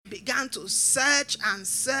began to search and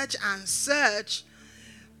search and search.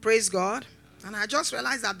 Praise God. And I just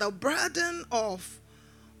realized that the burden of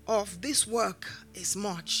this work is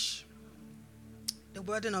much. The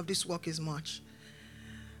burden of this work is much.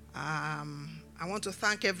 I want to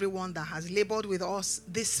thank everyone that has labored with us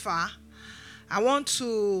this far. I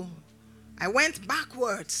went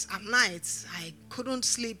backwards at night. I couldn't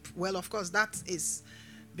sleep. Well, of course, that is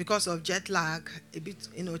because of jet lag, a bit,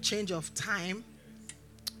 change of time.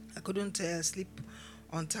 I couldn't sleep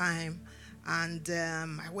on time. And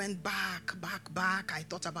I went back. I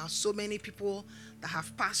thought about so many people that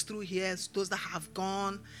have passed through here, those that have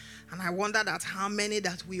gone. And I wondered at how many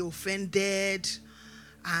that we offended,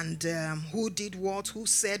 and who did what, who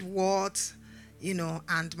said what,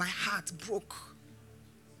 and my heart broke.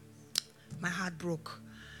 My heart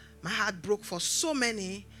broke for so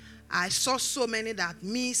many. I saw so many that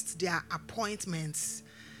missed their appointments.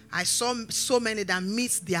 I saw so many that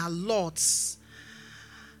missed their lots.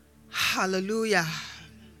 Hallelujah.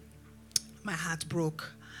 My heart broke.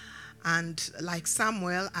 And like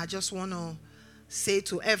Samuel, I just want to say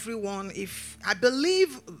to everyone,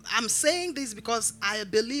 I'm saying this because I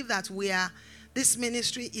believe that this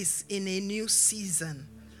ministry is in a new season.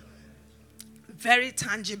 Very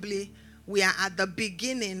tangibly, we are at the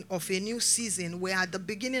beginning of a new season. We are at the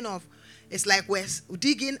beginning of, it's like we're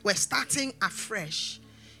starting afresh.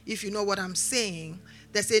 If you know what I'm saying.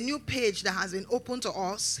 There's a new page that has been opened to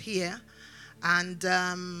us here. And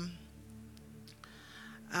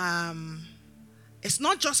it's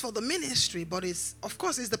not just for the ministry, but it's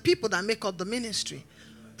the people that make up the ministry.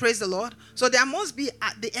 Praise the Lord. So there must be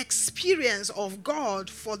the experience of God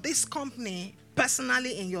for this company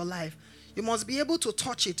personally in your life. You must be able to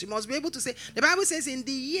touch it. You must be able to say, the Bible says in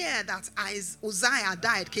the year that Uzziah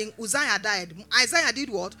died, King Uzziah died, Isaiah did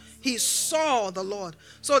what? He saw the Lord.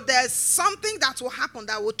 So there's something that will happen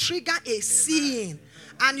that will trigger a seeing.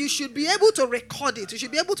 And you should be able to record it. You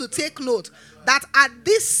should be able to take note that at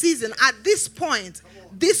this season, at this point,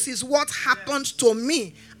 this is what happened to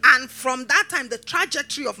me. And from that time, the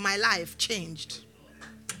trajectory of my life changed.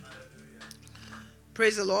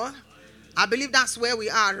 Praise the Lord. I believe that's where we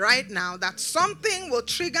are right now, that something will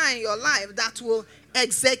trigger in your life that will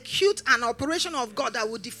execute an operation of God that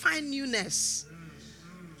will define newness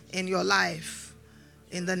in your life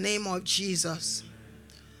in the name of Jesus.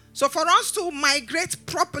 So for us to migrate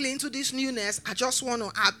properly into this newness, I just want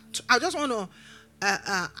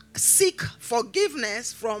to seek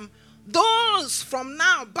forgiveness from those from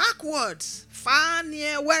now backwards, far,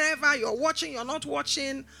 near, wherever you're watching, you're not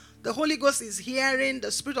watching. The Holy Ghost is hearing.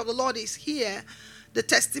 The Spirit of the Lord is here. The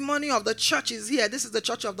testimony of the church is here. This is the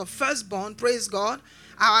church of the firstborn. Praise God.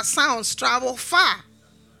 Our sounds travel far.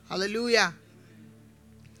 Hallelujah.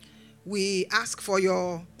 We ask for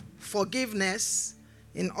your forgiveness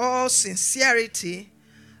in all sincerity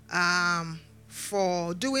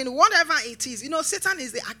for doing whatever it is. Satan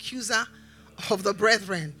is the accuser of the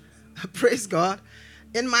brethren. Praise God.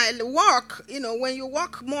 In my work, when you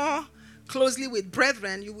walk more closely with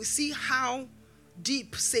brethren, you will see how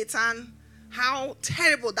deep Satan, how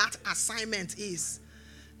terrible that assignment is.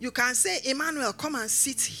 You can say, Emmanuel, come and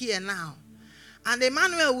sit here now. And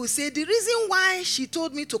Emmanuel will say, the reason why she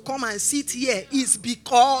told me to come and sit here is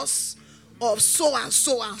because of so and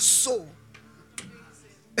so and so.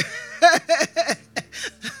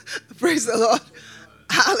 Praise the Lord.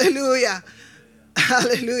 Hallelujah.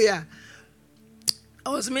 Hallelujah. I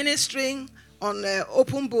was ministering on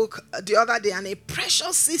Open Book the other day, and a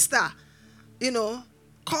precious sister,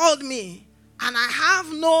 called me, and I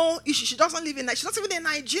have no issue. She doesn't live she's not even a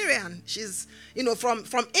Nigerian. She's,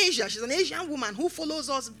 from Asia. She's an Asian woman who follows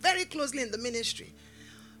us very closely in the ministry.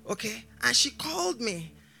 Okay? And she called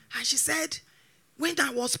me, and she said, when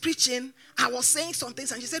I was preaching, I was saying some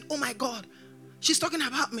things, and she said, oh my God, she's talking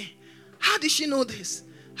about me. How did she know this?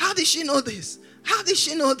 How did she know this? How did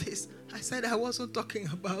she know this? I said, I wasn't talking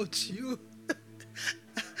about you.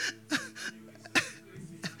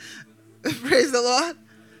 Praise the Lord.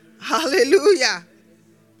 Hallelujah.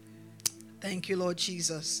 Thank you, Lord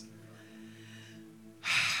Jesus.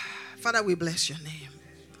 Father, we bless your name.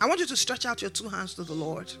 I want you to stretch out your two hands to the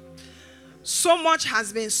Lord. So much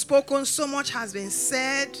has been spoken. So much has been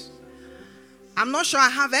said. I'm not sure I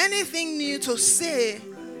have anything new to say.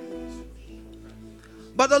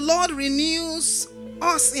 But the Lord renews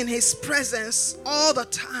us in his presence all the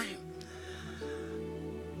time.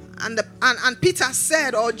 And Peter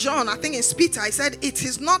said, or John, I think it's Peter, he said, it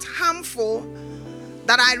is not harmful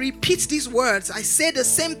that I repeat these words. I say the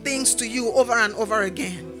same things to you over and over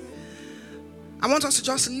again. I want us to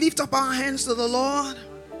just lift up our hands to the Lord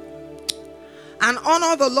and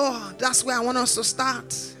honor the Lord. That's where I want us to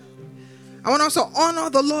start. I want us to honor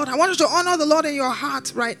the Lord. I want you to honor the Lord in your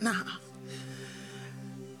heart right now.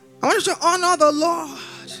 I want you to honor the Lord.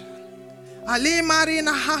 Ali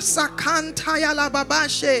Marina Hasakanta Yala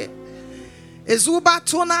Babashe. Ezuba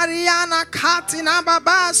Tunariana Katina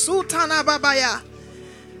Baba Sutana Babaya.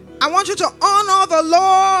 I want you to honor the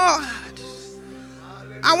Lord.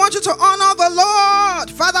 I want you to honor the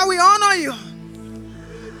Lord. Father, we honor you.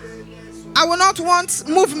 I will not want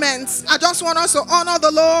movements. I just want us to honor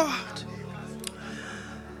the Lord.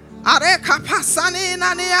 I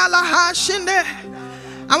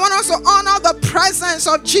want us to honor the presence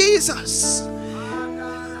of Jesus.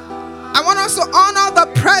 I want us to honor the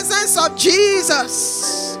presence of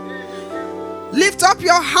Jesus. Lift up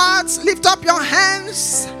your hearts, lift up your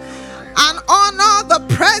hands, and honor the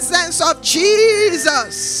presence of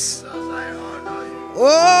Jesus.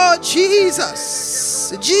 Oh,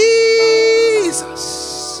 Jesus.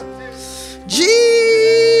 Jesus. Jesus.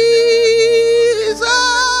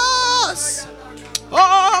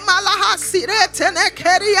 Oh, Malahasirete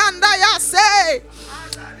Nekerianda Yase.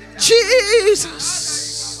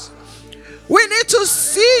 Jesus. We need to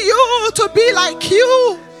see you to be like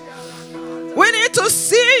you. We need to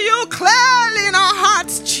see you clearly in our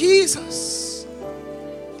hearts, Jesus.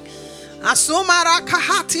 Asumara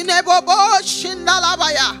kahati nebobo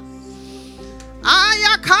shindalabaya.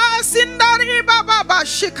 Ayaka sindari baba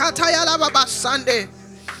shikataya la baba Sunday.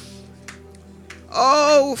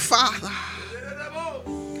 Oh, Father,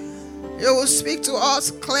 you will speak to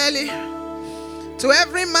us clearly. To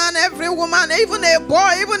every man, every woman, even a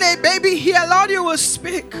boy, even a baby here, Lord, you will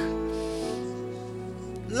speak.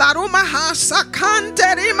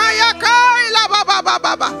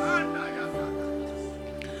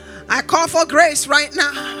 I call for grace right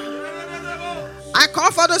now. I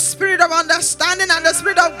call for the spirit of understanding and the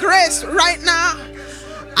spirit of grace right now.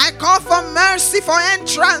 I call for mercy for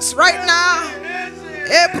entrance right now.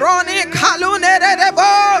 Ebroni kalune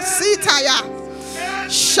rebo sitaya.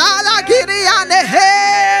 Shalagiri ane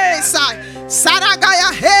he sai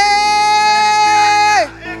saragaya he.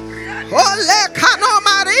 Ole kano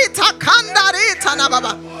marita kandarita na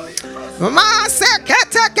baba. Ma se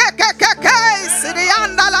kete ke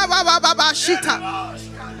sirianda la baba baba shita.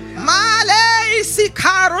 Male isi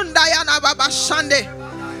karunda yana baba shande.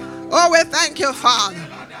 Oh, we thank you, Father.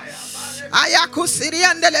 Ayaku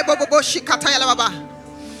sirianda le bobo shikata ya la baba.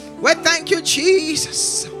 We thank you,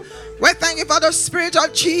 Jesus. We thank you for the Spirit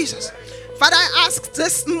of Jesus. Father, I ask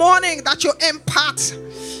this morning that you impart.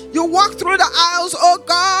 You walk through the aisles, oh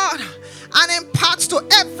God, and impart to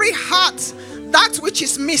every heart that which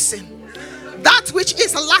is missing, that which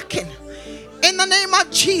is lacking. In the name of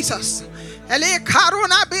Jesus.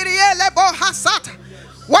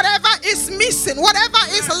 Whatever is missing, whatever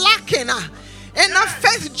is lacking in the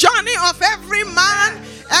faith journey of every man,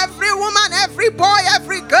 every woman, every boy,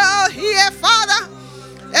 every girl here, Father.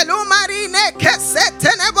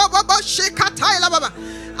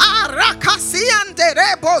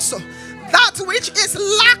 That which is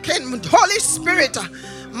lacking, Holy Spirit,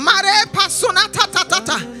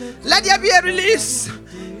 let there be a release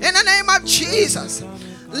in the name of Jesus.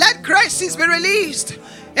 Let graces be released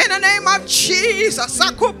in the name of Jesus.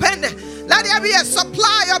 Let there be a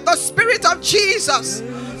supply of the Spirit of Jesus.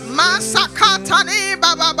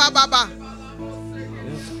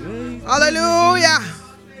 Hallelujah.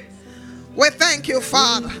 We thank you,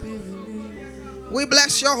 Father. We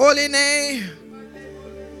bless your holy name.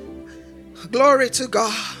 Glory to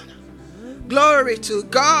God. Glory to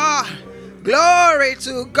God. Glory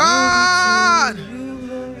to God.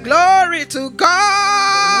 Glory to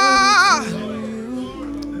God.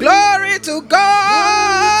 Glory to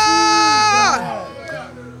God.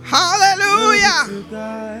 Hallelujah.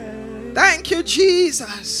 Thank you,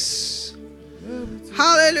 Jesus.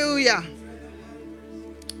 Hallelujah.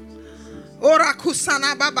 Please,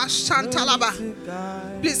 I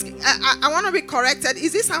want to be corrected.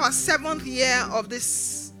 Is this our 7th year of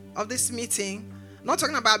this meeting? Not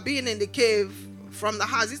talking about being in the cave from the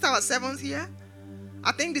house. Is this our 7th year?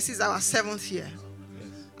 I think this is our 7th year.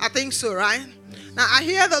 I think so, right? Now, I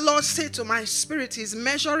hear the Lord say to my spirit, He's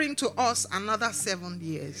measuring to us another 7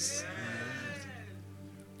 years.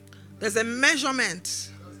 There's a measurement.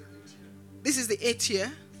 This is the 8th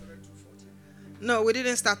year. No, we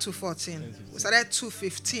didn't start 2:14. We started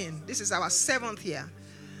 2:15. This is our 7th year.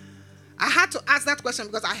 I had to ask that question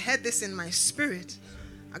because I heard this in my spirit.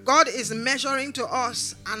 God is measuring to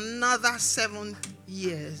us another 7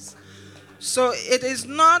 years. So it is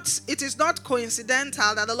not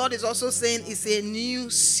coincidental that the Lord is also saying it's a new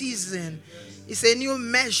season. It's a new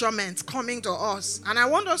measurement coming to us. And I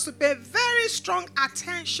want us to pay very strong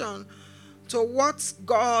attention to what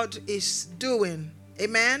God is doing.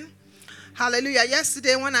 Amen. Hallelujah.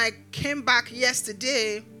 Yesterday, when I came back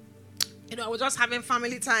yesterday, I was just having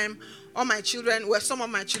family time. All my children, some of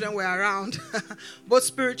my children were around, both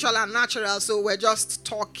spiritual and natural. So we're just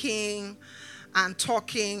talking,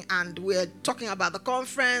 and we're talking about the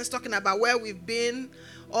conference, talking about where we've been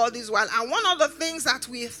all this while. And one of the things that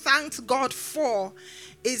we thanked God for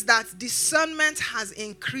is that discernment has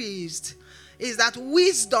increased, is that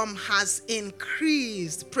wisdom has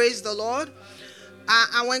increased. Praise the Lord.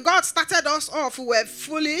 And when God started us off, we were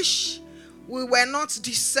foolish. We were not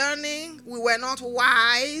discerning. We were not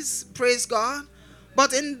wise. Praise God.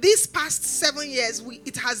 But in these past 7 years,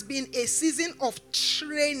 it has been a season of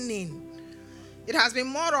training. It has been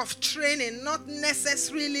more of training, not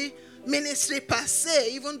necessarily ministry per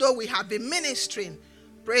se, even though we have been ministering.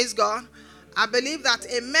 Praise God. I believe that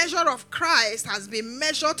a measure of Christ has been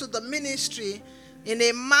measured to the ministry in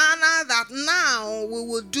a manner that now we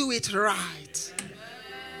will do it right.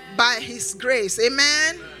 By His grace.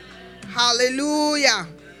 Amen. Hallelujah.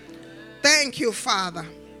 Thank you, Father.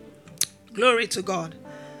 Glory to God.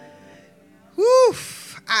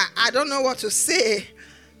 I don't know what to say.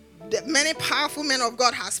 The many powerful men of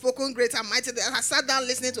God have spoken great and mighty. As I sat down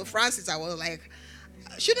listening to Francis, I was like,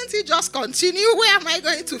 shouldn't he just continue? Where am I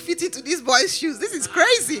going to fit into this boy's shoes? This is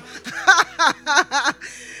crazy.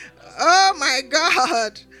 Oh my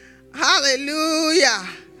God. Hallelujah.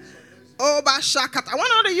 Oba Shakata. I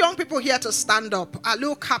want all the young people here to stand up.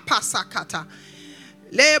 Aluka Pasakata.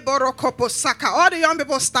 Leborokopo Saka. All the young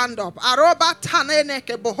people stand up. Aroba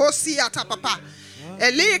Taneneke Bohosi Atapapa.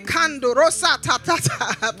 Eli Kando Rosa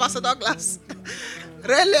Tatata. Pastor Douglas.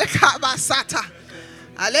 Rele Kabasata.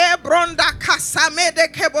 Ale Bronda Kasame de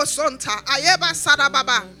Kebosonta. Ayeba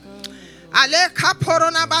Sadababa. Ale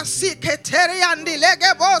Kaporona Basi Keteriandi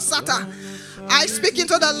Legebosata. I speak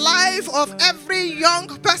into the life of every young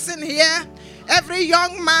person here, every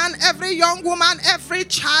young man, every young woman, every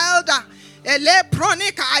child.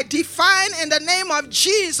 I define in the name of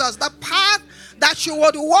Jesus the path that you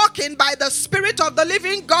would walk in by the Spirit of the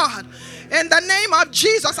living God. In the name of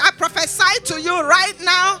Jesus, I prophesy to you right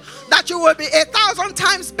now that you will be 1,000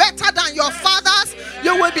 times better than your fathers.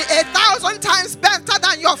 You will be 1,000 times better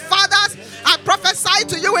than your fathers. I prophesy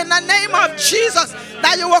to you in the name of Jesus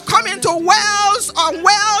that you will come into wells on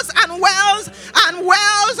wells and wells and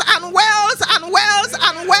wells and wells and wells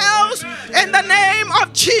and wells in the name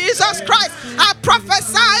of Jesus Christ. I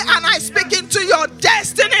prophesy and I speak into your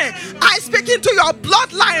destiny. I speak into your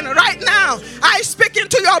bloodline right now. I speak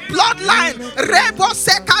into your bloodline. Rebo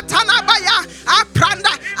sekatanabaya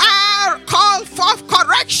apranda. I call for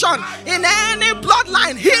correction in any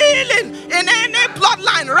bloodline, healing in any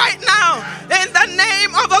bloodline right now. In the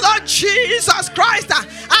name of the Lord Jesus Christ,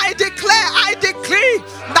 I decree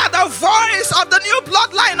that the voice of the new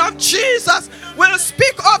bloodline of Jesus will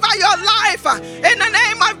speak over your life. In the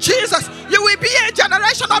name of Jesus, you will be a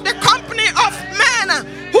generation of the company of men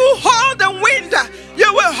who hold the wind.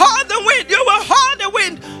 You will hold the wind. You will hold the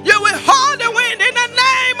wind. You will hold the wind. In the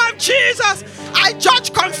name of Jesus, I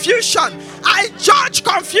judge confusion. I judge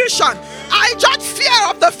confusion. I judge fear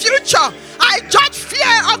of the future. I judge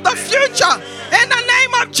fear of the future. In the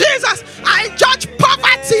name of Jesus, I judge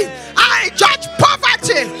poverty. I judge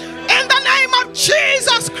poverty. In the name of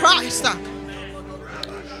Jesus Christ.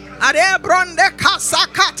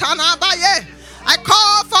 I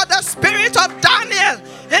call for the spirit of Daniel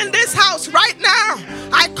in this house right now.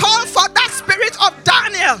 I call for that spirit of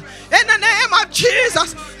Daniel in the name of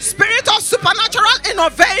Jesus. Spirit of supernatural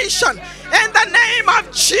innovation in the name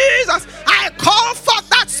of Jesus. I call for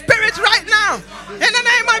that spirit right now in the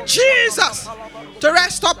name of Jesus to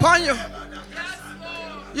rest upon you.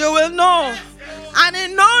 You will know, and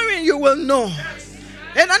in knowing you will know.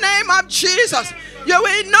 In the name of Jesus, you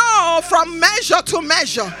will know from measure to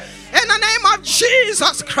measure. In the name of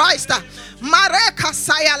Jesus Christ.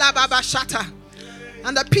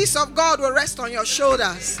 And the peace of God will rest on your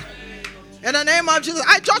shoulders. In the name of Jesus,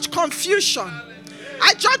 I judge confusion.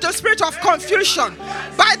 I judge the spirit of confusion.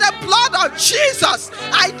 By the blood of Jesus,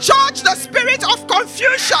 I judge the spirit of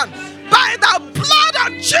confusion. By the blood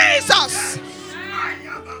of Jesus.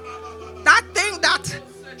 That thing that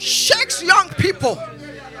shakes young people,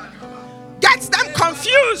 gets them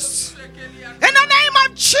confused. In the name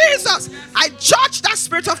of Jesus, I judge that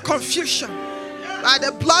spirit of confusion. By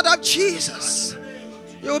the blood of Jesus,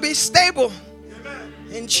 you will be stable.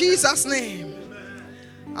 In Jesus' name.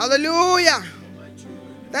 Hallelujah.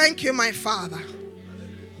 Thank you, my Father.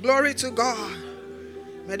 Glory to God.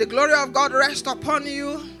 May the glory of God rest upon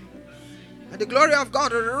you. And the glory of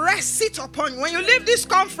God will sit upon you. When you leave this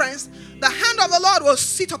conference, the hand of the Lord will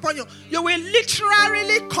sit upon you. You will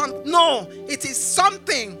literally know it is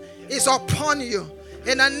something is upon you.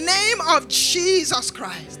 In the name of Jesus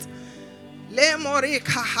Christ.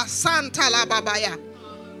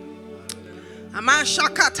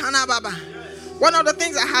 One of the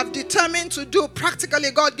things I have determined to do,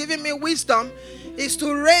 practically God giving me wisdom, is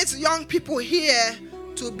to raise young people here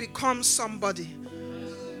to become somebody.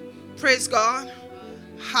 Praise God.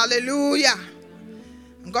 Hallelujah.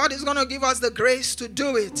 God is going to give us the grace to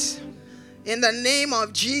do it in the name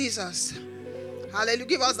of Jesus. Hallelujah.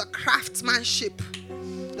 Give us the craftsmanship,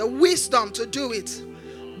 the wisdom to do it,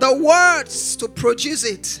 the words to produce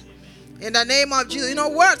it in the name of Jesus. You know,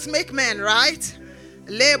 words make men, right?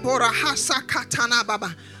 We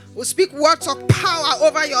speak words of power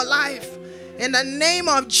over your life in the name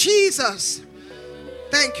of Jesus.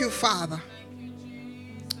 Thank you, Father.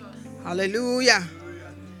 Hallelujah.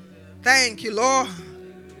 Thank you, Lord.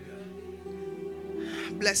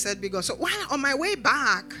 Blessed be God. So while on my way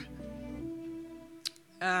back,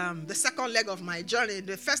 the second leg of my journey,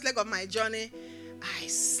 the first leg of my journey, I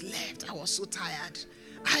slept. I was so tired.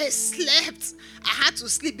 I slept. I had to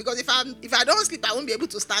sleep because if I don't sleep, I won't be able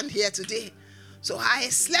to stand here today. So I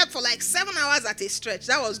slept for like 7 hours at a stretch.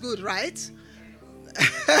 That was good, right?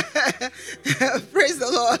 Praise the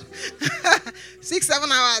Lord.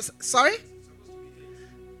 6-7 hours. Sorry?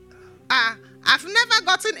 I've never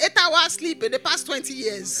gotten 8 hours sleep in the past 20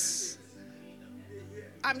 years.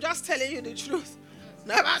 I'm just telling you the truth.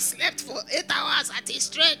 Never slept for 8 hours at a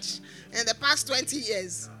stretch in the past 20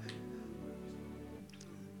 years.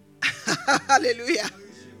 Hallelujah.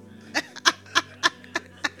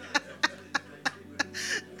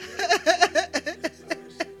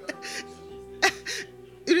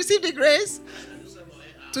 You received the grace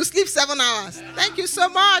to sleep 7 hours. Thank you so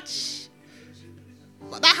much.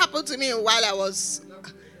 But that happened to me while I was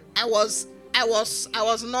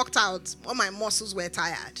knocked out. All my muscles were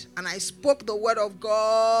tired. And I spoke the word of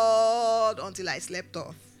God until I slept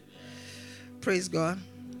off. Praise God.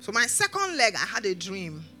 So my second leg, I had a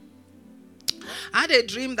dream. I had a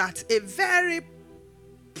dream that a very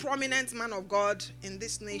prominent man of God in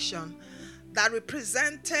this nation that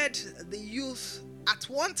represented the youth at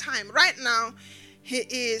one time. Right now, he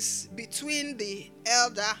is between the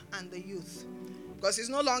elder and the youth. Because he's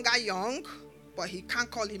no longer young, but he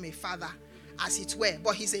can't call him a father, as it were.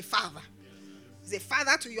 But he's a father. He's a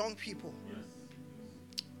father to young people.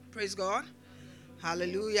 Praise God.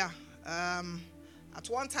 Hallelujah. At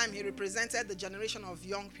one time, he represented the generation of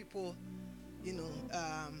young people,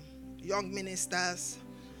 young ministers.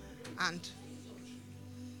 And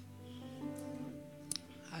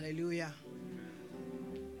hallelujah.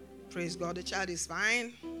 Praise God. The child is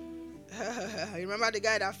fine. Remember the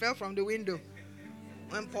guy that fell from the window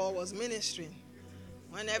when Paul was ministering?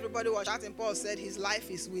 When everybody was shouting, Paul said his life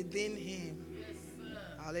is within him.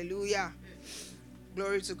 Hallelujah.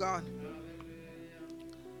 Glory to God.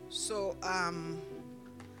 So,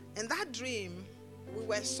 in that dream, we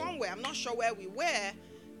were somewhere. I'm not sure where we were.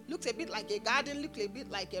 Looked a bit like a garden, looked a bit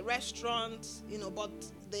like a restaurant, but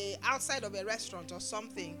the outside of a restaurant or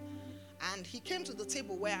something. And he came to the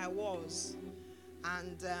table where I was.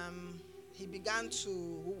 And he began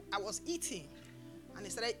to, I was eating. And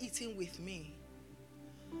he started eating with me.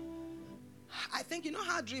 I think, you know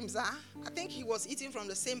how dreams are? I think he was eating from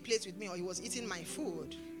the same plate with me, or he was eating my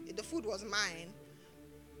food. The food was mine.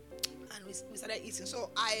 And we started eating. So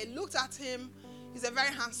I looked at him. He's a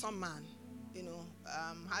very handsome man,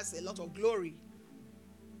 has a lot of glory.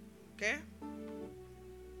 Okay?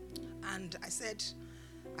 And I said,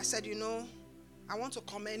 I want to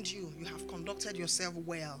commend you. You have conducted yourself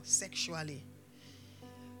well sexually.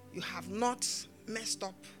 You have not messed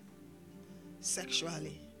up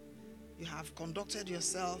sexually. You have conducted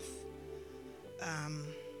yourself. I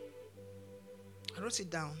wrote it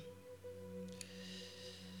down.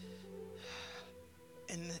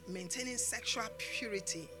 In maintaining sexual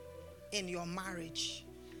purity in your marriage.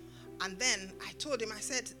 And then I told him, I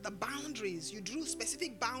said, the boundaries, you drew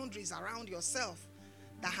specific boundaries around yourself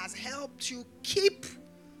that has helped you keep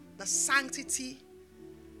the sanctity,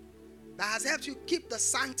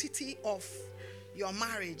 of your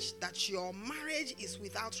marriage, that your marriage is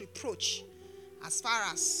without reproach as far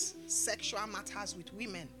as sexual matters with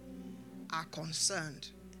women are concerned.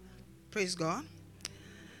 Praise God.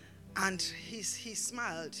 And he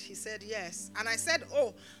smiled. He said yes. And I said,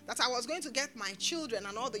 that I was going to get my children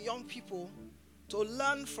and all the young people to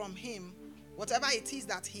learn from him whatever it is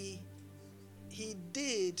that he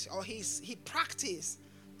did or he practiced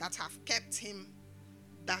that have kept him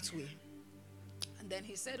that way. And then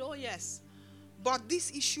he said, yes, but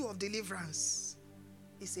this issue of deliverance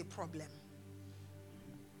is a problem.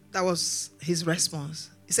 That was his response.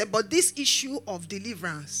 He said, but this issue of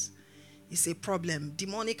deliverance is a problem.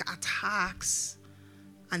 Demonic attacks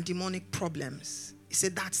and demonic problems. He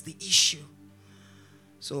said, that's the issue.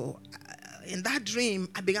 So in that dream,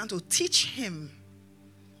 I began to teach him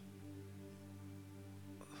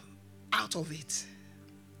out of it.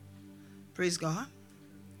 Praise God.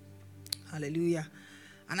 Hallelujah.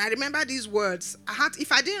 And I remember these words.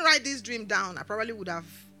 If I didn't write this dream down, I probably would have,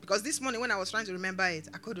 because this morning when I was trying to remember it,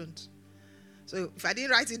 I couldn't. So if I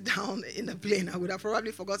didn't write it down in the plane, I would have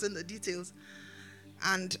probably forgotten the details.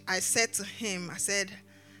 And I said to him,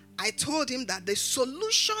 I told him that the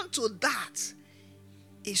solution to that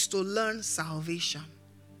is to learn salvation.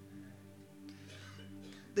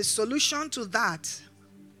 The solution to that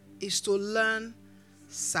is to learn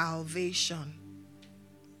salvation.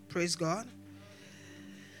 Praise God.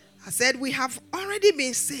 I said we have already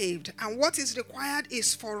been saved, and what is required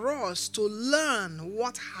is for us to learn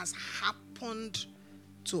what has happened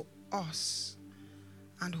to us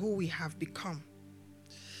and who we have become.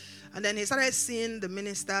 And then he started seeing the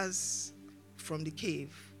ministers from the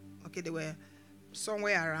cave. Okay, they were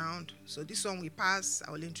somewhere around. So this one we pass,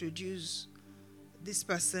 I will introduce this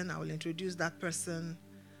person, I will introduce that person.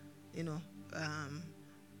 You know,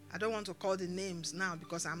 I don't want to call the names now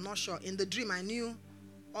because I'm not sure. In the dream, I knew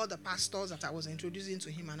all the pastors that I was introducing to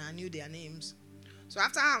him, and I knew their names. So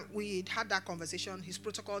after we had that conversation, his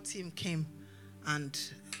protocol team came and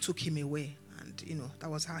took him away. And, you know, that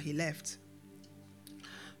was how he left.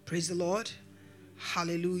 Praise the Lord.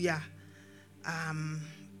 Hallelujah.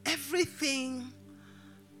 Everything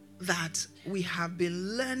that we have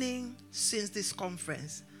been learning since this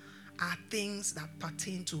conference are things that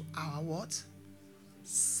pertain to our what?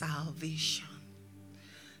 Salvation.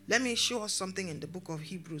 Let me show us something in the book of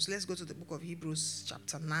Hebrews. Let's go to the book of Hebrews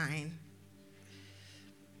chapter 9.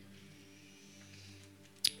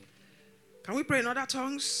 Can we pray in other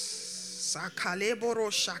tongues? Sakaleboro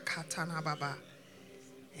shakatana baba.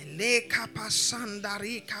 Ele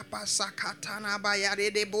kapasandari kapasakatana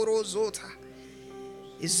bayare de borozota.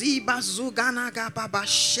 Iziba zugana gababa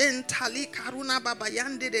shentali karuna baba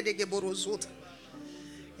yande de geborozota.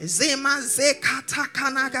 Zema zekata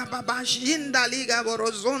kanaga baba jinda liga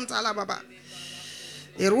borozonta la baba.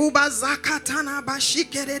 Eruba zakatana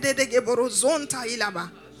bashikere de geborozonta ilaba.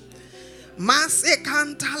 Mase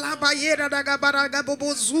kanta la bayera daga baraga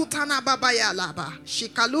bobo zutana baba ya laba.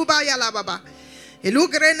 Shikaluba ya la baba.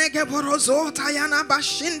 Elugrene geborozota yana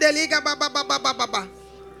bashinde liga baba baba baba.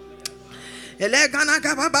 Elegana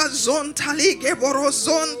gababa zonta lige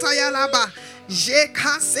borozonta ya laba.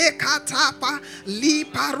 Jeka se katapa li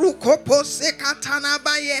parukopo se katana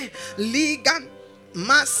baye ligan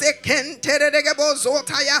masekentere de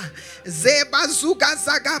bozotaya zeba zuga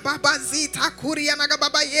zaga baba zita kuriana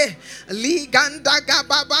gababa ye liganda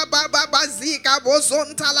gababa baba zika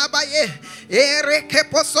bozonta labaye ere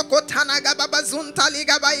keposokotana gababa zunta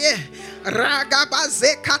ligabaye ragaba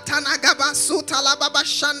zekatana gabasuta lababa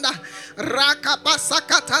shanda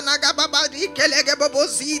rakapasakatana gababa dikelege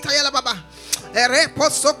bobozita ya lababa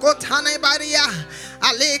Reposokotane baria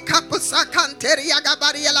ale kapusa kanteria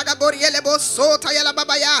gabaria la gaboria lebo sota ya la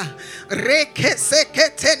babaya reke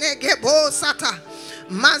seketene gebo sata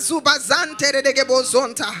mazubazante de gebo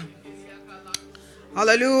zonta.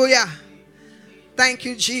 Hallelujah. Thank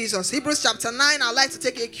you, Jesus. Hebrews chapter 9. I'd like to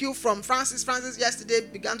take a cue from Francis. Francis yesterday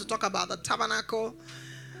began to talk about the tabernacle.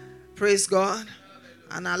 Praise God.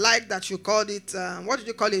 And I like that you called it, what did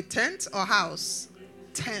you call it, tent or house?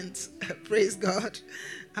 Tent. Praise God.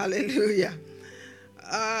 Hallelujah.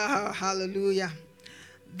 Hallelujah.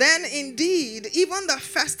 Then indeed, even the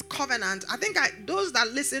first covenant, I think those that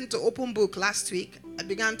listened to Open Book last week, I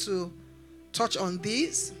began to touch on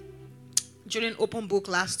these during Open Book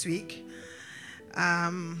last week.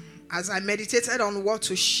 As I meditated on what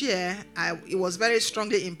to share, it was very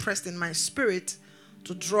strongly impressed in my spirit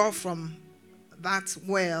to draw from that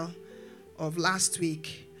well of last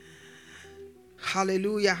week.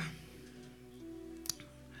 Hallelujah.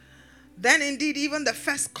 Then indeed, even the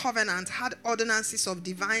first covenant had ordinances of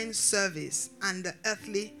divine service and the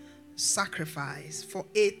earthly sacrifice. For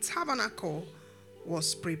a tabernacle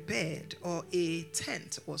was prepared, or a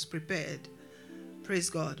tent was prepared. Praise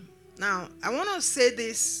God. Now, I want to say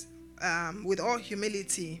this with all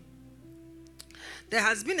humility. There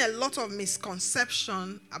has been a lot of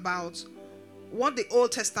misconception about what the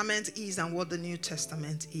Old Testament is and what the New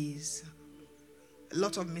Testament is. A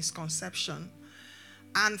lot of misconception.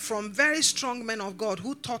 And from very strong men of God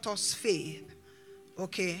who taught us faith.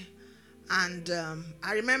 Okay. And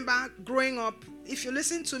I remember growing up, if you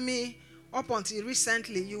listen to me Up until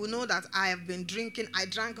recently, you will know that I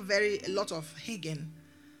drank a lot of Hagin.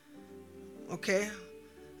 Okay?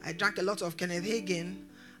 I drank a lot of Kenneth Hagin.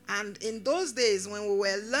 And in those days, when we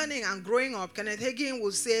were learning and growing up, Kenneth Hagin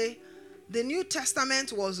would say, the New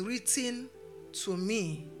Testament was written to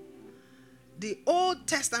me. The Old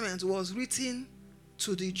Testament was written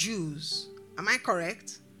to the Jews. Am I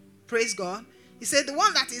correct? Praise God. He said, the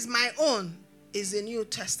one that is my own is the New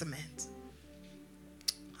Testament.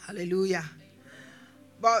 Hallelujah.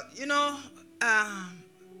 But,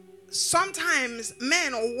 sometimes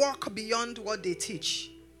men walk beyond what they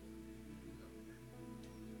teach.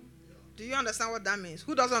 Do you understand what that means?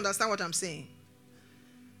 Who doesn't understand what I'm saying?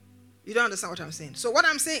 You don't understand what I'm saying. So what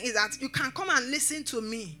I'm saying is that you can come and listen to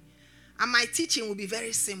me, and my teaching will be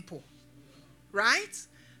very simple. Right?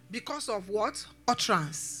 Because of what?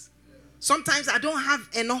 Utterance. Sometimes I don't have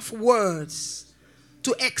enough words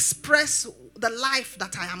to express the life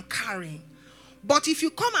that I am carrying. But if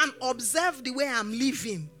you come and observe the way I'm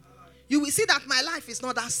living, you will see that my life is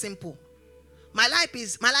not that simple. My life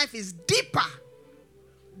is deeper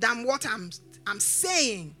than what I'm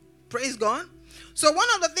saying. Praise God. So one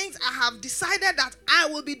of the things I have decided that I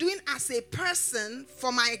will be doing as a person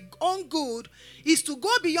for my own good is to go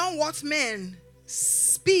beyond what men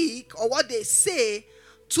speak or what they say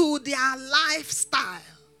to their lifestyle.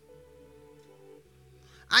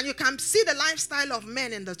 And you can see the lifestyle of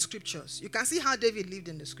men in the scriptures. You can see how David lived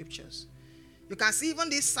in the scriptures. You can see even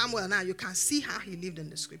this Samuel now. You can see how he lived in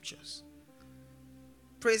the scriptures.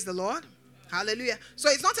 Praise the Lord. Hallelujah. So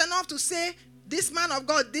it's not enough to say, this man of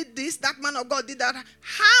God did this, that man of God did that.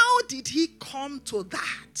 How did he come to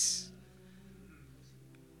that?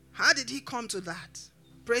 How did he come to that?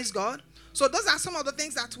 Praise God. So those are some of the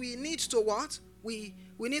things that we need to what? We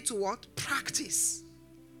need to what? Practice.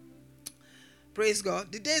 Praise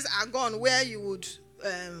God. The days are gone where you would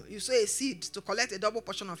you sow a seed to collect a double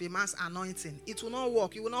portion of a man's anointing. It will not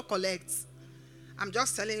work. You will not collect. I'm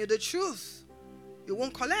just telling you the truth. You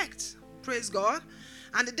won't collect. Praise God.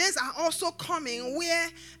 And the days are also coming where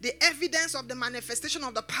the evidence of the manifestation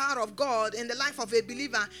of the power of God in the life of a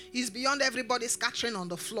believer is beyond everybody scattering on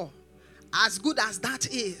the floor. As good as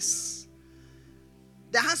that is,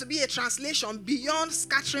 there has to be a translation beyond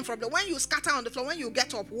scattering from the... When you scatter on the floor, when you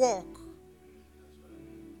get up, walk.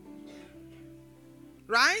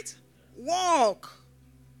 Right? Walk.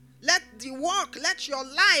 Let your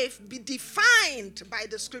life be defined by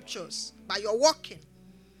the scriptures, by your walking.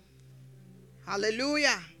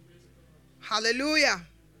 Hallelujah. Hallelujah.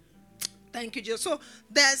 Thank you, Jesus. So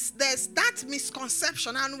there's that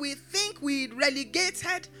misconception, and we think we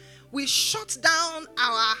shut down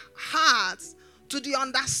our hearts to the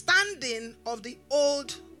understanding of the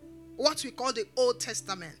old, what we call the Old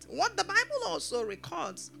Testament. What the Bible also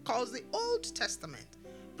calls the Old Testament.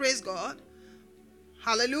 Praise God.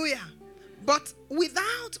 Hallelujah. But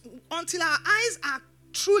until our eyes are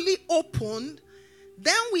truly opened,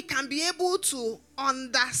 then we can be able to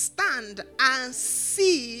understand and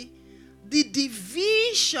see the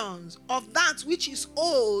divisions of that which is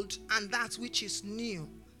old and that which is new.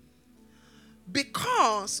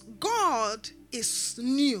 Because God is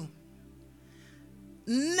new,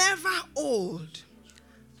 never old,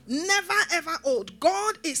 never ever old.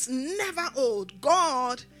 God is never old.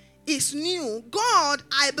 God is new. God,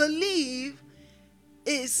 I believe,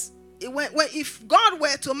 is... If God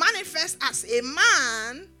were to manifest as a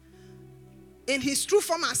man, in his true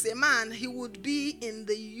form as a man, he would be in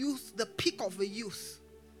the youth, the peak of the youth.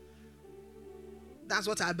 That's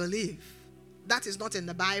what I believe. That is not in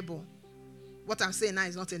the Bible. What I'm saying now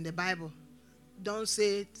is not in the Bible. Don't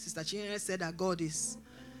say, Sister Chinere said that God is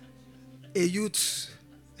a youth.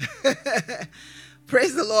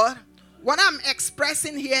 Praise the Lord. What I'm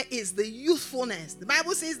expressing here is the youthfulness. The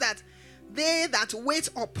Bible says that they that wait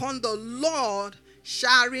upon the Lord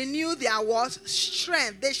shall renew their what?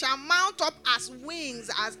 Strength. They shall mount up as wings,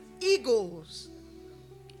 as eagles.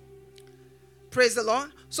 Praise the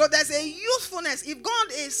Lord. So there's a youthfulness. If God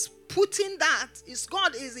is putting that, if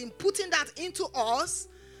God is putting that into us,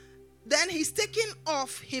 then he's taking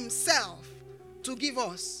of himself to give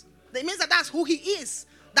us. That means that that's who he is.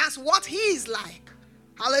 That's what he is like.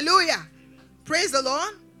 Hallelujah. Praise the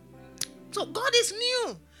Lord. So God is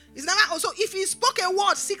new. It's never also, if he spoke a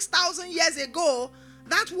word 6,000 years ago,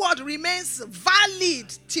 that word remains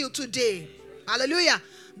valid till today. Hallelujah.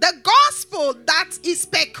 The gospel that is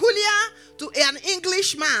peculiar to an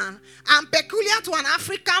Englishman and peculiar to an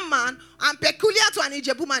African man and peculiar to an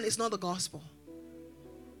Ijebu man is not the gospel.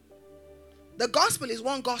 The gospel is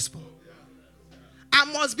one gospel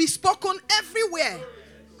and must be spoken everywhere,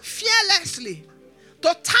 fearlessly.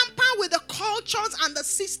 to tamper with the cultures and the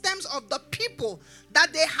systems of the people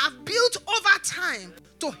that they have built over time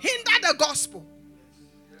to hinder the gospel.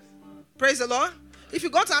 Praise the Lord. If you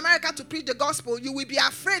go to America to preach the gospel, you will be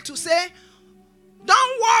afraid to say,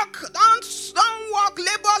 don't walk,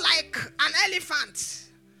 labor like an elephant.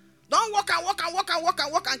 Don't walk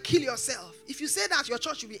and kill yourself. If you say that, your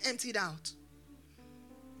church will be emptied out.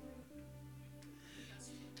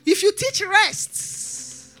 If you teach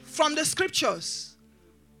rest from the scriptures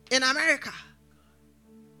in America,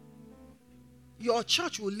 your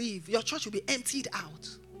church will leave. Your church will be emptied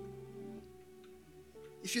out.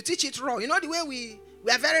 If you teach it raw, you know the way we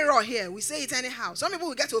are very raw here. We say it anyhow. Some people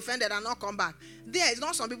will get offended and not come back. There is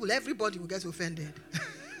not some people. Everybody will get offended.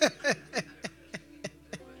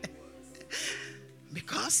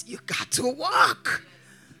 Because you got to walk.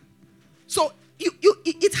 So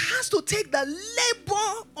it has to take the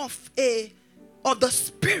labor of the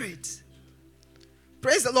Spirit.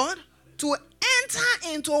 Praise the Lord. To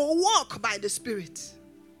enter into a walk by the Spirit.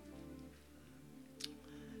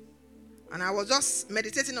 And I was just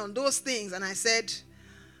meditating on those things, and I said,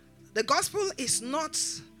 the gospel is not,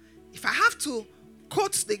 if I have to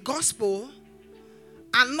quote the gospel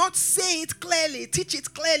and not say it clearly, teach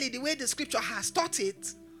it clearly the way the scripture has taught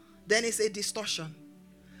it, then it's a distortion.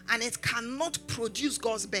 And it cannot produce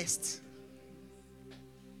God's best.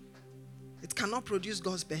 It cannot produce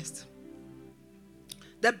God's best.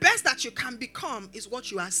 The best that you can become is what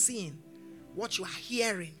you are seeing, what you are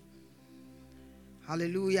hearing.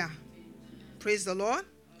 Hallelujah. Praise the Lord.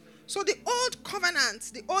 So the Old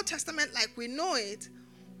Covenant, the Old Testament like we know it,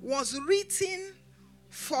 was written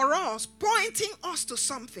for us, pointing us to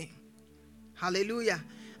something. Hallelujah.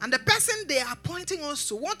 And the person they are pointing us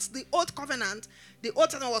to, what's the Old Covenant? The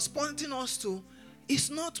Old Testament was pointing us to,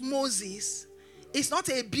 is not Moses. It's not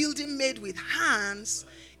a building made with hands.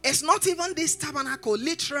 It's not even this tabernacle,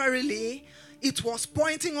 literally. It was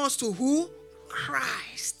pointing us to who?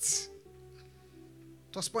 Christ.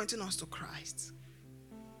 It was pointing us to Christ.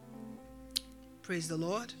 Praise the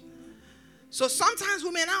Lord. So sometimes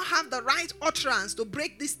we may not have the right utterance to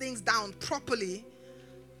break these things down properly.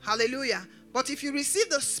 Hallelujah. But if you receive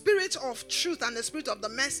the spirit of truth and the spirit of the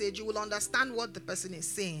message, you will understand what the person is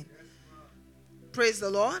saying. Praise the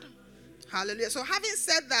Lord. Hallelujah. So having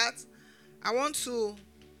said that, I want to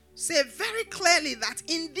say very clearly that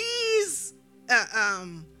in these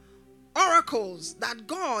oracles that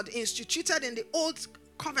God instituted in the Old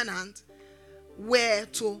Covenant were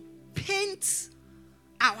to paint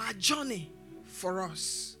our journey for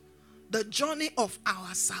us. The journey of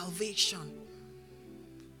our salvation.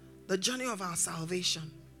 The journey of our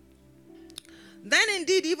salvation. Then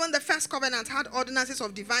indeed, even the first covenant had ordinances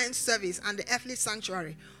of divine service and the earthly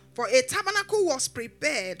sanctuary. For a tabernacle was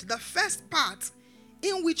prepared, the first part,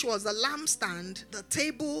 in which was the lampstand, the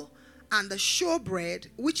table, and the showbread,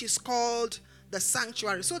 which is called the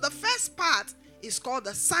sanctuary. So the first part is called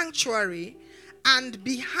the sanctuary, and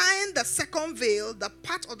behind the second veil, the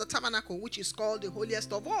part of the tabernacle, which is called the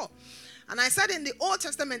holiest of all. And I said in the Old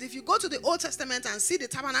Testament, if you go to the Old Testament and see the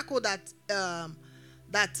tabernacle that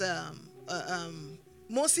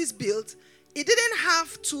Moses built, it didn't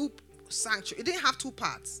have two sanctuary. It didn't have two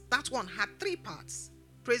parts. That one had three parts.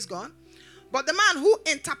 Praise God. But the man who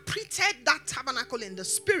interpreted that tabernacle in the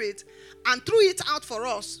spirit and threw it out for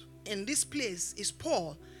us in this place is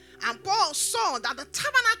Paul. And Paul saw that the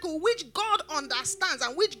tabernacle which God understands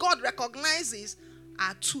and which God recognizes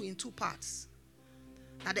are in two parts.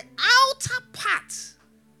 Now the outer part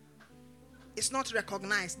is not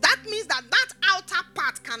recognized. That means that outer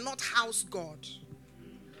part cannot house God.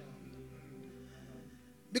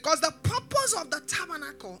 Because the purpose of the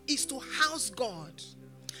tabernacle is to house God.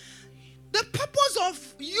 The purpose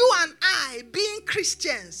of you and I being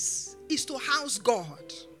Christians is to house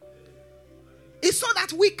God. It's so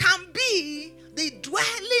that we can be the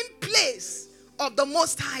dwelling place of the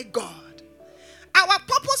Most High God. Our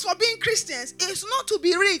purpose for being Christians is not to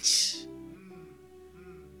be rich.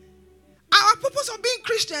 Our purpose of being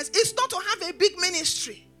Christians is not to have a big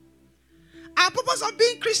ministry. Our purpose of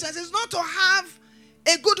being Christians is not to have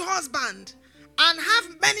a good husband and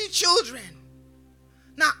have many children.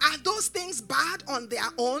 Now, are those things bad on their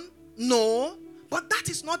own? No, but that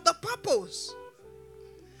is not the purpose.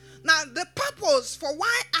 Now, the purpose for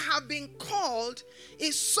why I have been called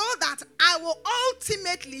is so that I will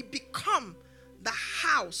ultimately become the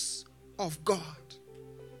house of God.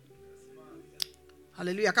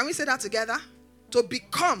 Hallelujah. Can we say that together? To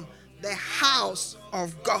become the house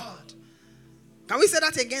of God. Can we say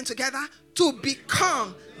that again together? To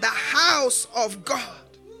become the house of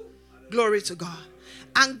God. Glory to God.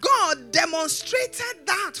 And God demonstrated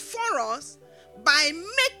that for us by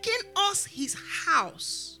making us his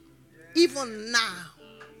house, even now.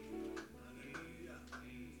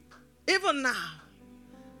 Even now.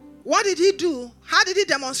 What did he do? How did he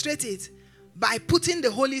demonstrate it? By putting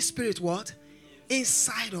the Holy Spirit what?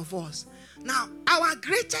 Inside of us. Now, our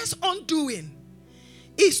greatest undoing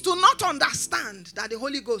is to not understand that the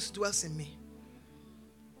Holy Ghost dwells in me.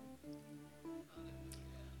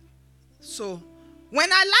 So,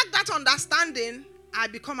 when I lack that understanding, I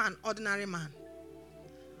become an ordinary man.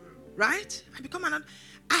 Right?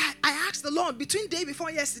 I asked the Lord between day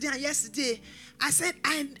before yesterday and yesterday, I said,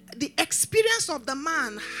 the experience of the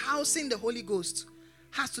man housing the Holy Ghost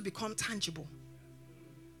has to become tangible.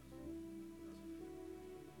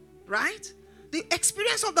 Right? The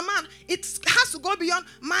experience of the man, it has to go beyond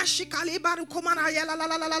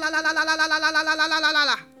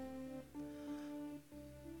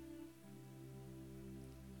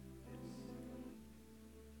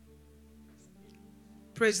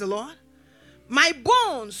praise the Lord. My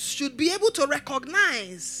bones should be able to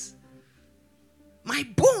recognize. My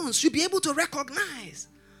bones should be able to recognize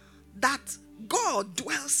that God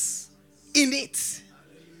dwells in it.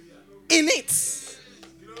 In it.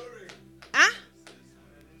 Huh?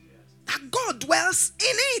 That God dwells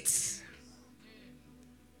in it.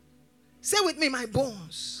 Say with me, my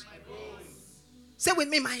bones. Say with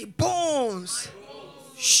me, my bones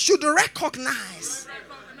should recognize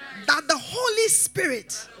that the Holy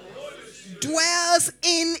Spirit dwells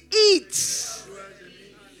in it.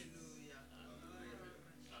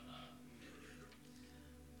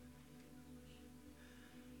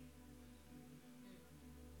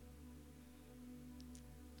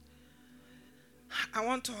 I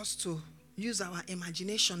want us to use our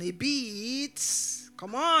imagination a bit.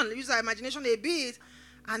 Come on, use our imagination a bit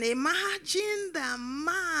and imagine the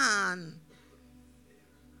man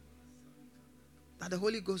that the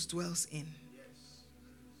Holy Ghost dwells in.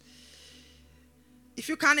 If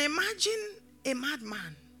you can imagine a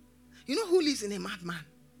madman, you know who lives in a madman?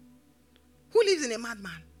 Who lives in a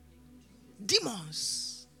madman?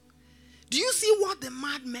 Demons. Do you see what the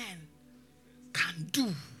madman can do?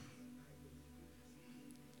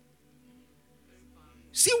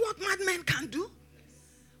 See what madmen can do?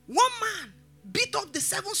 One man beat up the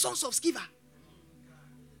 7 sons of Sceva.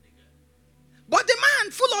 But the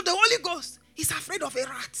man full of the Holy Ghost is afraid of a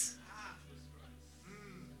rat.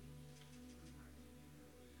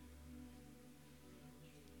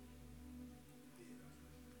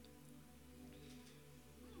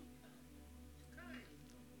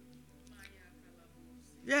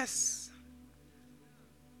 Yes.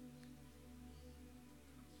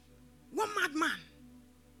 One madman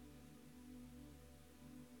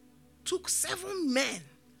took 7 men,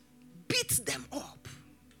 beat them up,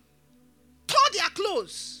 tore their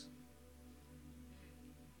clothes,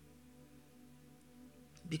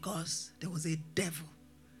 because there was a devil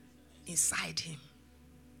inside him.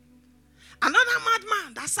 Another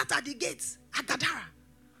madman that sat at the gates at Gadara,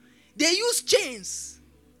 they used chains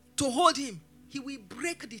to hold him. He will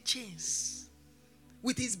break the chains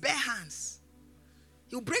with his bare hands.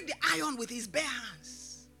 He will break the iron with his bare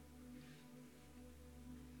hands.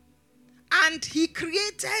 And he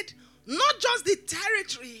created not just the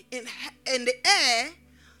territory in the air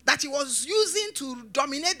that he was using to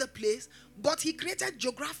dominate the place, but he created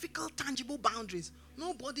geographical, tangible boundaries.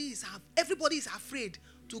 Everybody is afraid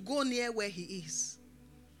to go near where he is.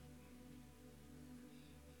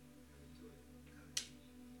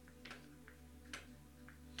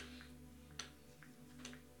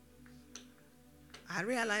 I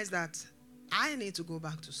realized that I need to go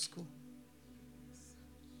back to school.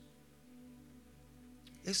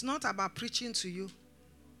 It's not about preaching to you.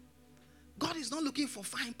 God is not looking for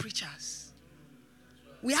fine preachers.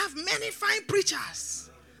 We have many fine preachers,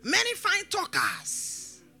 many fine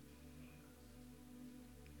talkers.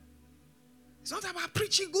 It's not about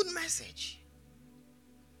preaching good message.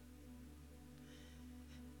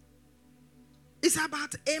 It's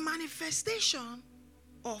about a manifestation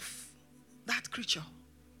of that creature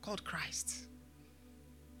called Christ.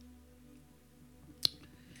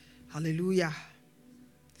 Hallelujah.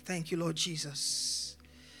 Thank you, Lord Jesus.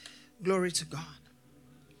 Glory to God.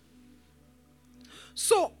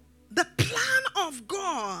 So, the plan of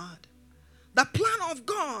God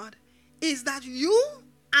is that you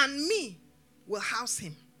and me will house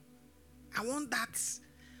him. I want that.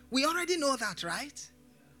 We already know that, right?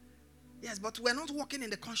 Yes, but we're not walking in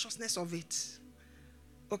the consciousness of it.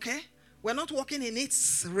 Okay? We're not walking in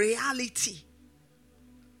its reality.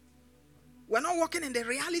 We're not walking in the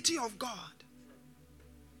reality of God.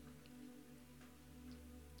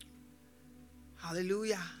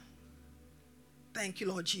 Hallelujah. Thank you,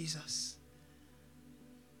 Lord Jesus.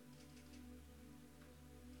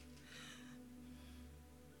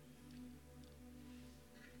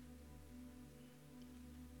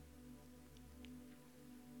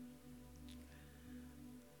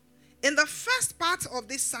 In the first part of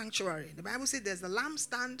this sanctuary, the Bible says there's a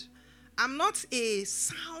lampstand. I'm not a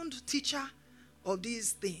sound teacher of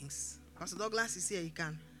these things. Pastor Douglas is here. He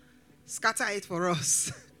can scatter it for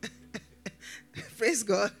us. Praise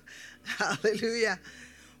God. Hallelujah.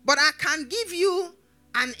 But I can give you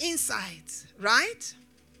an insight, right?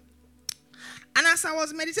 And as I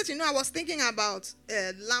was meditating, I was thinking about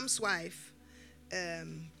Lamb's Wife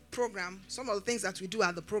program. Some of the things that we do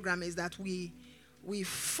at the program is that we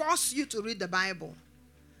force you to read the Bible.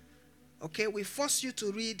 Okay? We force you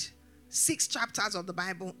to read 6 chapters of the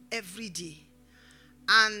Bible every day.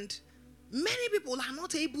 And many people are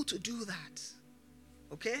not able to do that.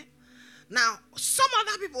 Okay? Now, some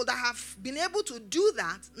other people that have been able to do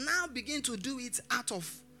that now begin to do it out of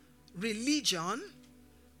religion.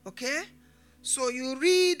 Okay? So you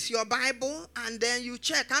read your Bible and then you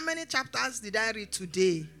check, how many chapters did I read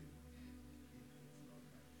today?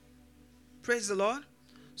 Praise the Lord.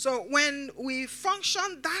 So when we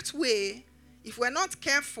function that way, if we're not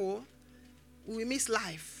careful, we miss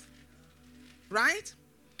life. Right?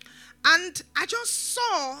 And I just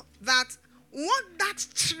saw that what that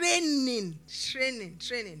training,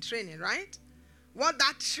 right? What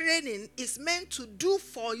that training is meant to do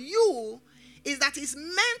for you is that it's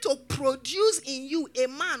meant to produce in you a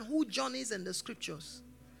man who journeys in the scriptures.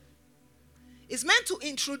 It's meant to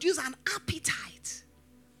introduce an appetite.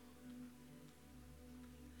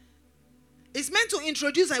 It's meant to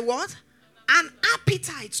introduce a what? An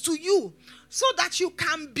appetite to you so that you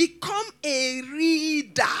can become a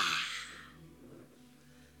reader.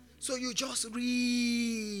 So you just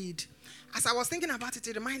read. As I was thinking about it,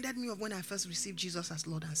 it reminded me of when I first received Jesus as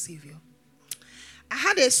Lord and Savior. I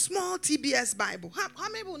had a small TBS Bible. How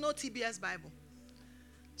many people know TBS Bible?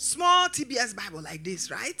 Small TBS Bible like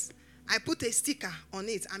this, right? I put a sticker on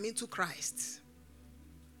it. I'm into Christ.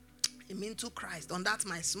 I'm into Christ. On that,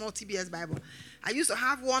 my small TBS Bible. I used to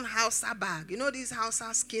have one Hausa bag. You know these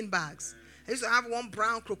Hausa skin bags? I used to have one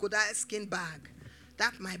brown crocodile skin bag.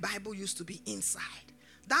 That my Bible used to be inside.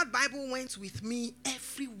 That Bible went with me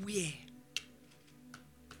everywhere.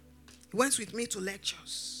 It went with me to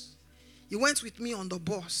lectures. It went with me on the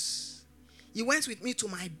bus. It went with me to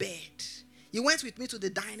my bed. It went with me to the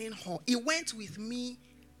dining hall. It went with me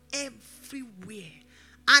everywhere.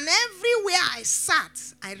 And everywhere I sat,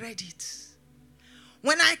 I read it.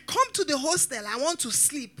 When I come to the hostel, I want to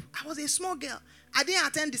sleep. I was a small girl. I didn't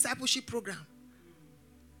attend discipleship program.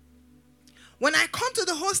 When I come to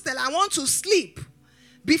the hostel, I want to sleep.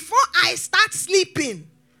 Before I start sleeping,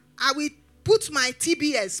 I will put my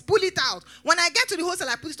TBS, pull it out. When I get to the hostel,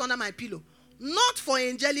 I put it under my pillow. Not for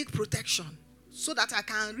angelic protection, so that I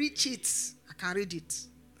can reach it. I can read it.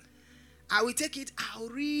 I will take it, I'll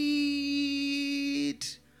read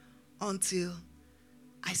until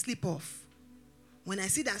I sleep off. When I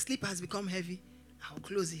see that sleep has become heavy, I'll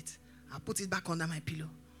close it. I'll put it back under my pillow.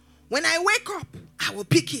 When I wake up, I will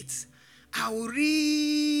pick it. I will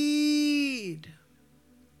read.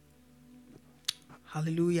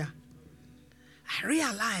 Hallelujah. I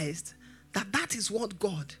realized that that is what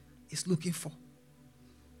God is looking for.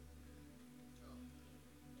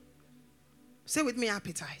 Say with me,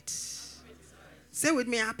 appetite. Say with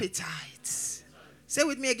me, appetite. Say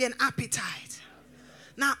with me again, appetite.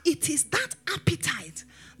 Now, it is that appetite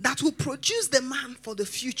that will produce the man for the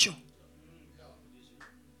future.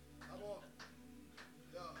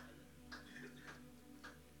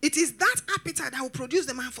 It is that appetite that will produce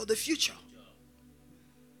the man for the future.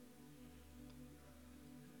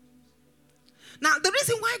 Now, the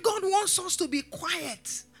reason why God wants us to be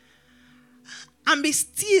quiet and be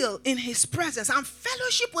still in his presence and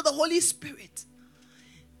fellowship with the Holy Spirit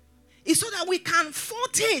is so that we can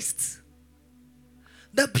foretaste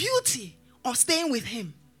the beauty of staying with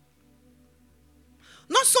him.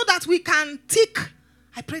 Not so that we can tick.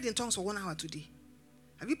 I prayed in tongues for 1 hour today.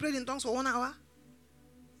 Have you prayed in tongues for 1 hour?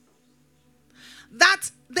 That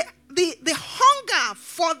the hunger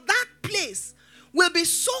for that place will be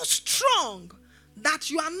so strong that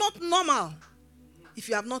you are not normal if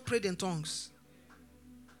you have not prayed in tongues.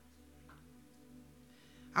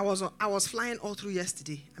 I was flying all through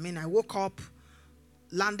yesterday. I mean, I woke up,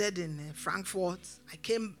 landed in Frankfurt. I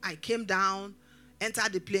came down,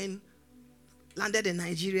 entered the plane, landed in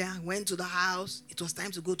Nigeria, went to the house. It was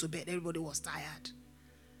time to go to bed. Everybody was tired.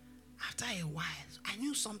 After a while, I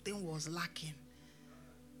knew something was lacking.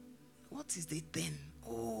 What is the thing?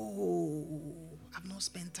 Oh, I've not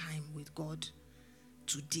spent time with God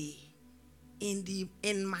today.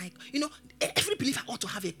 In my, every believer ought to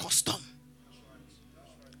have a custom.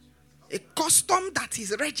 A custom that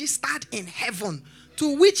is registered in heaven,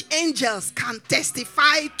 to which angels can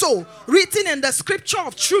testify to, written in the scripture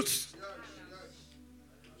of truth.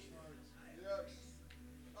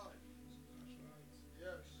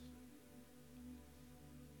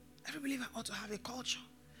 Every believer ought to have a culture.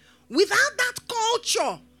 Without that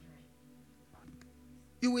culture,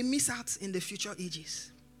 you will miss out in the future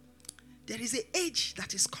ages. There is an age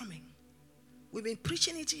that is coming. We've been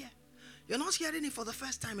preaching it here. You're not hearing it for the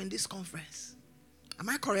first time in this conference. Am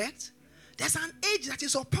I correct? There's an age that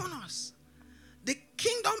is upon us. The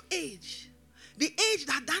kingdom age. The age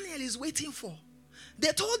that Daniel is waiting for.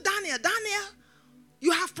 They told Daniel,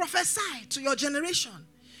 you have prophesied to your generation.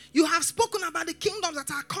 You have spoken about the kingdoms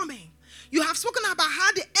that are coming. You have spoken about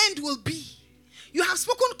how the end will be. You have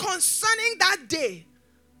spoken concerning that day.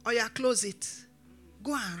 Or you close it.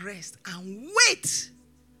 Go and rest and wait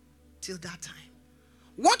till that time.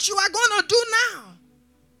 What you are going to do now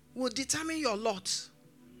will determine your lot,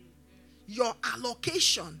 your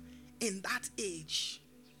allocation in that age.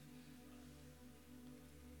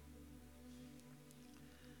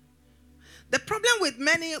 The problem with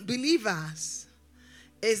many believers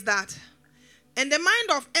is that in the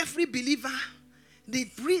mind of every believer, the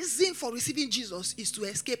reason for receiving Jesus is to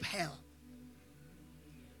escape hell.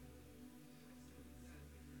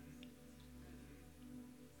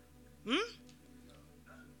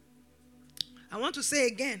 I want to say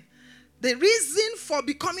again, the reason for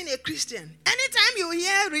becoming a Christian, anytime you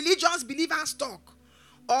hear religious believers talk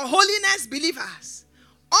or holiness believers,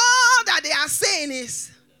 all that they are saying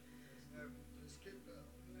is,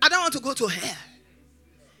 I don't want to go to hell.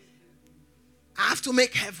 I have to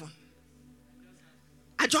make heaven.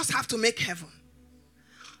 I just have to make heaven.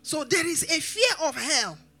 So there is a fear of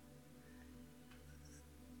hell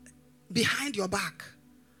behind your back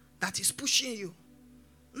that is pushing you.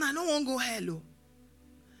 No, I don't want to go hell.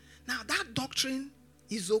 Now that doctrine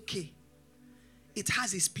is okay. It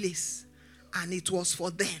has its place. And it was for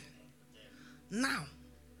then. Now,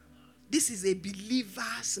 this is a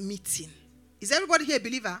believer's meeting. Is everybody here a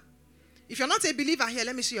believer? If you're not a believer here,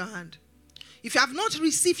 let me see your hand. If you have not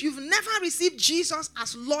received, you've never received Jesus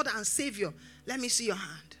as Lord and Savior, let me see your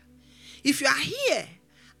hand. If you are here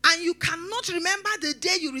and you cannot remember the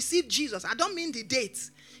day you received Jesus, I don't mean the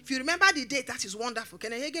date. If you remember the date, that is wonderful.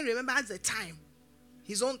 Kenneth Hagin remembers the time,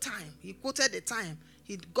 his own time. He quoted the time.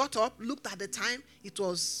 He got up, looked at the time. It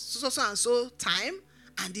was so and so time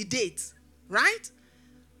and the date, right?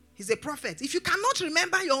 He's a prophet. If you cannot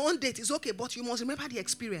remember your own date, it's okay, but you must remember the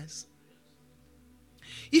experience.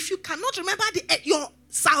 If you cannot remember your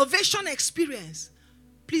salvation experience,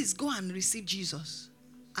 please go and receive Jesus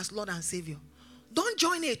as Lord and Savior. Don't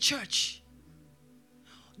join a church.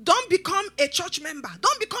 Don't become a church member.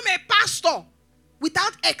 Don't become a pastor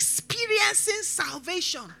without experiencing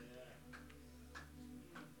salvation.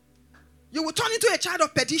 You will turn into a child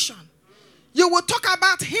of perdition. You will talk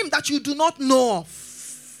about him that you do not know of.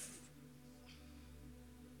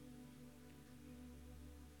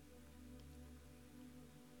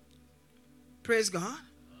 Praise God.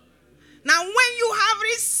 Now, when you have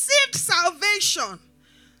received salvation,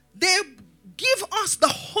 they give us the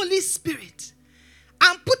Holy Spirit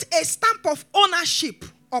and put a stamp of ownership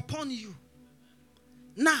upon you.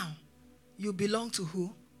 Now, you belong to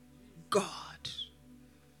who? God.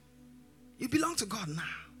 You belong to God now.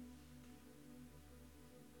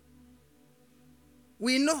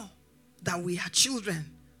 We know that we are children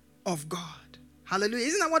of God. Hallelujah.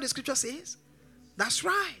 Isn't that what the scripture says? That's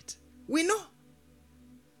right. We know.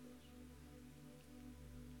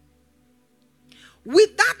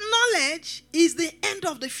 With that knowledge is the end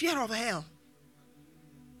of the fear of hell.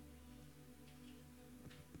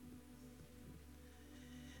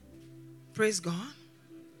 Praise God.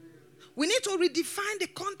 We need to redefine the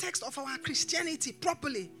context of our Christianity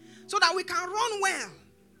properly so that we can run well.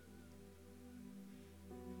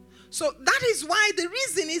 So that is why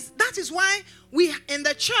that is why we in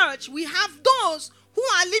the church, we have those who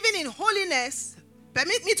are living in holiness.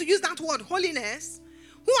 Permit me to use that word, holiness.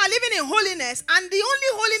 Who are living in holiness, and the only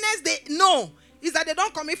holiness they know is that they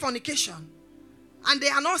don't commit fornication, and they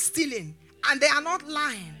are not stealing, and they are not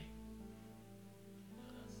lying.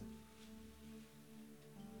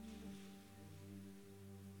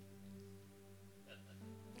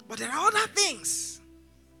 But there are other things.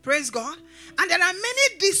 Praise God. And there are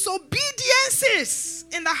many disobediences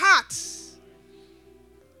in the heart.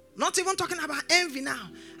 Not even talking about envy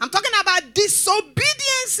now. I'm talking about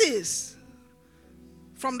disobediences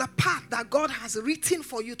from the path that God has written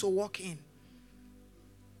for you to walk in.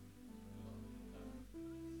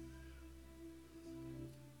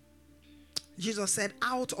 Jesus said,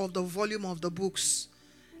 out of the volume of the books,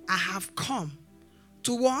 I have come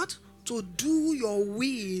to what? To do your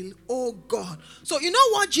will, oh God. So you know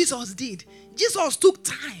what Jesus did? Jesus took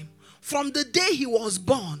time from the day he was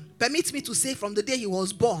born. Permit me to say from the day he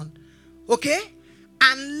was born. Okay?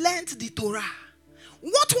 And learned the Torah.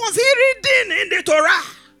 What was he reading in the Torah?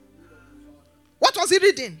 What was he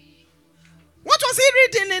reading? What was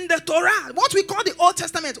he reading in the Torah? What we call the Old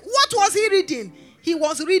Testament. What was he reading? He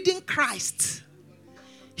was reading Christ.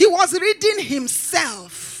 He was reading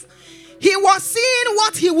himself. He was seeing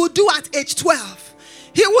what he would do at age 12.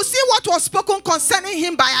 He will see what was spoken concerning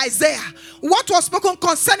him by Isaiah, what was spoken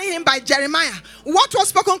concerning him by Jeremiah, what was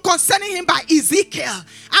spoken concerning him by Ezekiel.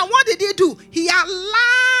 And what did he do? He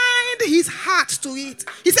aligned his heart to it.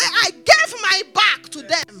 He said, I gave my back to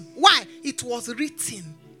them. Why? It was written.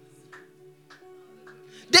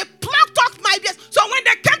 They plucked off my beard. So when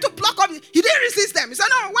they came to pluck off, he didn't resist them. He said,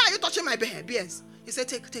 no, why are you touching my beard? He said,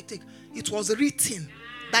 take. It was written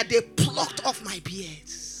that they plucked off my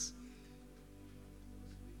beards.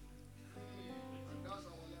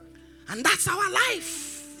 And that's our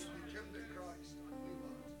life.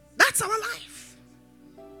 That's our life.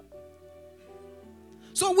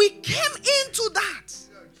 So we came into that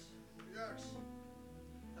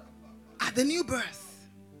at the new birth.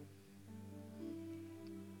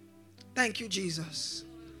 Thank you, Jesus.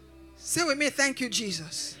 Say with me, thank you,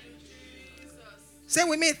 Jesus. Say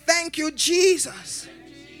with me, thank you, Jesus.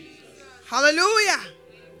 Hallelujah.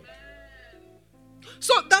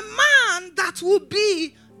 So the man that will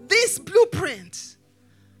be this blueprint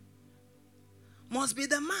must be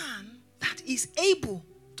the man that is able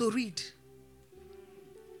to read.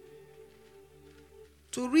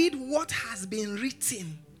 To read what has been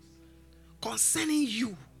written concerning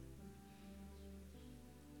you.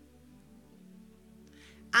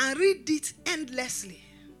 And read it endlessly.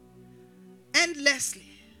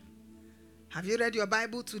 Endlessly. Have you read your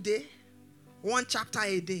Bible today? 1 chapter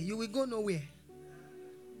a day. You will go nowhere.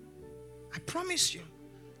 I promise you.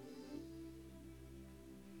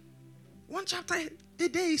 1 chapter a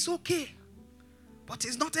day is okay. But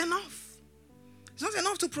it's not enough. It's not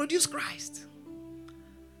enough to produce Christ.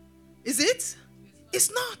 Is it? It's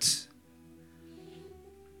not.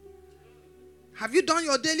 Have you done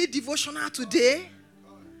your daily devotional today?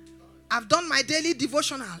 I've done my daily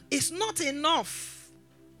devotional. It's not enough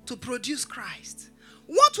to produce Christ.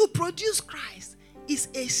 What will produce Christ is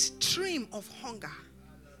a stream of hunger.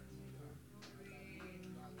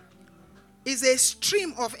 Is a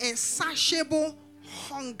stream of insatiable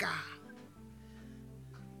hunger.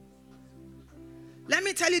 Let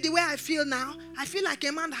me tell you the way I feel now. I feel like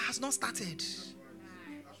a man that has not started.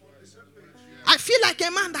 I feel like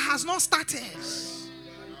a man that has not started.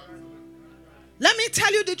 Let me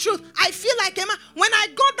tell you the truth. I feel like a man. When I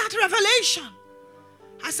got that revelation,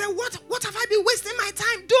 I said, what have I been wasting my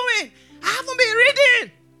time doing? I haven't been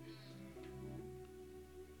reading.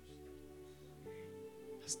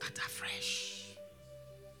 Start afresh.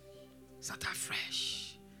 Start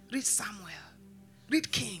afresh. Read Samuel.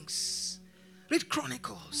 Read Kings. Read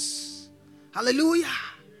Chronicles. Hallelujah.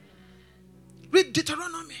 Read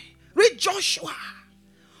Deuteronomy. Read Joshua.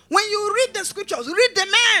 When you read the scriptures, read the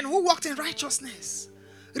man who walked in righteousness.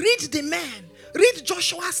 Read the man. Read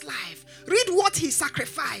Joshua's life. Read what he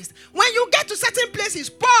sacrificed. When you get to certain places,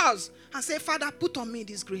 pause and say, Father, put on me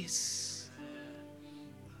this grace.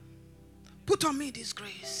 Put on me this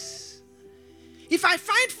grace. If I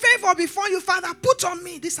find favor before you, Father, put on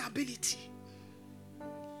me this ability.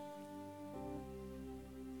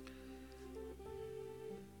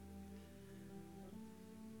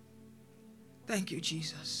 Thank you,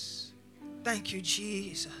 Jesus. Thank you,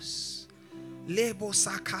 Jesus. These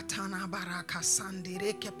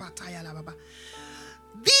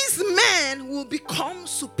men will become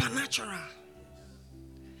supernatural.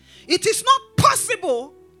 It is not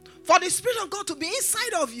possible for the Spirit of God to be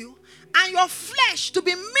inside of you and your flesh to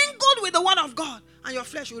be mingled with the Word of God and your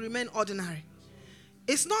flesh will remain ordinary.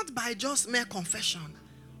 It's not by just mere confession.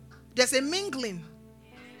 There's a mingling.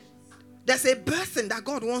 There's a birthing that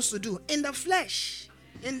God wants to do in the flesh.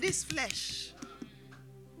 In this flesh.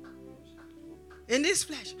 In this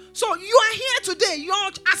flesh. So you are here today.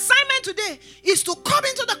 Your assignment today is to come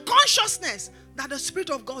into the consciousness that the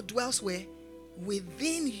Spirit of God dwells where?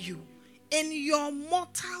 Within you. In your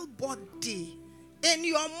mortal body. In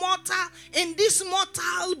this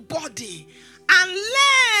mortal body. And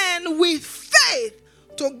learn with faith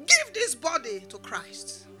to give this body to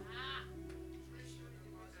Christ.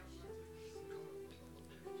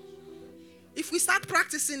 If we start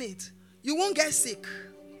practicing it, you won't get sick.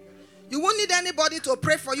 You won't need anybody to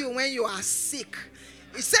pray for you when you are sick.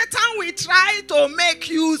 If Satan will try to make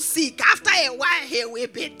you sick, after a while he will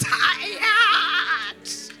be tired.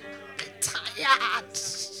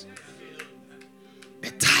 Be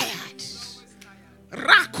tired.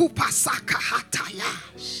 Rakupasaka hataya.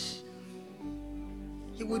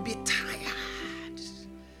 He will be tired.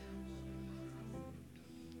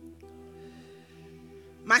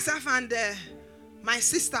 myself and my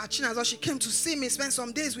sister Chinazo, she came to see me, spend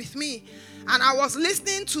some days with me, and I was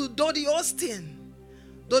listening to Dodie Austin.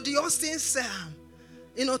 Dodie Austin's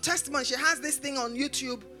testimony. She has this thing on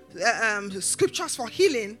YouTube, scriptures for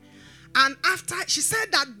healing. And after, she said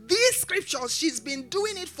that these scriptures, she's been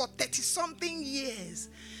doing it for 30-something years.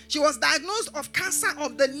 She was diagnosed of cancer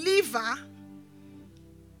of the liver,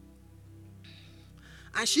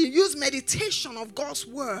 and she used meditation of God's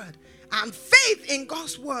word and faith in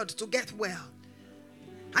God's word to get well.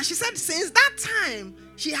 And she said since that time,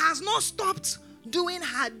 she has not stopped doing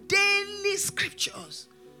her daily scriptures.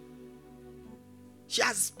 She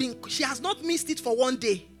has not missed it for one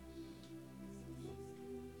day.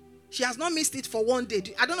 She has not missed it for one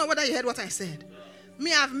day. I don't know whether you heard what I said.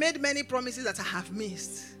 Me, I've made many promises that I have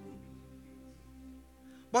missed.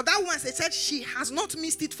 But that one, they said she has not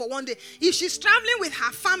missed it for one day. If she's traveling with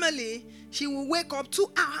her family, she will wake up 2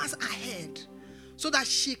 hours ahead so that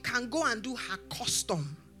she can go and do her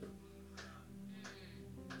custom.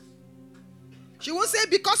 She won't say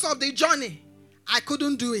because of the journey, I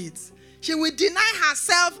couldn't do it. She will deny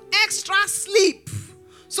herself extra sleep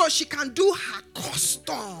so she can do her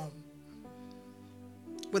custom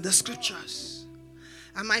with the scriptures.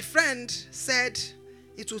 And my friend said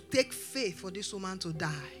it will take faith for this woman to die.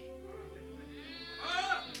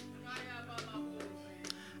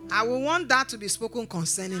 I will want that to be spoken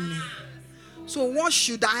concerning me. So what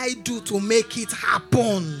should I do to make it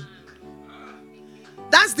happen?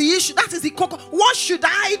 That's the issue. That is the cocoa. What should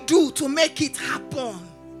I do to make it happen?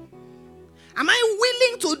 Am I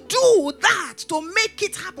willing to do that to make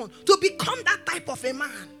it happen? To become that type of a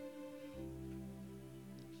man?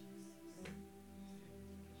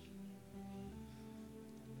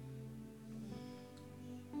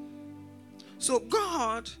 So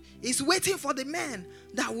God is waiting for the men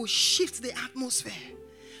that will shift the atmosphere.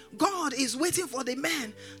 God is waiting for the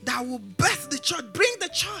men that will birth the church, bring the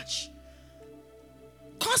church,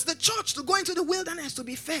 cause the church to go into the wilderness to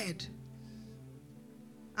be fed.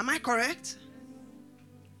 Am I correct?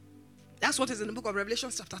 That's what is in the book of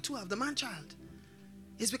Revelation chapter 12, the man-child.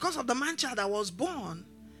 It's because of the man-child that was born,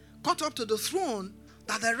 caught up to the throne,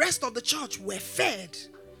 that the rest of the church were fed.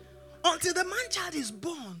 Until the man-child is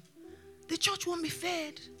born, the church won't be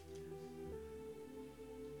fed.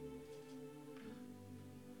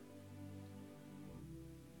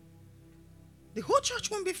 The whole church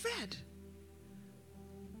won't be fed.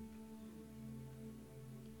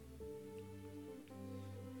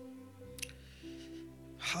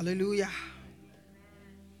 Hallelujah.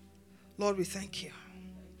 Lord, we thank you.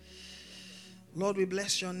 Lord, we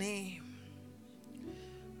bless your name.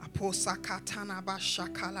 Aposakatana ba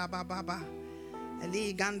shakala baba.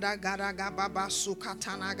 Eli ganda gada gababa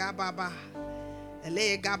sukatana gababa.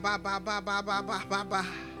 Ele gababa baba baba baba.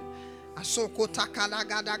 Asoko takala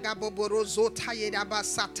gada gaboboro zota yeda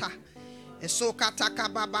basata. Esoka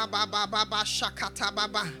takaba baba baba shakata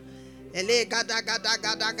baba. Ele gada gada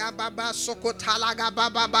gada gababa soko talaga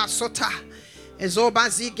baba sota. Ezoba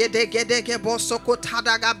zigede gede gebo soko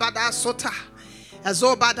tadaga bada sota.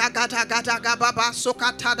 Ezoba da gada gada gababa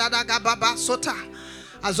soka tada gababa sota.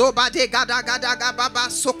 Azoba de gada gada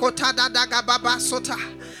gababa soko tada gababa sota.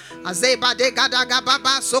 Azeba de gada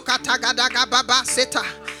gababa soka tagada gababa seta.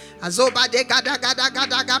 Azoba de gada gada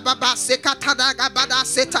gada gababa seka tada gabada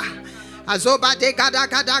seta. Azoba de gada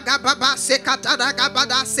gada gababa seka tada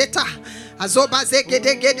gabada seta. Azoba ze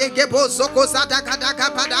gede gede gebo zoko zada gada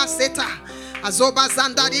gabada seta. Azoba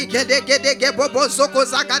zandari gede gede gebo zoko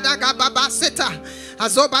zagada gababa seta.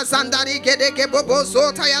 Azoba zandari gede gebo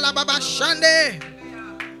zota yala baba shande.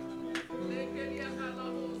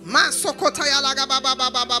 Masokota yala gababa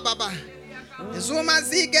baba baba. Zuma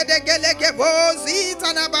zi gede gede gebo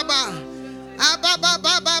zita na baba. Ababa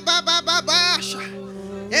baba baba baba.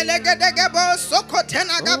 Ele gede gebo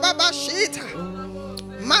sokotena gababa shita.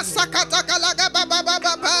 Masakata kalaga baba baba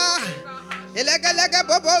baba. Elegelege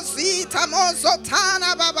bobo zita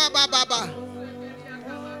mozotana baba baba.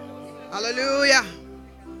 Hallelujah.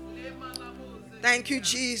 Thank you,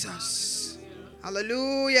 Jesus.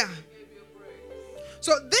 Hallelujah.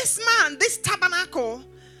 So this man, this tabernacle,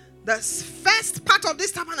 the first part of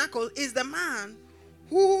this tabernacle is the man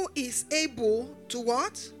who is able to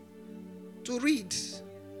what? To read.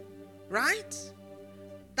 Right?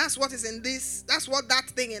 That's what is in this. That's what that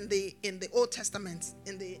thing in the Old Testament,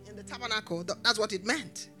 in the tabernacle, that's what it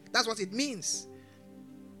meant. That's what it means.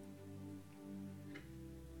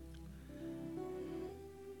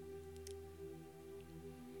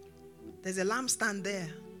 There's a lampstand there.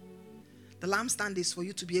 The lampstand is for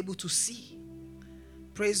you to be able to see.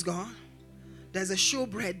 Praise God. There's a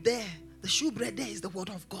showbread there. The showbread there is the word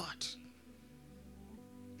of God.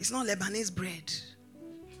 It's not Lebanese bread.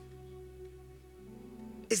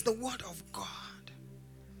 It's the word of God.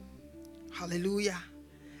 Hallelujah.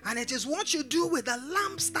 And it is what you do with the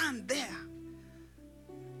lampstand there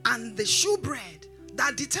and the shewbread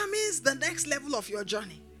that determines the next level of your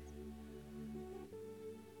journey.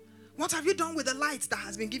 What have you done with the light that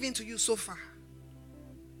has been given to you so far?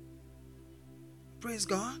 Praise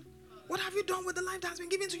God. What have you done with the light that has been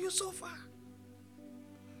given to you so far?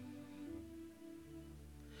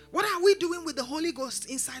 What are we doing with the Holy Ghost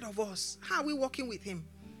inside of us? How are we walking with him?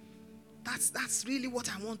 That's really what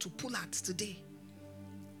I want to pull at today.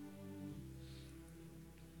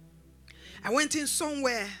 I went in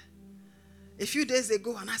somewhere a few days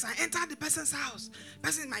ago, and as I entered the person's house, the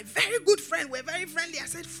person is my very good friend. We're very friendly. I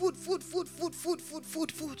said, food.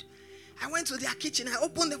 I went to their kitchen. I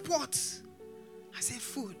opened the pot. I said,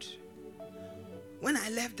 food. When I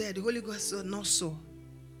left there, the Holy Ghost said, not so.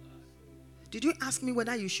 Did you ask me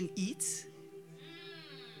whether you should eat?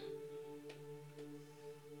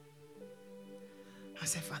 I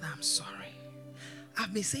said, Father, I'm sorry.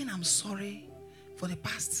 I've been saying I'm sorry for the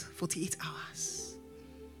past 48 hours.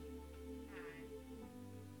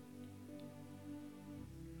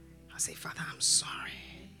 I say, Father, I'm sorry.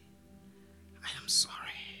 I am sorry.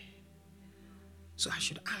 So I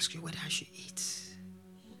should ask you whether I should eat.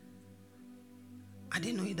 I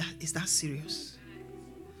didn't know that is that serious.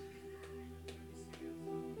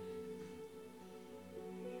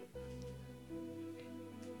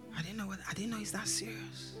 I didn't know it's that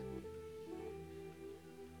serious.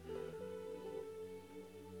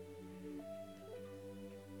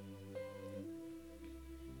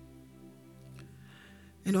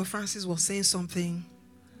 You know, Francis was saying something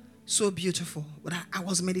so beautiful, but I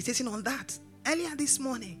was meditating on that earlier this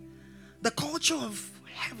morning. The culture of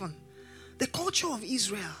heaven, the culture of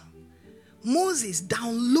Israel. Moses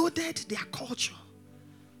downloaded their culture,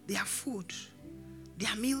 their food,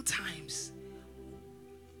 their meal times,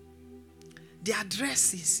 their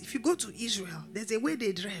dresses. If you go to Israel, there's a way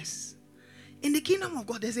they dress. In the kingdom of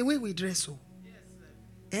God, there's a way we dress. Oh,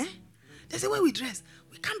 yes, there's a way we dress.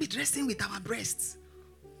 We can't be dressing with our breasts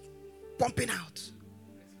pumping out.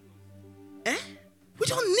 We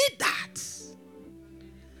don't need that.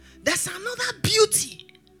 There's another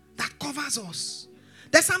beauty that covers us.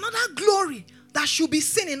 There's another glory that should be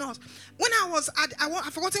seen in us. When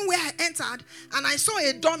I've forgotten where I entered, and I saw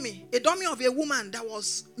a dummy of a woman that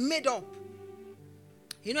was made up.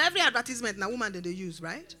 You know, every advertisement na woman that they use,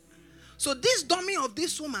 right? So this dummy of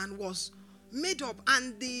this woman was made up,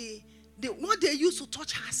 and the what they used to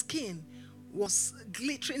touch her skin was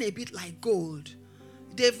glittering a bit like gold.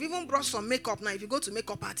 They've even brought some makeup now. If you go to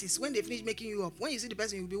makeup artists, when they finish making you up, when you see the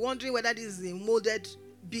person, you'll be wondering whether this is a molded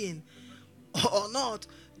being or not.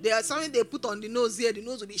 There's something they put on the nose here. The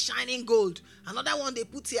nose will be shining gold. Another one they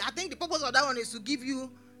put here. I think the purpose of that one is to give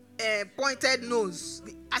you a pointed nose,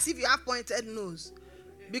 as if you have pointed nose.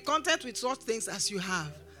 Be content with such things as you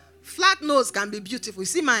have. Flat nose can be beautiful. You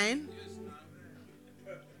see mine?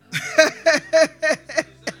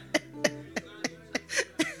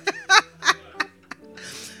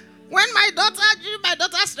 When my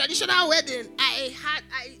daughter's traditional wedding, I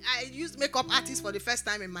used makeup artists for the first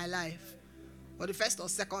time in my life. Or the first or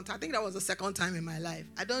second. I think that was the second time in my life.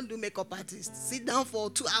 I don't do makeup artists. Sit down for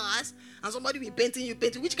 2 hours and somebody will be painting you.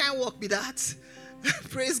 Which kind of work be that?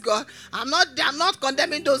 Praise God. I'm not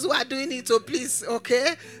condemning those who are doing it, so please,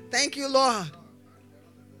 okay? Thank you, Lord.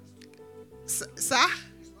 Sir?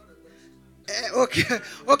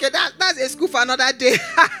 Okay, that's a school for another day.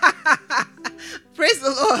 Praise the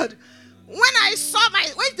Lord.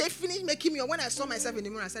 When they finished making me, or when I saw myself in the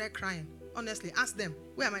mirror, I started crying. Honestly, ask them,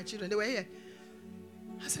 where are my children? They were here.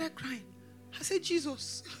 I started crying. I said,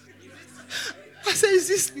 Jesus. I said, is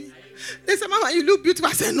this me? They said, Mama, you look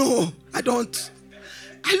beautiful. I said, no, I don't.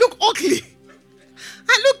 I look ugly.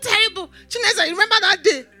 I look terrible. Chinese, you remember that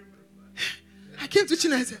day? I came to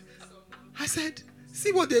Chinese. I said,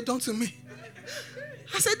 see what they've done to me.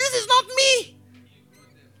 I said, this is not me.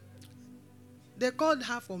 They called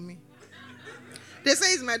her for me. They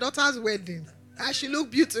say it's my daughter's wedding. And she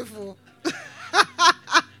look beautiful.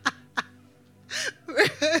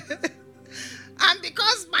 And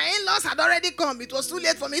because my in-laws had already come, it was too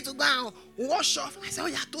late for me to go and wash off. I said, oh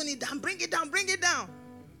yeah, tone it down, bring it down.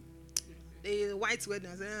 The white wedding,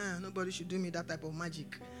 I said, nobody should do me that type of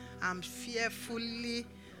magic. I'm fearfully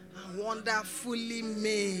and wonderfully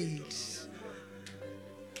made.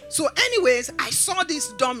 So anyways, I saw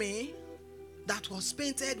this dummy that was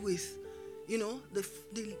painted with,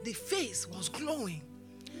 the face was glowing.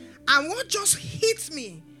 And what just hit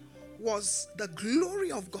me was the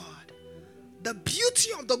glory of God. The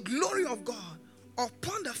beauty of the glory of God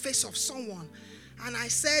upon the face of someone, and I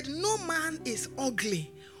said, no man is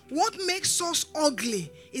ugly. What makes us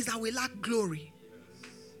ugly is that we lack glory.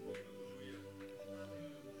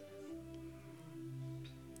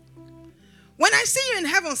 When I see you in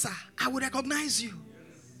heaven, sir, I will recognize you.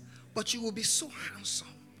 But you will be so handsome.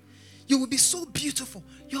 You will be so beautiful.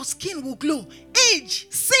 Your skin will glow. Age,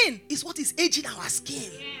 sin is what is aging our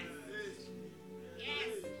skin.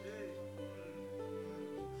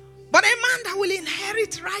 But a man that will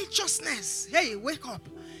inherit righteousness. Hey, wake up.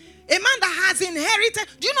 A man that has inherited.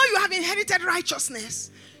 Do you know you have inherited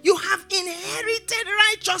righteousness? You have inherited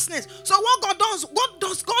righteousness. So what God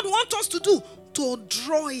does God want us to do? To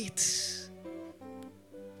draw it.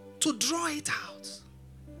 To draw it out.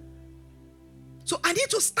 So I need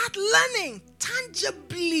to start learning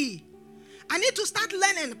tangibly. I need to start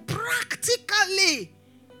learning practically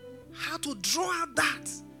how to draw out that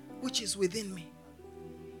which is within me.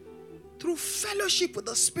 Through fellowship with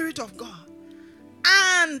the Spirit of God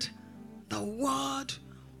and the Word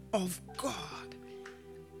of God.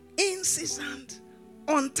 Incessant,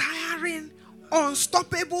 untiring,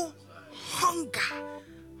 unstoppable hunger.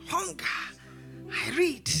 Hunger. I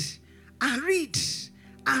read and read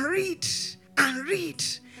and read and read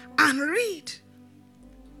and read.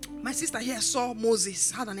 My sister here saw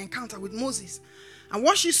Moses, had an encounter with Moses. And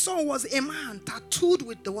what she saw was a man tattooed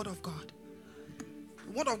with the Word of God.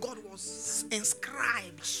 The Word of God was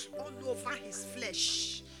inscribed all over his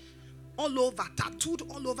flesh. All over, tattooed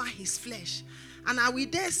all over his flesh. And I will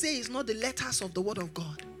dare say it's not the letters of the Word of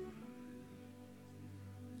God.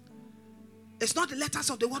 It's not the letters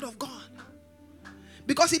of the Word of God.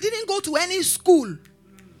 Because he didn't go to any school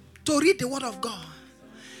to read the Word of God.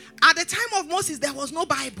 At the time of Moses, there was no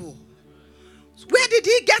Bible. Where did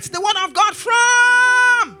he get the Word of God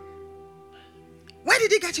from? Where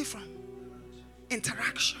did he get it from?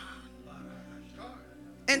 Interaction.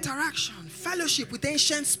 Interaction. Fellowship with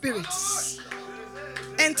ancient spirits.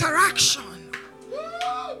 Interaction.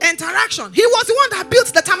 Interaction. He was the one that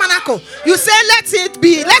built the tabernacle. You say, let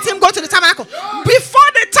him go to the tabernacle.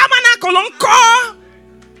 Before the tabernacle, encore.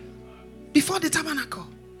 Before the tabernacle.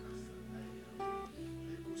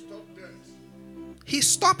 He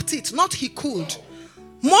stopped it, not he could.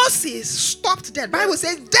 Moses stopped death. Bible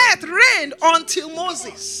says death reigned until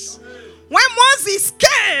Moses. When Moses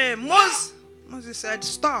came, Moses said,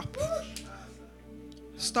 stop.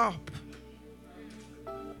 Stop.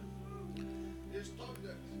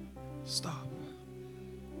 Stop.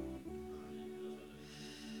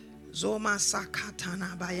 Zoma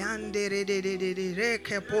sakatana bayande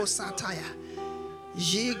reke posataya.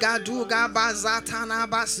 Jigaduga bazatana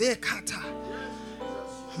bazekata.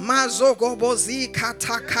 Mazogo bozi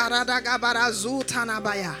kata karadaga barazutana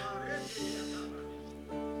baya.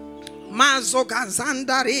 Mazoga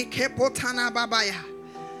zandari kepotana babaya.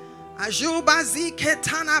 Ajubazi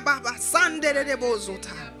ketana baba sandere de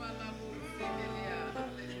bozuta.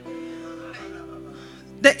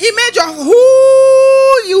 The image of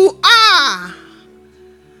who you are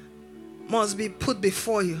must be put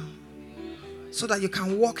before you so that you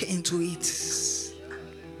can walk into it.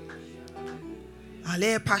 When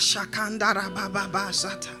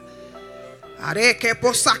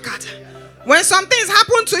some things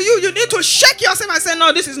happen to you, you need to shake yourself and say,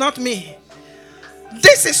 no, this is not me.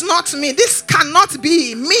 This is not me. This cannot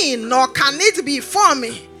be me, nor can it be for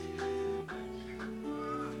me.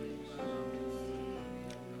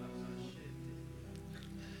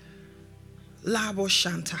 Labo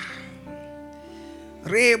Shanta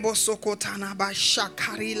Rebo Sokotana ba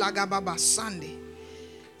Shakari Lagababa Sande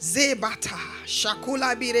Zebata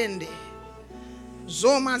Shakula Birende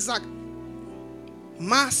Zomazak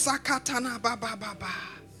Masakatana Baba Baba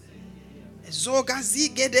Zogazi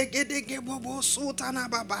Gede Gede Gebobo Sutana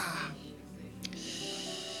Baba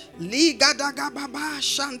Liga Daga Baba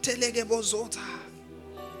Shantelegebo Zota.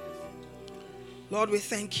 Lord, we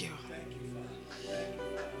thank you.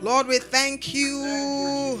 Lord, we thank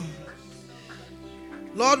you.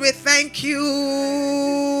 Lord, we thank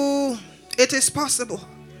you. It is possible.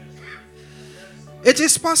 It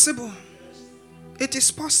is possible. It is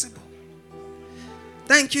possible.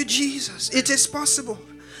 Thank you, Jesus. It is possible.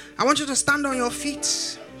 I want you to stand on your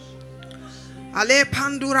feet. Ale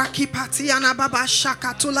pandura kipati anababa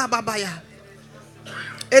shakatula babaya.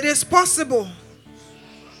 It is possible.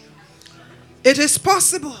 It is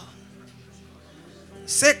possible.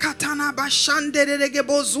 Sekatana bashande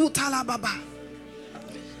regebo zutala baba.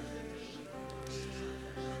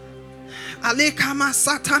 Alekama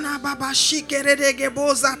satana baba shikere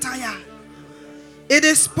regebo zataya. It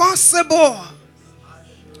is possible.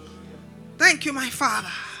 Thank you, my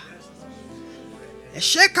Father.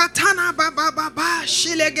 Shekatana baba baba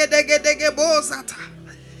shilegedegedege bozata.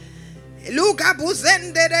 Luga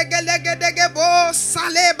buzende regelegedege bo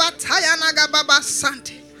sale batayana gababa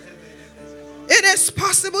sante. It is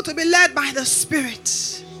possible to be led by the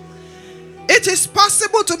Spirit. It is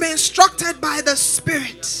possible to be instructed by the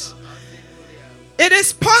Spirit. It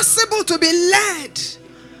is possible to be led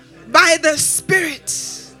by the Spirit.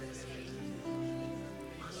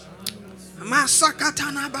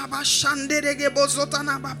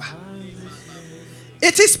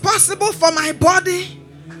 It is possible for my body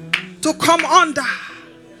to come under.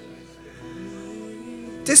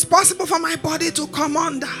 It is possible for my body to come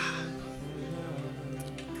under.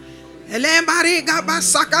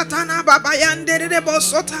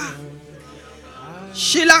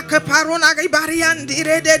 Shila keparuna gibariandi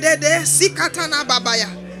de sikatana babaya.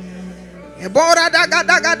 Ebora daga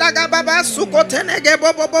daga daga baba sukotenege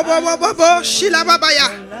bobo bobo bobo shila babaya.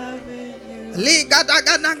 Liga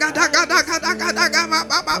daga daga daga daga daga daga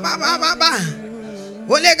baba baba baba.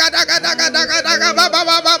 Olega daga daga daga daga baba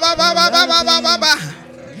baba baba baba baba.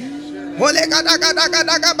 Olega daga daga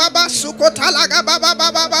daga baba sukotalaga baba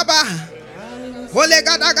baba baba.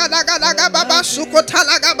 Olega daga daga daga baba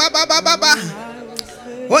sukotalaga baba baba baba.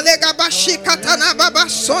 Olega bashi katana baba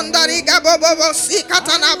sondari gabobo si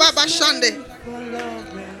katana baba shande.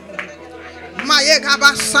 Maye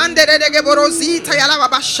gaba sande de geborozi tayala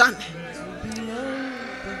baba shande.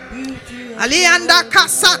 Alianda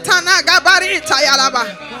kasatana gabari tayala ba.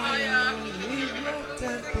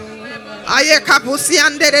 Aye kapusi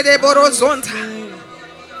ande de borozonta.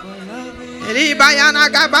 Eli bayana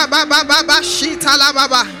gaba baba baba shita la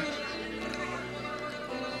baba.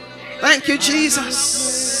 Thank you, Jesus.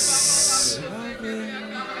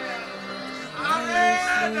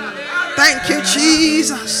 Thank you,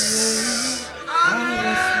 Jesus.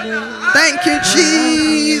 Thank you,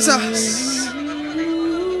 Jesus.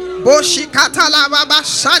 Boshikata la baba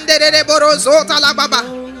shandere de borozota la baba.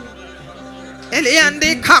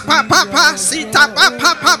 Eliandi kapa papa sita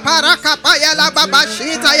papa papa rakapa ya la baba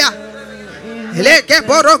shita ya. Eleke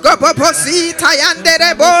borogo popo sita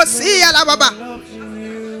yandere bosi ya la baba.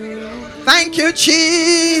 Thank you,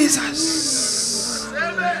 Jesus.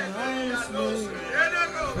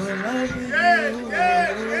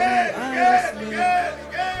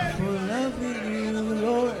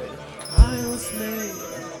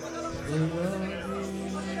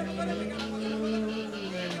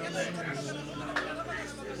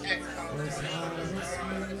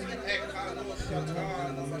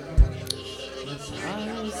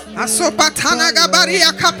 Asopatana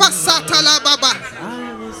gabaria kapasata la baba.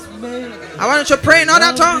 I want you to pray in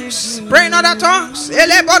other tongues. Pray in other tongues.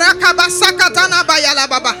 Elebora kabasakatana bayala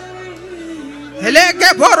baba.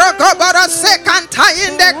 Eleke boroko boro sekanta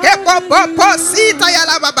inde kepo popo sita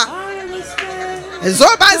yala baba.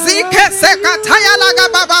 Zobazike sekata yala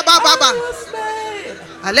baba baba.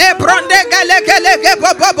 Ale bronde gele gele ge bo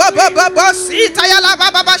sita yala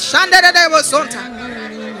baba shandere de bosonta.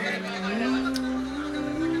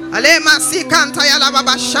 Ale masikanta yala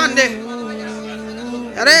baba shande.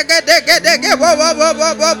 Rege dege dege bo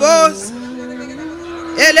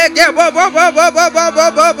elege bo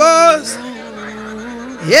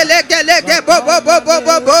elege lege bo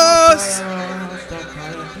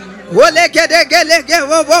olege dege lege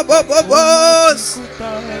bo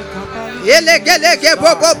elege lege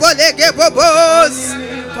bo lege bo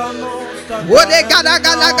olega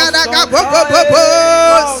daga bo.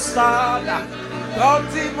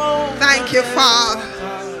 Thank you, Father.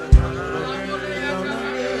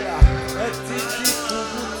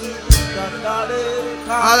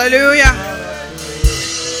 Hallelujah.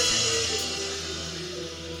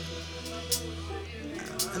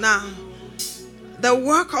 Now, the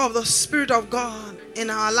work of the Spirit of God in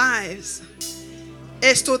our lives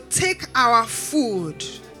is to take our food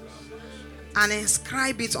and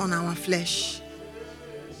inscribe it on our flesh.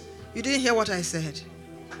 You didn't hear what I said?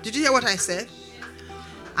 Did you hear what I said?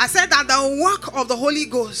 I said that the work of the Holy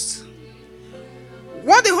Ghost,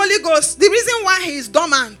 what the Holy Ghost, the reason why he is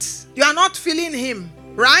dormant, you are not feeling him,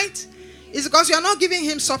 right? Is because you are not giving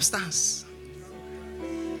him substance.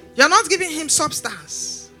 You are not giving him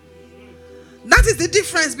substance. That is the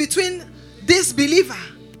difference between this believer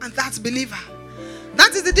and that believer.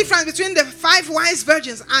 That is the difference between the 5 wise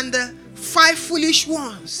virgins and the 5 foolish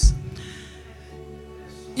ones.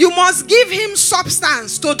 You must give him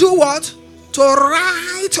substance to do what? To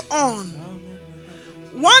write on.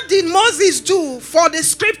 What did Moses do for the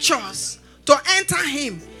scriptures to enter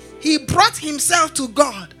him? He brought himself to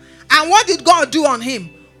God. And what did God do on him?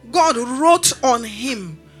 God wrote on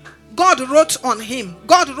him. God wrote on him.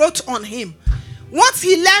 God wrote on him. What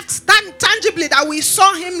he left tangibly that we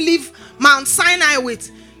saw him leave Mount Sinai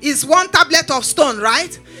with is one tablet of stone,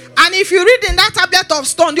 right? And if you read in that tablet of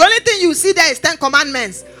stone, the only thing you see there is 10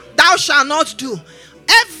 commandments. Thou shalt not do.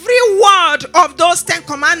 Every word of those 10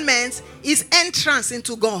 commandments is entrance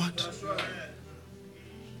into God.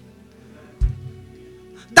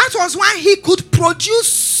 That was why he could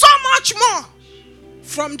produce so much more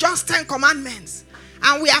from just 10 commandments.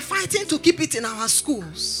 And we are fighting to keep it in our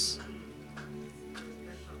schools.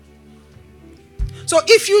 So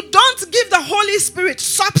if you don't give the Holy Spirit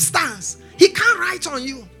substance, he can't write on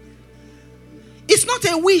you. It's not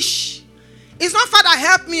a wish. It's not, Father,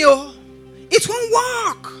 help me. Oh, it won't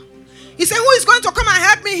work. He said, who is going to come and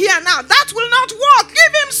help me here now? That will not work.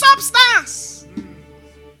 Give him substance.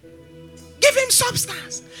 Give him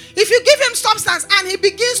substance. If you give him substance and he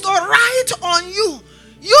begins to write on you,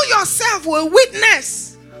 you yourself will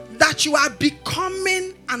witness that you are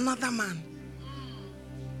becoming another man.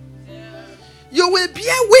 You will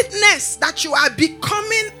bear witness that you are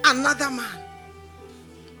becoming another man.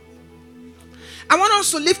 I want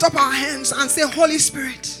us to lift up our hands and say, Holy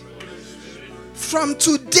Spirit, from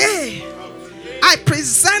today, I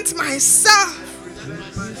present myself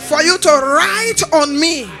for you to write on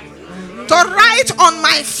me, to write on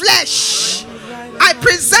my flesh. I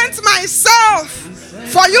present myself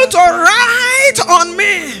for you to write on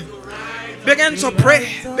me. Begin to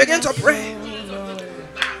pray. Begin to pray.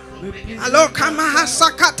 Alo kama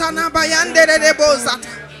sakatana bayande de bozata.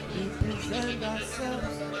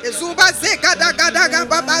 Ezuba zeka daga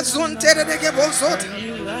baba zunte de bozota.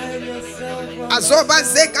 Azoba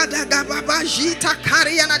zeka daga baba jita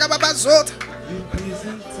kariana baba zota.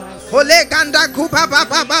 Ole ganda kuba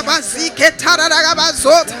baba zike tarada baba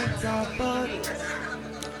zota.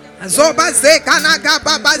 Azoba zeka naga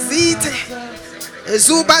baba zite.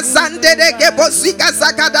 Zuba zande de gebozika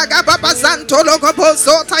zakadaga baba zanto logo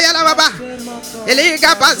bozota yala baba.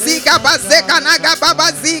 Eliga bazika bazeka naga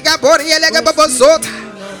baba ziga boriele bozota.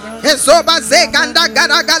 Ezoba zekanda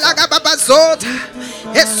gada gada baba zota.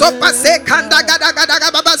 Esopa zekanda gada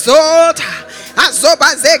gada baba zota.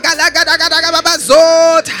 Azoba zekanda gada gada baba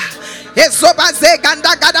zota. Esopa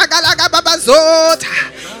zekanda gada gada baba zota.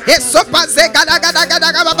 Esopa zekanda gada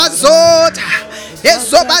gada baba zota.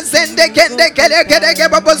 Ezoba zende kende kele kele ke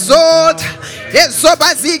babazot.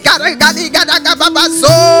 Ezoba zigara gali gada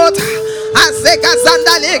babazot. Azeka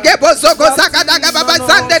zandale ke bozoko zakada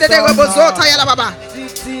babazande de babazota yala baba.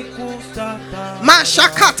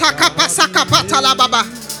 Mashakata kapasaka patala baba.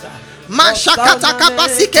 Mashakata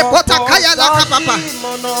kapasike pota kaya la kapapa.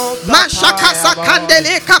 Mashakasa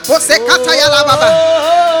kandele kapose kata yala baba.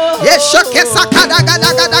 Yeshoke sakada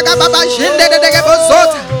gada gada baba jinde de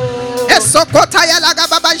babazot. Esokota ya laga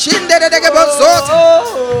baba jinde de gebozota.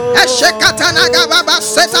 Eshekata naga baba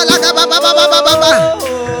seta laga baba baba baba.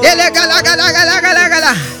 Elega laga laga laga laga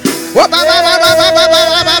la. O baba baba baba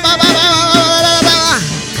baba baba baba.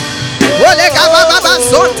 Olega baba baba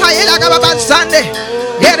zonta ya laga baba zande.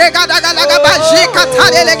 Erega laga laga baba jikata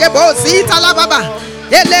lege bozita la baba.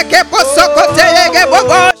 Eleke posokote lege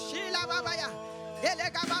bobo. Shila baba ya.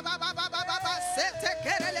 Elega baba baba baba sete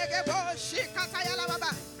kere lege bo shikata ya la baba.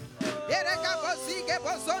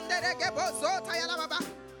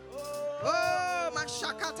 Oh,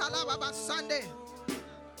 Mashakata la baba Sunday.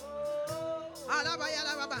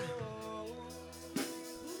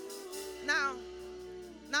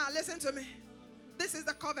 Now listen to me. This is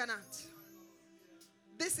the covenant.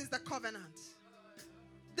 This is the covenant.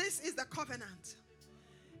 This is the covenant.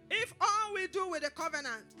 If all we do with the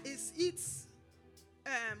covenant is eat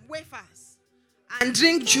wafers and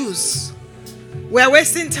drink juice, we're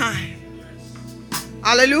wasting time.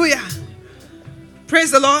 Hallelujah.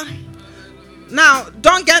 Praise the Lord. Now,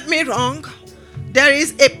 don't get me wrong. There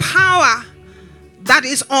is a power that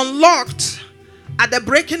is unlocked at the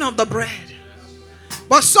breaking of the bread.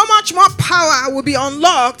 But so much more power will be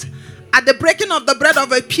unlocked at the breaking of the bread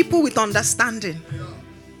of a people with understanding.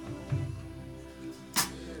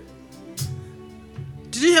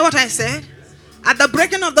 Did you hear what I said? At the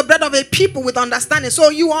breaking of the bread of a people with understanding. So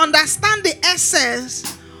you understand the essence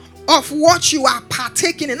of what you are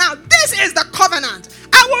partaking in. Now, this is the covenant.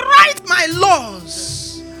 I will write my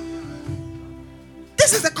laws.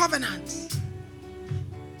 This is the covenant.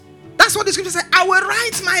 That's what the scripture says. I will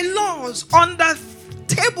write my laws on the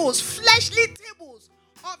tables, fleshly tables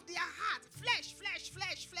of their heart. Flesh.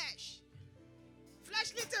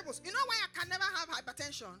 Fleshly tables. You know why I can never have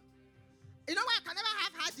hypertension? You know why I can never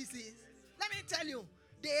have heart disease? Let me tell you.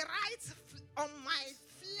 They write on my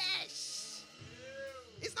flesh.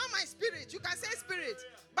 It's not my spirit. You can say spirit.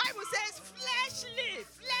 Bible says fleshly.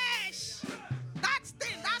 Flesh. That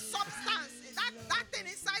thing, that substance,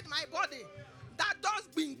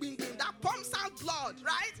 blood,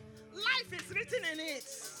 right? Life is written in it.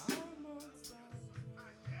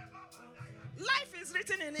 Life is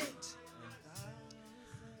written in it.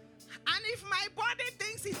 And if my body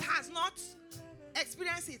thinks it has not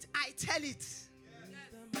experienced it, I tell it.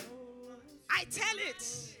 I tell it.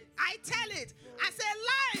 I tell it. I say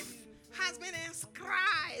life has been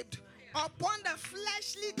inscribed upon the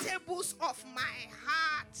fleshly tables of my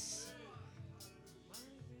heart.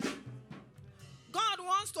 God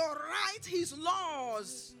wants to write his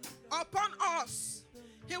laws upon us.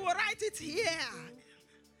 He will write it here.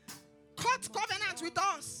 Cut covenant with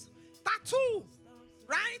us. Tattoo.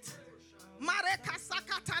 Right? Mareka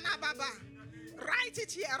sakatana baba. Write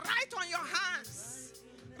it here. Write on your hands.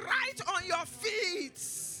 Write on your feet.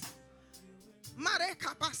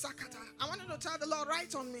 Mareka pasakata. I wanted to tell the Lord,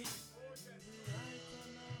 write on me.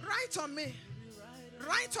 Write on me.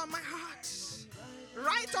 Write on my heart.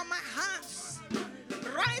 Write on my hands.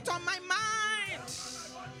 Write on my mind.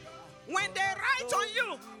 When they write on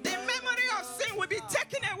you, the memory of sin will be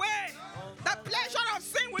taken away. The pleasure of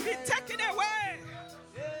sin will be taken away.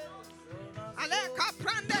 Aleka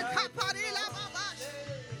prande kaparila babash.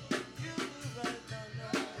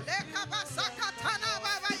 Leka basakatana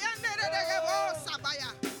baba yandere degebo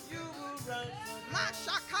sabaya.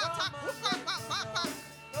 Mashakata kupa papa.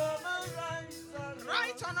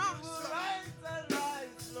 Write on us.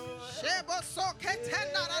 Shebo so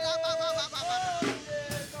ketenda rada baba baba.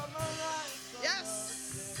 Yes.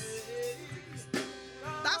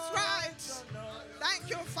 That's right. Thank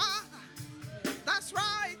you, Father. That's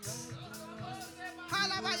right.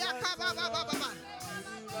 Halabaya kaba baba baba.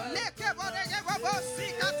 Leke bodege bobo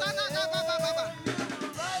sikatana baba baba.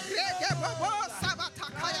 Leke bobo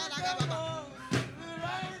sabatakaya la baba.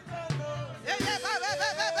 Ye baba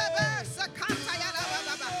baba sakataya la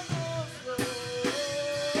baba.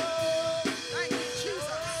 Thank you,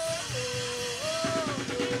 Jesus.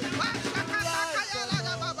 Mashakatakaya la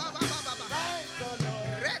baba baba.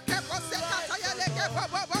 Reke bosekataya leke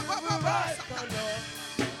bobo bobo bobo.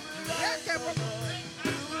 Reke bobo.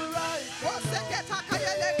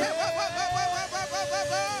 Bosekataya leke bobo bobo bobo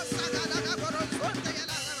bobo. Sagala boro sonte ya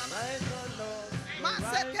la baba.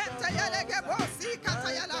 Masekataya leke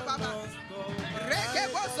bosikataya la baba. Reke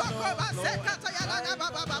bozoko basekataya la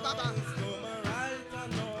baba baba.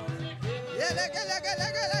 Yeleke leke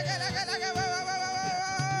leke leke leke leke baba baba.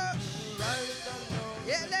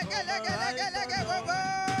 Yeleke leke leke leke baba.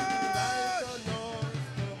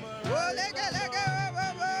 Oleke leke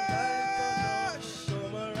baba.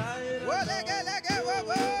 Oleke leke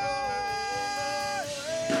baba.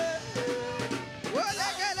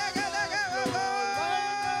 Oleke leke leke baba.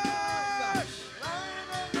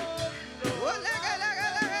 Oleke leke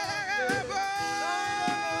leke leke baba.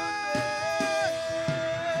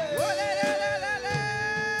 Olelelelele.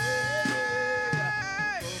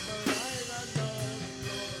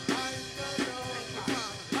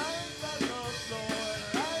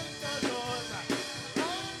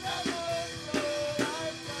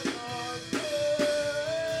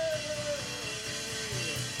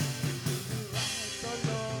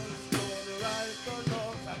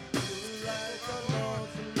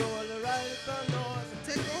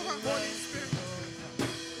 Take over, Holy Spirit.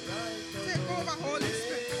 Take over, Holy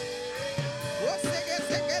Spirit. Osege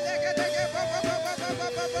sege lege lege bo bo bo bo bo bo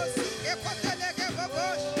bo bo. Sige kote lege bo bo.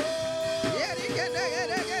 Yeri ge lege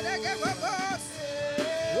lege lege bo bo.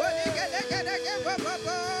 Woli ge lege lege bo bo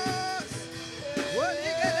bo.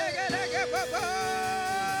 Woli ge lege lege bo bo.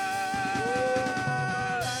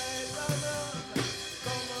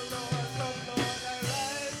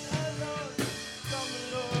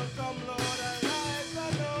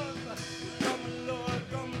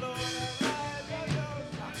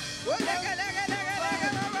 Olege lege lege lege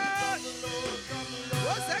bo bo.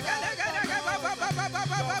 Osege lege lege bo bo bo bo bo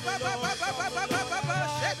bo bo bo bo bo bo bo bo bo.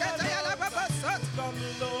 Shekete yala bo bo sot.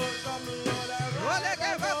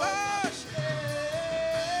 Olege bo bo.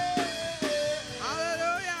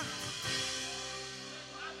 Hallelujah.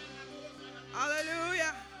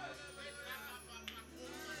 Hallelujah.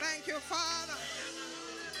 Thank you, Father.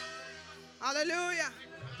 Hallelujah.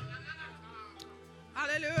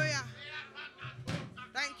 Hallelujah.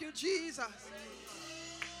 Thank you, Jesus.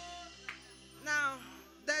 Now,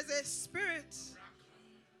 there's a spirit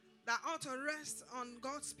that ought to rest on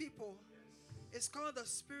God's people. It's called the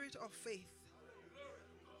spirit of faith.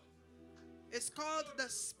 It's called the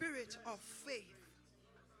spirit of faith.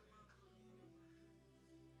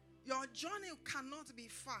 Your journey cannot be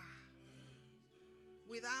far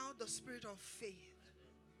without the spirit of faith.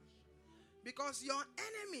 Because your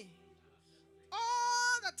enemy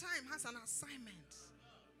all the time has an assignment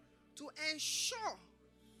to ensure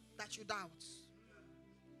that you doubt.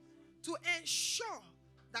 to ensure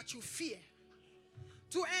that you fear,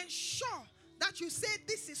 to ensure that you say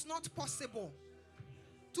this is not possible,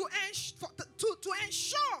 to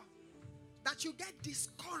ensure that you get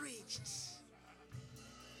discouraged.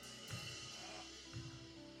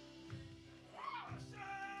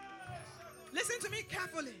 Listen to me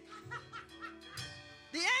carefully.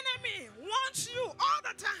 The enemy wants you all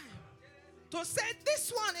the time to say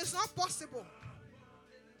this one is not possible.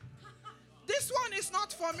 This one is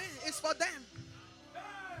not for me, it's for them.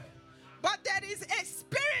 But there is a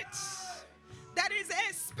spirit. There is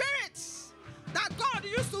a spirit that God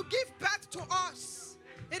used to give birth to us.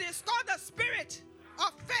 It is called the spirit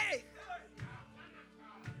of faith.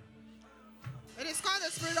 It is called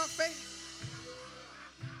the spirit of faith.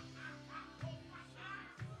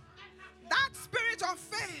 That spirit of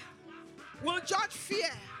faith will judge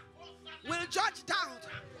fear, will judge doubt.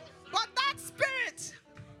 But that spirit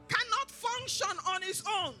cannot function on its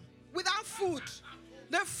own without food.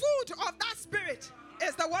 The food of that spirit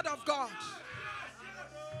is the word of God.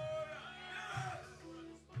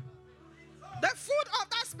 The food of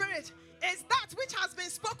that spirit is that which has been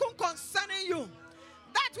spoken concerning you,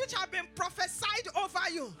 that which has been prophesied over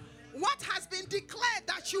you, what has been declared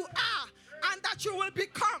that you are and that you will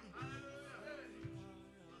become.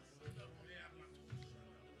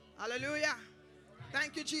 Hallelujah.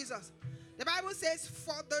 Thank you, Jesus. The Bible says,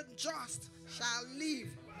 for the just shall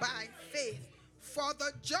live by faith. For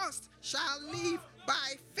the just shall live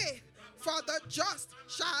by faith. For the just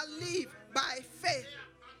shall live by faith.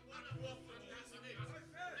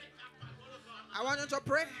 I want you to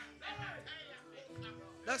pray.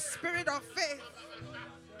 The spirit of faith.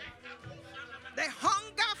 The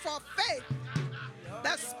hunger for faith.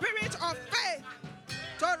 The spirit of faith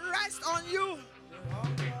to rest on you.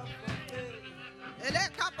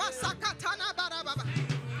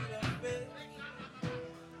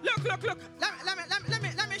 Look.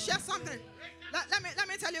 Let me share something. Let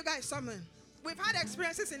me tell you guys something. We've had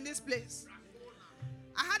experiences in this place.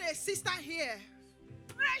 I had a sister here,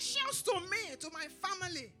 precious to me, to my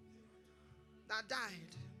family, that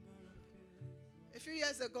died a few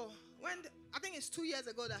years ago. I think it's 2 years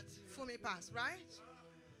ago that Fumi passed, right?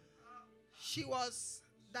 She was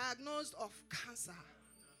diagnosed of cancer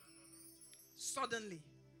suddenly.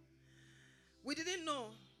 We didn't know.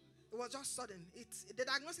 It was just sudden. The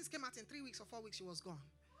diagnosis came out in 3 weeks or 4 weeks. She was gone.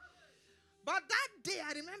 But that day,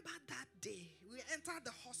 I remember that day, we entered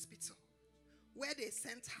the hospital where they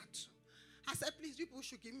sent her to. I said, please, people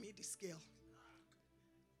should give me the scale.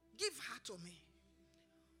 Give her to me.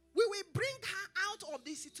 We will bring her out of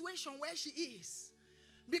the situation where she is.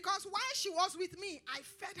 Because while she was with me, I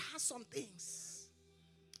fed her some things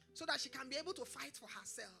so that she can be able to fight for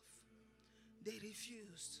herself. They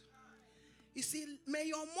refused. You see, may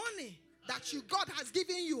your money that God has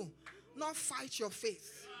given you not fight your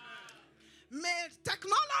faith. May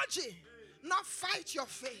technology not fight your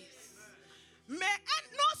faith. May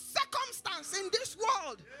no circumstance in this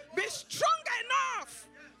world be strong enough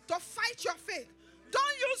to fight your faith.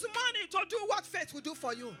 Don't use money to do what faith will do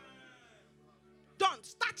for you. Don't.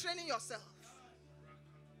 Start training yourself.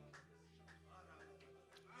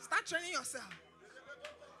 Start training yourself.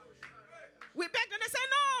 We beg and they say,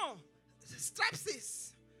 no.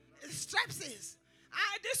 Strepsis.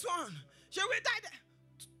 This one. Shall we die there?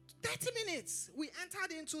 30 minutes. We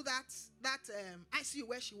entered into that ICU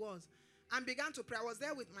where she was and began to pray. I was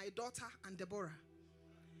there with my daughter and Deborah.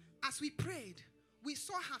 As we prayed, we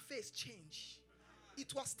saw her face change.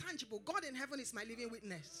 It was tangible. God in heaven is my living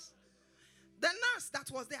witness. The nurse that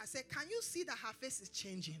was there said, can you see that her face is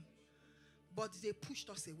changing? But they pushed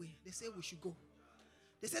us away. They said we should go.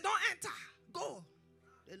 They said, don't enter. Go.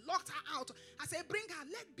 They locked her out. I said, bring her.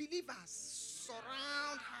 Let believers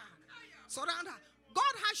surround her. Surround her.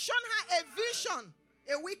 God has shown her a vision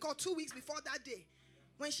a week or 2 weeks before that day.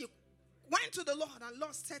 When she went to the Lord and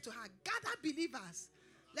Lord said to her, gather believers.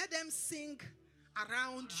 Let them sing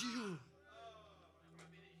around you.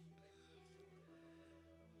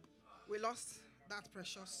 We lost that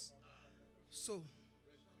precious soul.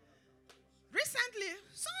 Recently,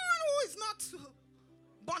 someone who is not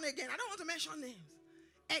born again, I don't want to mention names,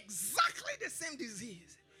 exactly the same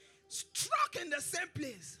disease, struck in the same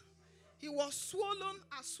place. He was swollen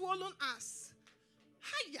as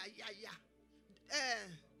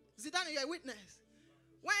Zidane, you're a witness.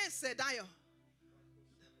 Where is Dio?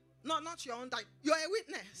 No, not your own Dio. You're a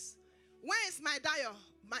witness. Where is my Dio?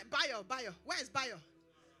 My Bio. Where is Bio?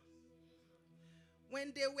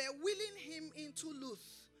 When they were wheeling him into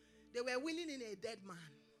Luth, they were wheeling in a dead man.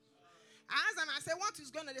 I asked them, I said, what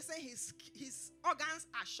is going on? They say his organs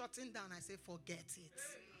are shutting down. I say, forget it.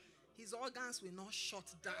 his organs will not shut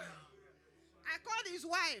down. I called his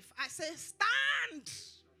wife. I said, stand.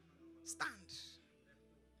 Stand.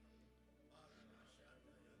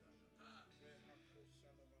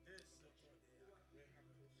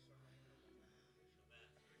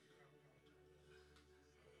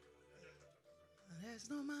 There's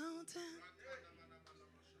no mountain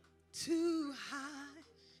too high.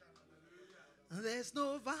 There's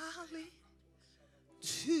no valley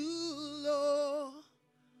too low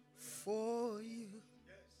for you.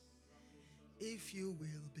 If you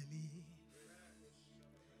will believe.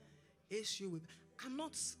 If you will.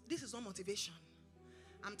 This is not motivation.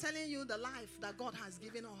 I'm telling you the life that God has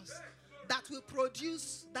given us that will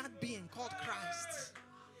produce that being called Christ.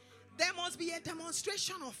 There must be a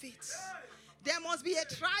demonstration of it. There must be a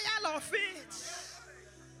trial of it.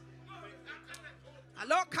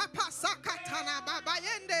 Alo kapasakatana baba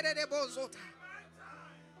yendere de bozota.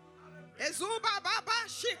 Ezuba baba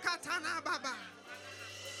shikatana baba.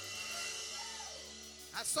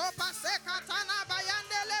 Asopa sekatana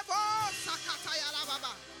bayandele bo sakataya la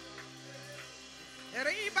baba.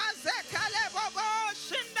 Riba zekale bobo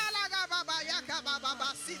shindala baba yaka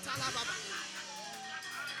baba sita la baba.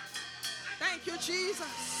 Thank you,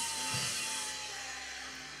 Jesus.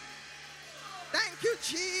 Thank you,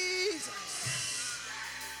 Jesus.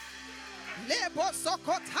 Lebo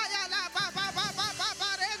sokotaya la baba baba baba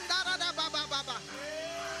renda da baba baba.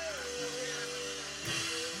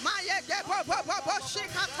 Maye de bobo bobo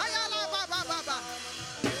shikataya la baba baba.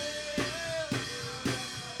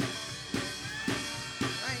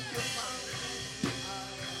 Thank you, Father.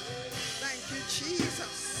 Thank you,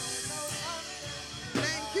 Jesus.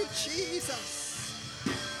 Thank you, Jesus.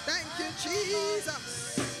 Thank you, Jesus.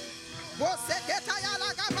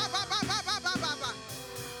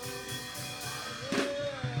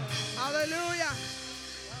 Hallelujah.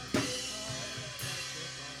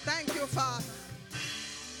 Thank you, Father.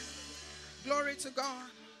 Glory to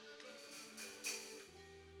God.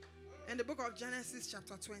 In the book of Genesis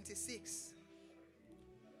chapter 26.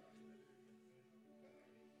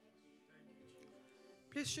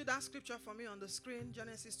 Please show that scripture for me on the screen.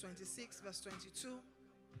 Genesis 26 verse 22.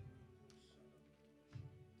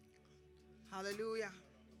 Hallelujah.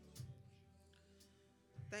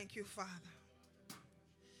 Thank you, Father.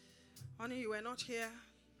 Honey, you were not here.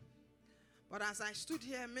 But as I stood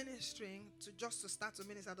here ministering, to start to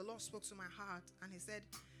minister, the Lord spoke to my heart and he said,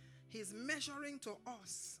 he's measuring to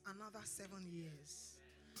us another 7 years.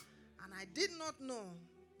 And I did not know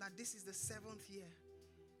that this is the 7th year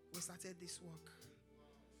we started this work.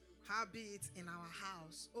 Howbeit in our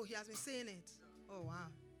house. Oh, he has been saying it. Oh,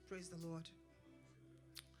 wow. Praise the Lord.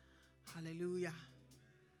 Hallelujah.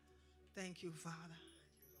 Thank you, Father.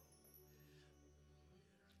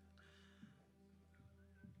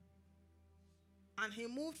 And he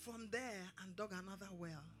moved from there and dug another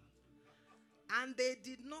well. And they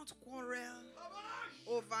did not quarrel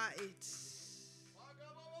over it.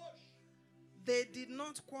 They did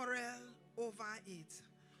not quarrel over it.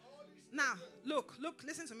 Now, look,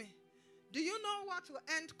 listen to me. Do you know what will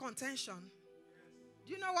end contention?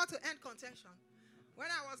 Do you know what will end contention? When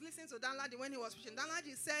I was listening to Danladi when he was preaching,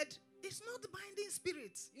 Danladi said, it's not the binding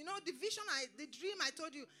spirit. You know, the vision, the dream I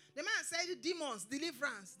told you, the man said demons,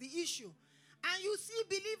 deliverance, the issue. And you see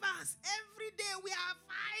believers, every day we are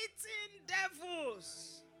fighting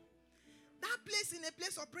devils. That place in a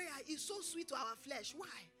place of prayer is so sweet to our flesh.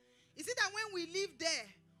 Why? Is it that when we live there,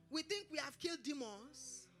 we think we have killed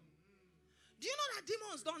demons? Do you know that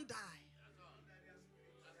demons don't die?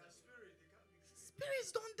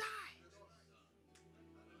 Spirits don't die.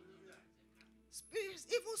 Spirits,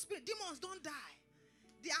 evil spirits, demons don't die.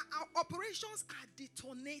 Their operations are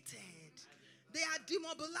detonated. They are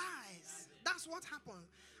demobilized. That's what happens.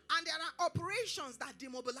 And there are operations that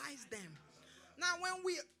demobilize them. Now, when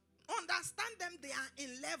we understand them, they are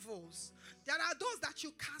in levels. There are those that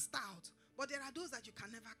you cast out, but there are those that you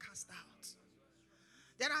can never cast out.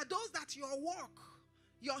 There are those that your walk,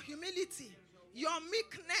 your humility, your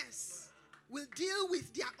meekness will deal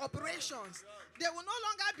with their operations. They will no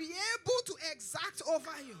longer be able to exact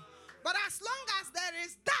over you. But as long as there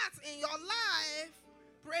is that in your life,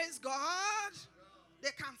 praise God,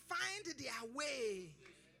 they can find their way.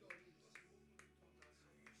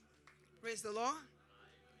 Praise the Lord.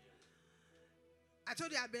 I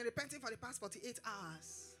told you I've been repenting for the past 48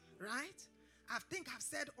 hours, right? I think I've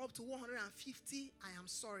said up to 150 I am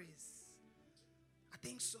sorries. I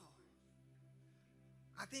think so.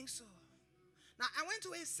 Now, I went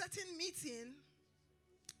to a certain meeting.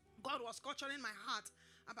 God was culturing my heart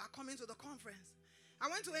about coming to the conference. I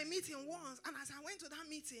went to a meeting once, and as I went to that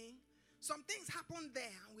meeting, some things happened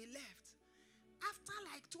there, and we left. after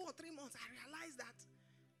like 2 or 3 months, I realized that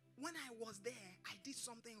when I was there, I did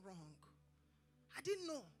something wrong. I didn't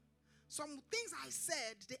know. Some things I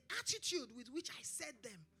said, the attitude with which I said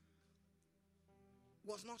them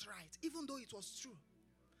was not right, even though it was true.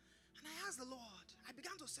 And I asked the Lord, I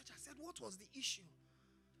began to search. I said, what was the issue?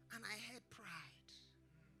 And I had pride.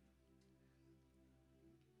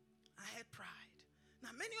 I had pride. Now,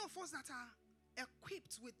 many of us that are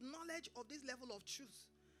equipped with knowledge of this level of truth,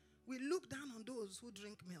 we look down on those who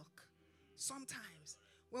drink milk. Sometimes,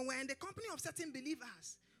 when we're in the company of certain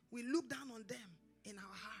believers, we look down on them in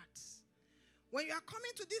our hearts. When you are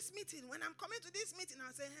coming to this meeting, when I'm coming to this meeting, I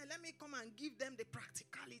say, hey, let me come and give them the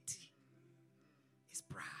practicality. It's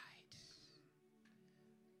pride.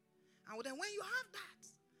 And then when you have that,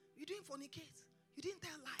 you didn't fornicate. You didn't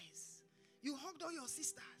tell lies. You hugged all your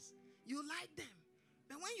sisters. You liked them.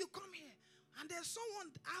 But when you come here, and there's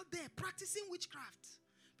someone out there practicing witchcraft,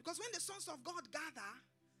 because when the sons of God gather,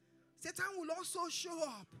 Satan will also show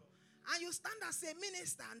up. And you stand as a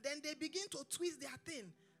minister, and then they begin to twist their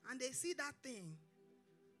thing. And they see that thing.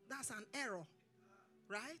 That's an error.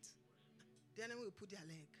 Right? The enemy will put their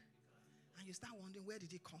leg. And you start wondering, where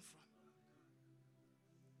did it come from?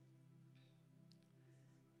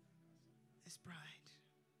 It's pride.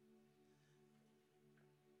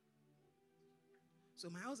 So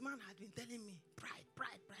my husband had been telling me, pride.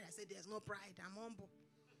 I said, there's no pride. I'm humble.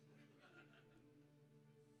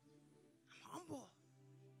 I'm humble.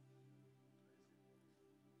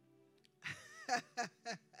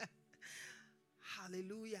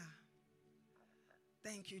 Hallelujah.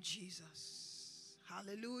 Thank you, Jesus.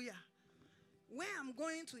 Hallelujah. Where I'm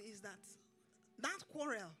going to is that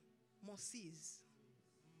quarrel must cease.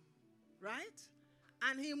 Right?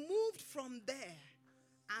 And he moved from there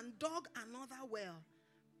and dug another well.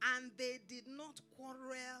 And they did not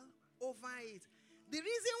quarrel over it. The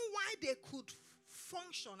reason why they could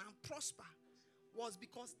function and prosper was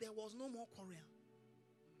because there was no more quarrel.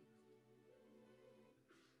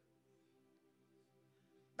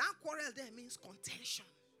 That quarrel there means contention.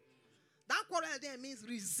 That quarrel there means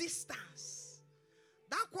resistance.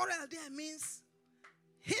 That quarrel there means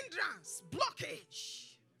hindrance,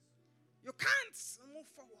 blockage. You can't move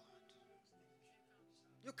forward.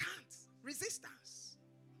 You can't. Resistance.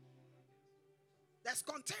 There's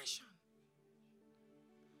contention.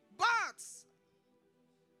 But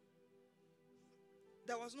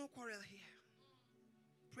there was no quarrel here.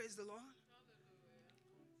 Praise the Lord.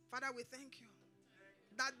 Father, we thank you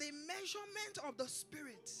that the measurement of the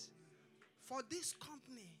Spirit for this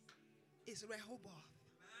company is Rehoboth.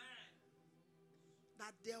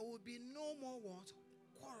 That there will be no more what?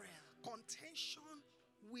 Quarrel. Contention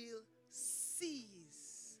will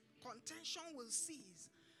cease. Contention will cease.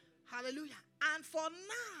 Hallelujah. And for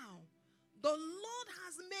now, the Lord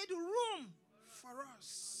has made room for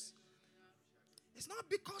us. It's not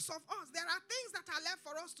because of us. There are things that are left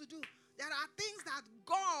for us to do. There are things that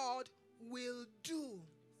God will do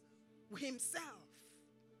himself.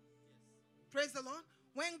 Praise the Lord.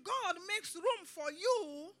 When God makes room for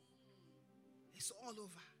you, it's all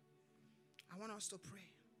over. I want us to pray.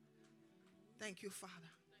 Thank you,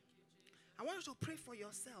 Father. I want you to pray for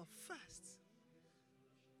yourself first.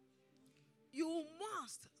 You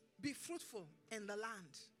must be fruitful in the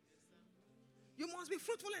land. You must be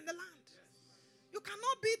fruitful in the land. You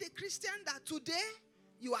cannot be the Christian that today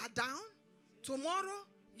you are down, tomorrow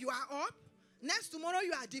you are up, next tomorrow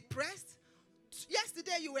you are depressed,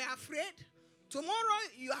 yesterday you were afraid, tomorrow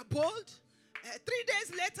you are bold, 3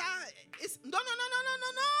 days later it's no.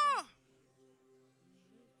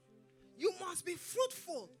 You must be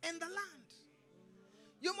fruitful in the land.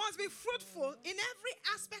 You must be fruitful in every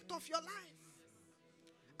aspect of your life.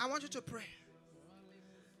 I want you to pray.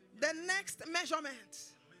 The next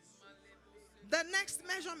measurement. The next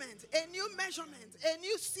measurement. A new measurement. A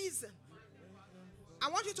new season. I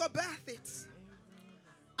want you to birth it.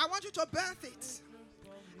 I want you to birth it.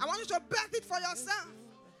 I want you to birth it for yourself.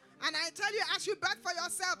 And I tell you, as you birth for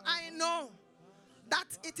yourself, I know that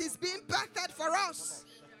it is being birthed for us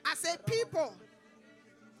as a people.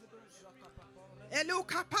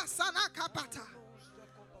 Elukapasana kapata.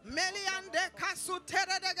 Meliande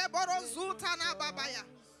kasutere dege borozuta na babaya.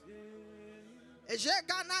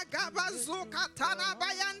 Ejegana gabazuka tana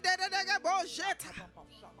bayande dege bojeta.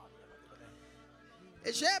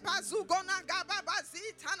 Ejebazugona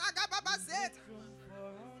gababazita na gababazeta.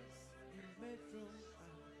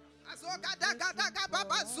 Azogada gada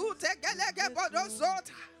gababazute gelege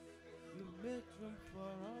bodozota.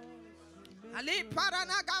 Ali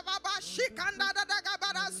parana gababa shikanda da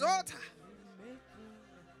gabarazota.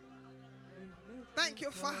 Thank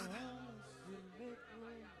you, Father.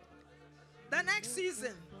 The next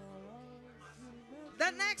season.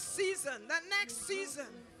 The next season. The next season.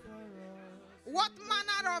 What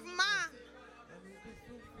manner of man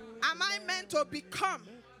am I meant to become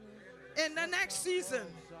in the next season?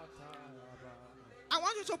 I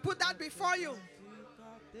want you to put that before you.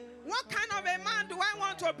 What kind of a man do I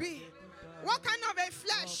want to be? What kind of a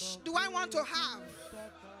flesh do I want to have?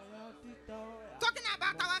 Talking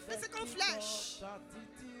about our physical flesh.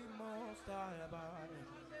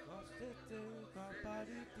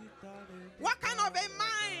 What kind of a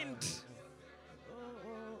mind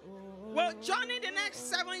will journey the next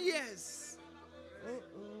 7 years?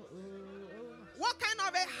 What kind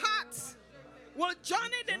of a heart will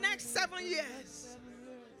journey the next 7 years?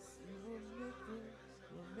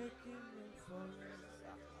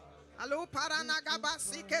 Hello, Paranagaba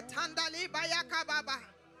Sike Tandali Bayakababa.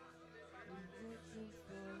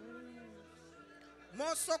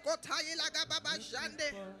 Mosoko Tayilaga Baba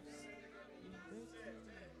Jande.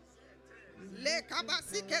 Le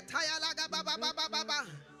Kabasike Tayalaga Baba Baba Baba.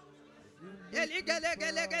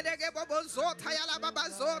 Eligelegelegelege Bobo Zota Yala Baba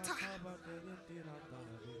Zota.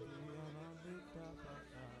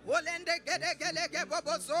 Olende Gedegelege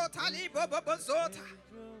Bobo Zota Li Bobo Zota.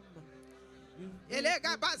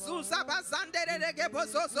 Elega Bazuza Bazanderege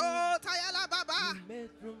Bozo Zota Yala Baba.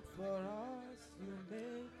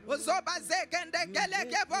 Ozoba Zegende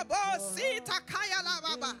Gelege Bobo Sita Kayala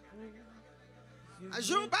Baba.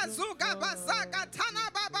 Ajuba Zuga Bazaga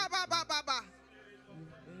Tana Baba Baba Baba.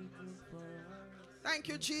 Thank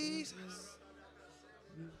you, Jesus.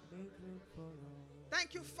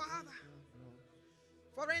 Thank you, Father,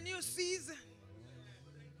 for a new season.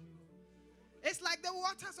 It's like the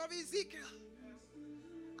waters of Ezekiel.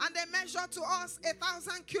 And they measured to us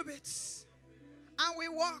 1,000 cubits. And we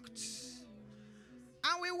walked.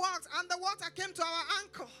 And we walked. And the water came to our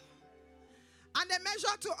ankle. And they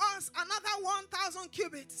measured to us another 1,000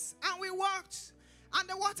 cubits. And we walked. And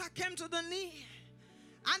the water came to the knee.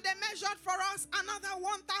 And they measured for us another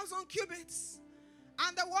 1,000 cubits.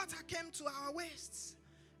 And the water came to our waists.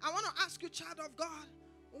 I want to ask you, child of God,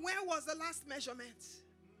 where was the last measurement?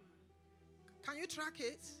 Can you track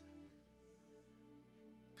it?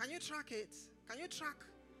 Can you track it? Can you track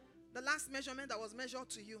the last measurement that was measured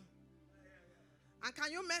to you? And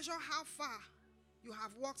can you measure how far you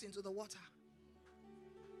have walked into the water?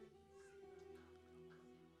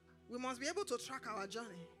 We must be able to track our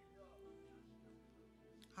journey.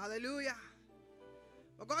 Hallelujah.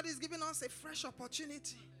 But God is giving us a fresh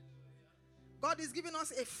opportunity. God is giving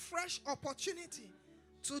us a fresh opportunity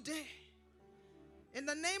today. In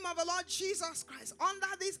the name of the Lord Jesus Christ,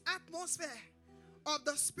 under this atmosphere of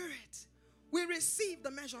the Spirit, we receive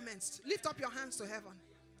the measurements. Lift up your hands to heaven.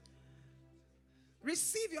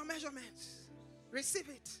 Receive your measurements. Receive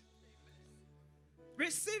it.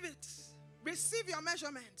 Receive it. Receive your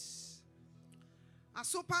measurements.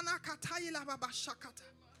 Asopana katayila baba shakata.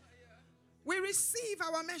 We receive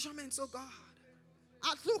our measurements, oh God.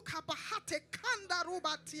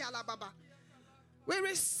 We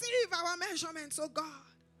receive our measurements, oh God.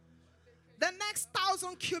 The next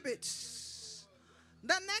 1,000 cubits.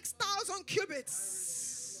 The next 1,000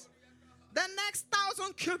 cubits. The next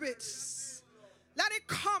 1,000 cubits. Let it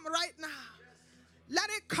come right now. Let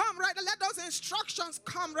it come right now. Let those instructions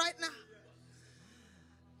come right now.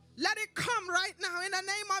 Let it come right now in the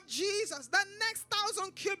name of Jesus. The next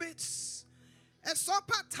 1,000 cubits. No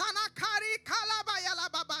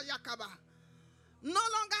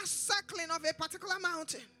longer circling of a particular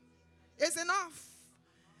mountain is enough.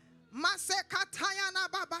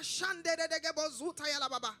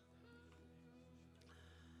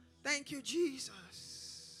 Thank you,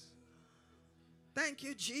 Jesus. Thank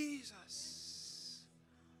you, Jesus.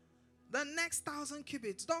 The next 1,000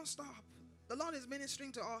 cubits. Don't stop. The Lord is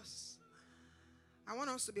ministering to us. I want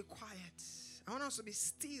us to be quiet. I want us to be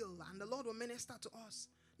still, and the Lord will minister to us.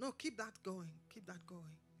 No, keep that going. Keep that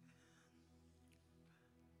going.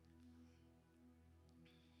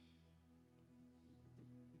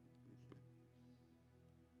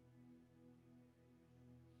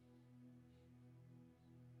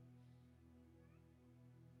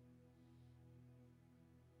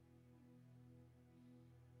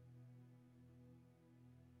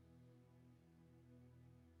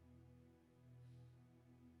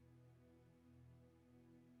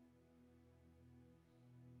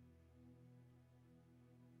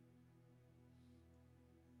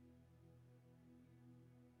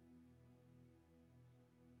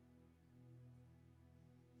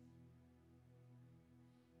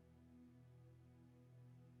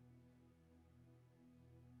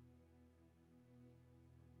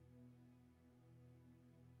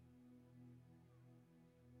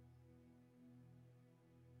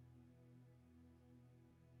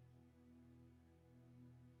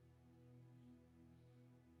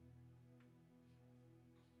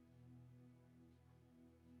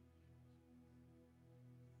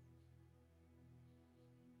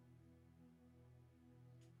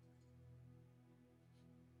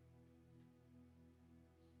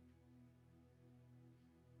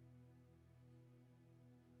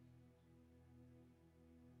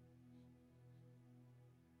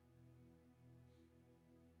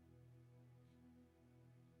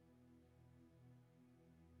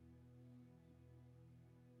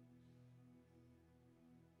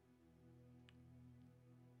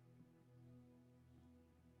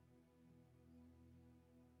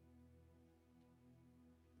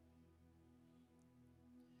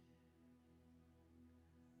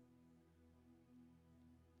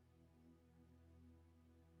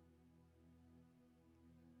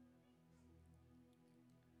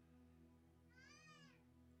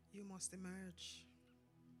 you must emerge.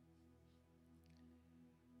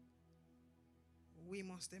 We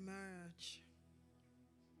must emerge.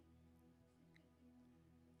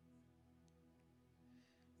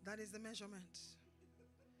 That is the measurement.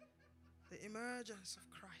 The emergence of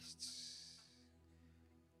Christ.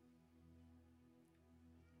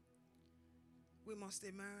 We must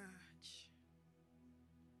emerge.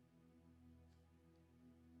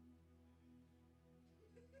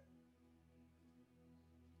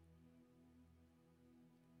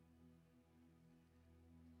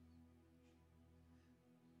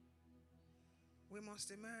 We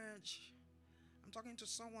must emerge. I'm talking to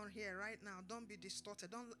someone here right now. Don't be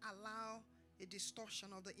distorted. Don't allow a distortion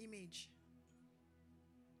of the image.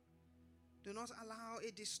 Do not allow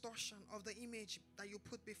a distortion of the image that you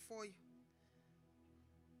put before you.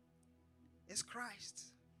 It's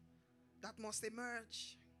Christ that must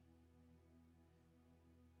emerge.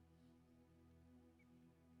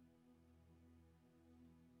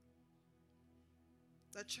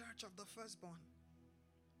 The church of the firstborn.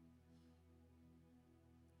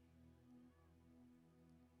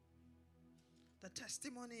 The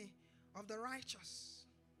testimony of the righteous.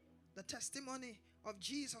 The testimony of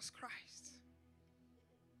Jesus Christ.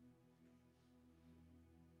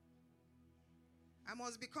 I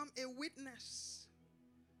must become a witness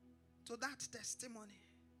to that testimony.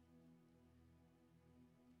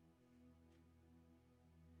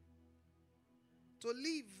 To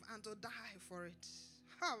live and to die for it.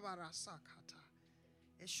 Havarasakata.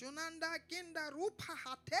 Eshunanda kinda rupa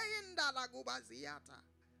hateinda lagubaziata.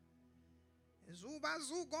 Zuba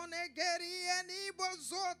zugone geri eni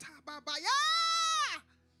bozota babaya.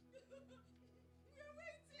 We're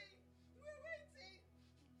waiting. We're waiting.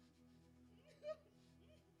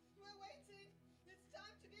 We're waiting. It's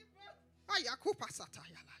time to give birth. Ayakupa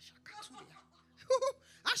sataya la shakatuya.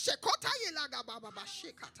 Ashekota yelaga baba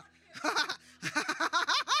bashikata.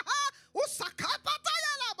 Usakapata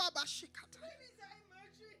yala baba shikata. Babies are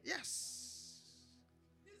emerging. Yes.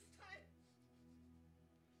 It's time.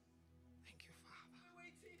 Thank you, Father. We're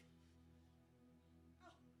waiting.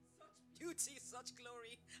 Oh, such beauty, such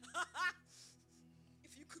glory.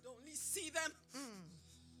 If you could only see them.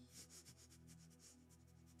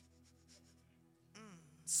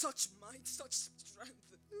 Such might, such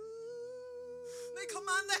strength. They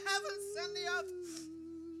command the heavens and the earth.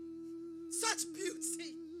 Such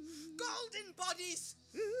beauty. Golden bodies.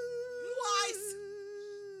 Blue eyes.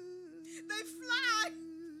 They fly.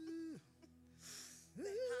 Their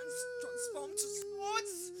hands transform to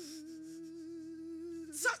swords.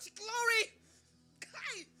 Such glory.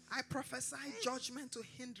 I prophesy judgment to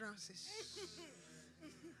hindrances.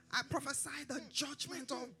 I prophesy the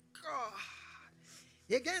judgment of God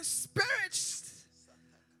against spirits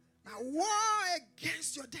that war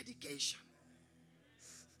against your dedication.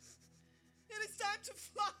 It is time to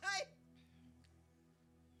fly.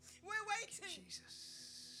 We're waiting. Jesus.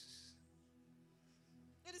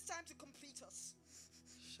 It is time to complete us.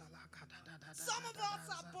 Some of us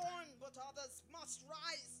are born, but others must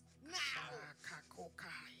rise now.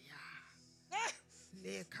 If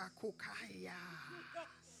we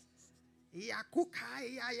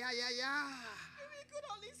could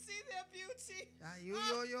only see their beauty.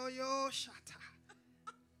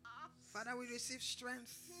 Father, we receive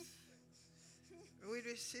strength. We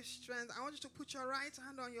receive strength. I want you to put your right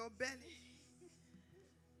hand on your belly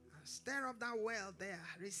and stir up that well there.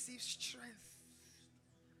 Receive strength.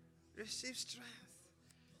 Receive strength.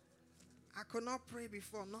 I could not pray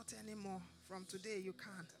before, not anymore. From today, you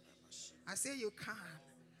can't. I say you can.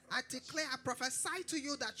 I declare, I prophesy to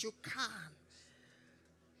you that you can.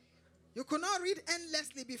 You could not read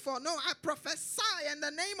endlessly before. No, I prophesy in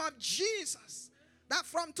the name of Jesus that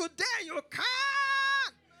from today you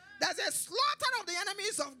can. There's a slaughter of the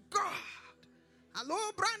enemies of God.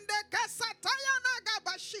 Hello, Brande Kasatayana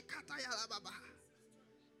Gabashikatayala Baba.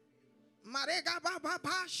 Marega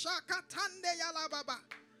Baba Shakatande Yala Baba.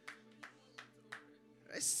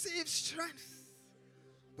 Receive strength.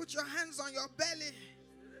 Put your hands on your belly.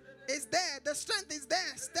 It's there. The strength is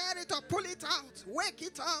there. Stir it up. Pull it out. Wake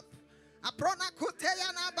it up. Aprona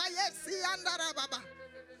kuteyana bayesi andara baba.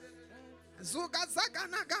 Zuga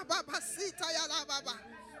zagana gaba sita yala baba.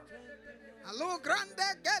 Alo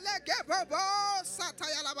grande gele gebobo sata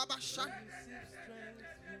yala baba shan.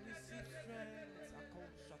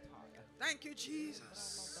 Thank you,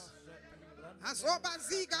 Jesus. Azoba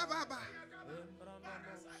ziga baba.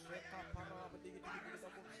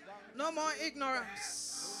 No more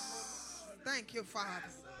ignorance. Thank you, Father.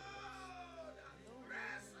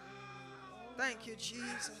 Thank you,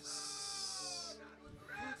 Jesus.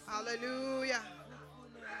 Hallelujah.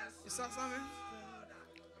 You saw something?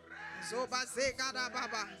 Zoba zegada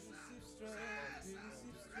baba. receive strength, we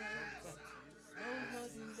receive strength. No more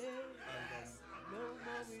delay, no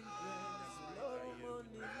more regrets, no more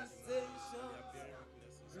limitations.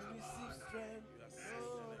 We receive strength.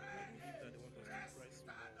 Oh,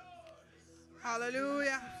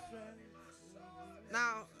 Hallelujah.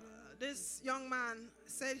 Now, this young man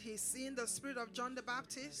said he's seen the spirit of John the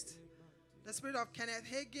Baptist, the spirit of Kenneth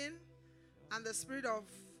Hagin, and the spirit of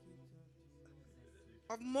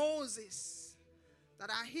Moses that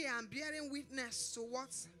are here and bearing witness to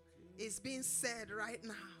what is being said right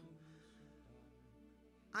now.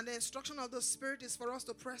 And the instruction of the Spirit is for us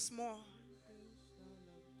to press more.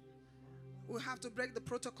 We have to break the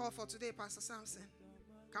protocol for today, Pastor Samson.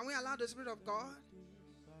 Can we allow the Spirit of God?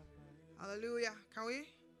 Hallelujah. Can we?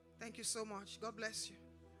 Thank you so much. God bless you.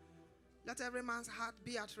 Let every man's heart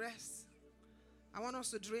be at rest. I want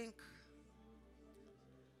us to drink.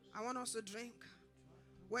 I want us to drink.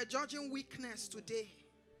 We're judging weakness today.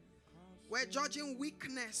 We're judging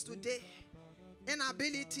weakness today.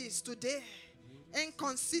 Inabilities today.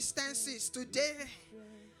 Inconsistencies today.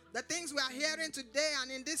 The things we are hearing today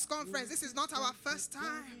and in this conference, this is not our first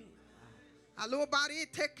time. Alobari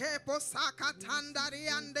teke posaka tandari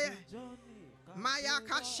ande maya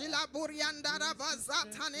kashila buriandara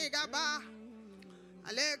bazatanegaba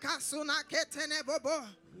aleka suna ketene bobo.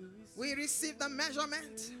 We receive the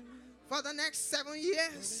measurement for the next 7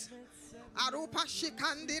 years. Arupa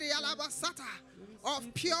shikandiri alabasata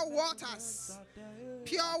of pure waters.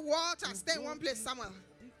 Pure water. Stay in one place, Samuel.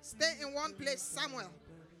 Stay in one place, Samuel.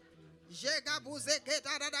 Jegabuze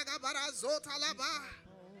getadagabara zotalaba.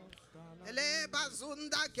 Ele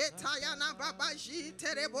bazunda getayana babaji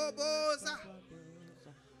tereboboza.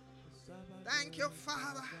 Thank you,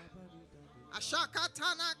 Father.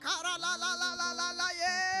 Ashakatana kara la la la la la la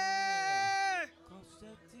yeah.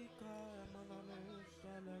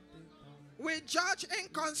 We judge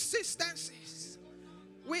inconsistencies.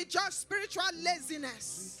 We judge spiritual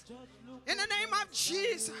laziness. In the name of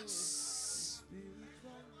Jesus.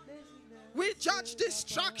 We judge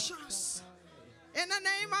distractions. In the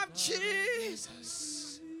name of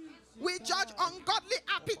Jesus. We judge ungodly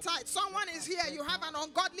appetite. Someone is here. You have an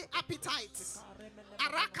ungodly appetite.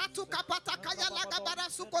 I'm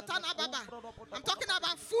talking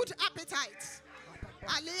about food appetite.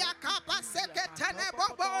 Alia kapa seketene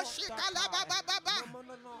bobo shikala baba baba.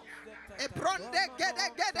 Ebronde gede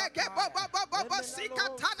ge bobo bobo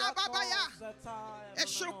sikatana baba ya.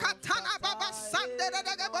 Eshukatana baba sande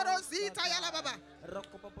de borozita ya la baba.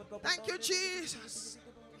 Thank you, Jesus.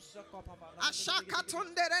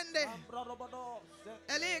 Ashakatunde rende.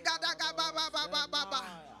 Eliga daga baba baba baba.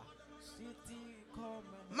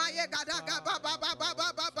 Maye gadaga baba baba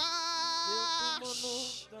baba.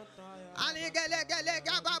 Aligele gele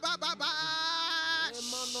gaba baba.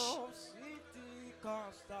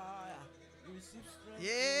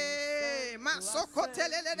 Yeah, masoko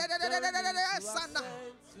telele sana.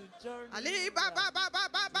 Ali baba baba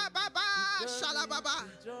baba baba shala baba.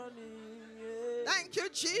 Thank you,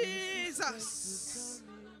 Jesus.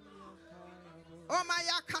 Oh my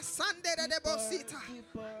yakasande de bosita.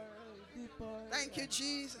 Thank you,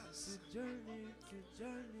 Jesus.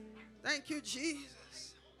 Thank you,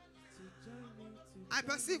 Jesus. I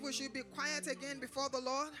perceive we should be quiet again before the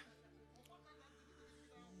Lord.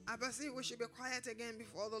 I perceive we should be quiet again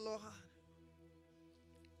before the Lord.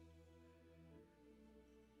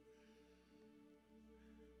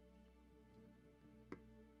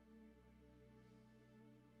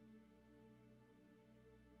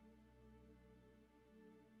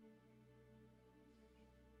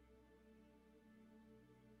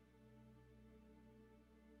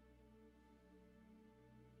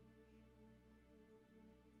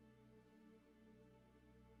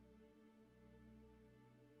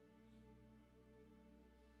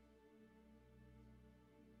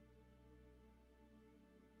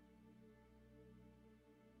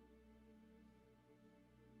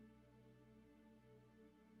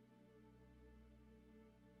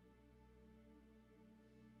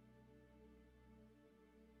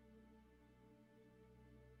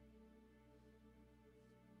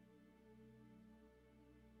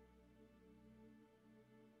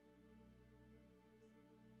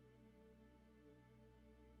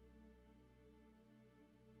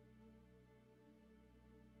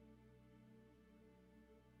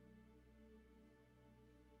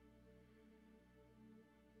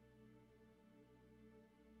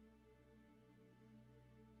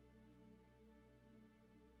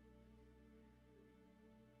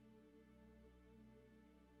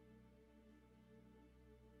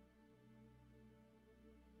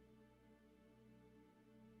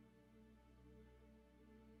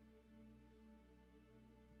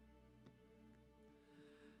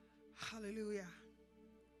 Hallelujah.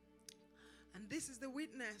 And this is the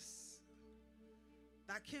witness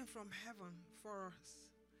that came from heaven for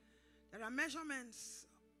us. There are measurements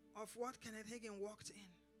of what Kenneth Hagin walked in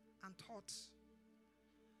and taught.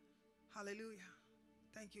 Hallelujah.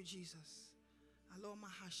 Thank you, Jesus. Aloma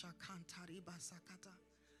hasha kanta riba sakata.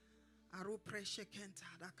 Aru preshe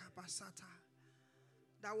kenta da kapasata.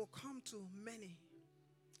 That will come to many.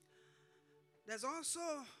 There's also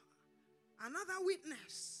another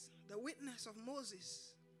witness, the witness of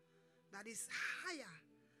Moses, that is higher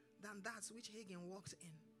than that which Hagin walked in.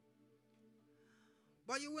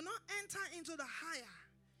 But you will not enter into the higher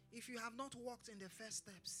if you have not walked in the first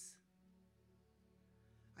steps.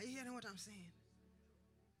 Are you hearing what I'm saying?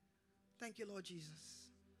 Thank you, Lord Jesus.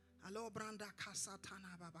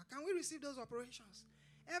 Can we receive those operations?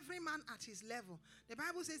 Every man at his level. The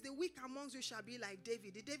Bible says the weak amongst you shall be like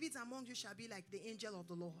David. The Davids among you shall be like the angel of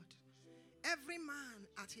the Lord. Every man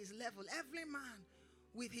at his level, every man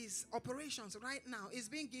with his operations right now is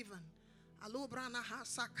being given.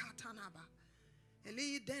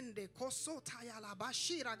 Eli dende kosota ya la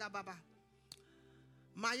bashira gababa.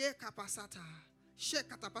 Maye kapasata.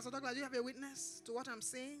 Shekata. Pastor Douglas, do you have a witness to what I'm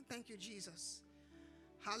saying? Thank you, Jesus.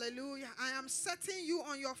 Hallelujah. I am setting you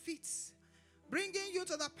on your feet, bringing you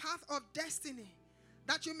to the path of destiny,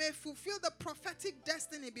 that you may fulfill the prophetic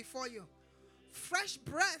destiny before you. Fresh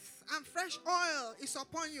breath and fresh oil is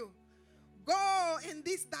upon you. Go in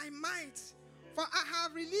this thy might, for I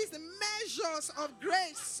have released measures of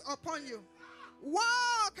grace upon you.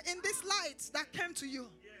 Walk in this light that came to you.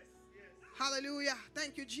 Yes, yes. Hallelujah.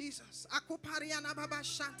 Thank you, Jesus. Akupariana baba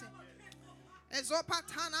shante.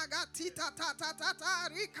 Ezopatana gatita ta ta ta ta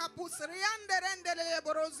rikapusriande rendele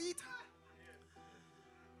borozita.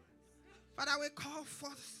 Father, we call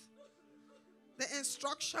forth the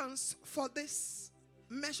instructions for this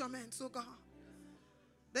measurement, oh God.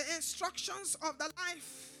 The instructions of the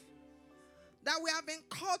life that we have been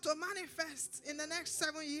called to manifest in the next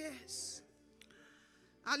 7 years.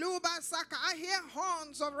 Aluba Saka, I hear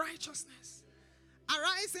horns of righteousness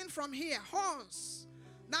arising from here. Horns.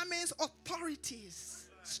 That means authorities,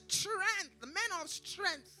 strength, men of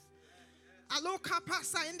strength. Aluka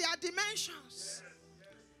Pasa in their dimensions.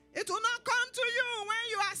 It will not come to you when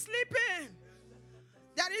you are sleeping.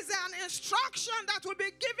 There is an instruction that will be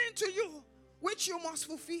given to you, which you must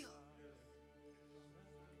fulfill.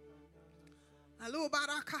 Aluba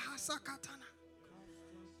Raka Hasakatana.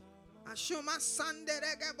 Ashuma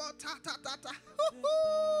Sanderegebo Tata Tata.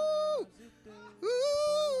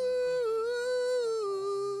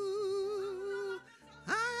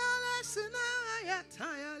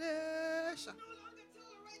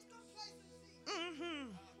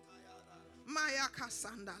 Maya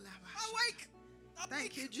Kasandalaba. Awake!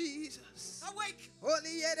 Thank you, Jesus. Awake!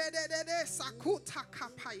 Sakuta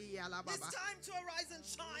Kapaya Laba. It's time to arise and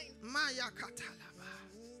shine. Maya Katalaba.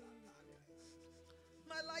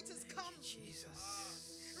 My light has come. Jesus.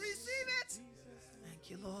 Receive it. Thank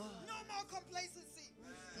you, Lord. No more complacency.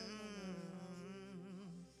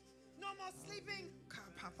 No more sleeping.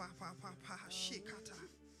 Shikata.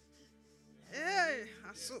 Hey,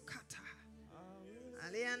 Asukata.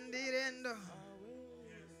 Aliandirendo.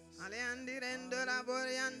 Aliandirendo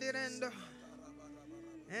laboriandirendo.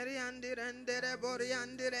 Eriandirendere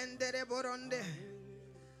boriandirendere boronde.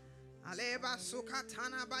 Aleba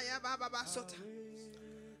sukatana baya baba basota.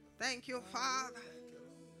 Thank you, Father.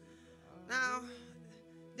 Now,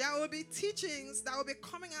 there will be teachings that will be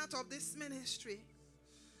coming out of this ministry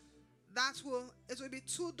it will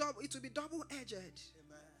be double-edged.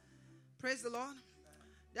 Praise the Lord.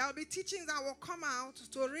 There will be teachings that will come out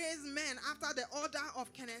to raise men after the order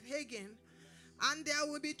of Kenneth Hagin, and there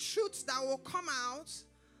will be truths that will come out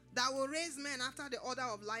that will raise men after the order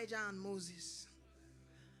of Elijah and Moses.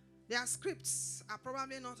 Their scripts are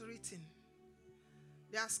probably not written.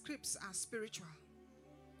 Their scripts are spiritual.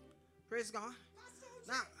 Praise God.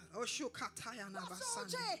 Now, Oshukataya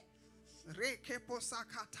Nabasandi.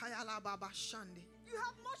 Rekeposakataya Lababashandi. You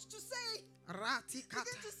have much to say. Rati Begin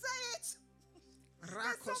Kata. to say it.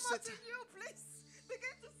 There's so much in you, please.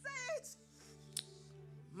 Begin to say it.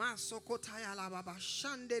 Masokotaya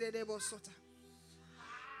Lababashande de Bosota.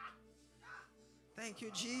 Thank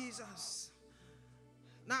you, Jesus.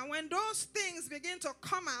 Now, when those things begin to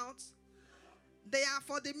come out, they are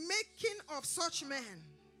for the making of such men.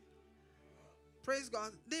 Praise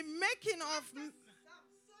God. The making of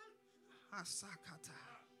Asakata.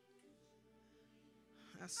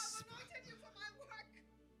 I've anointed you for my work.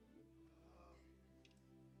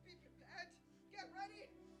 Be prepared. Get ready.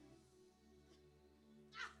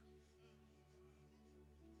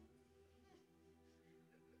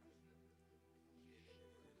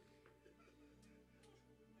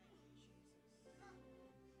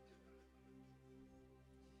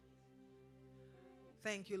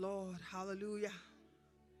 Thank you, Lord. Hallelujah.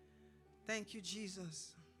 Thank you,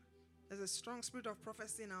 Jesus. There's a strong spirit of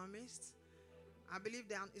prophecy in our midst. I believe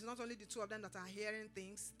that it's not only the two of them that are hearing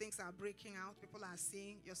things. Things are breaking out. People are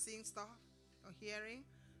seeing. You're seeing stuff. You're hearing.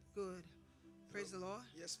 Good. Praise the Lord.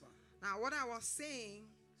 Yes, ma'am. Now, what I was saying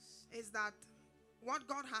is that what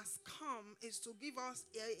God has come is to give us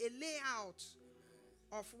a layout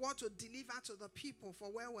of what to deliver to the people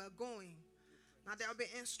for where we're going. Now, there will be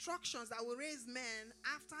instructions that will raise men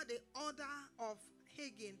after the order of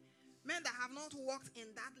Hagin. Men that have not walked in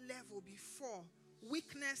that level before.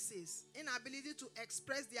 Weaknesses, inability to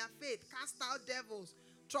express their faith, cast out devils,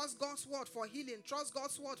 trust God's word for healing, trust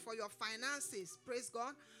God's word for your finances. Praise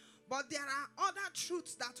God. But there are other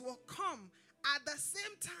truths that will come at the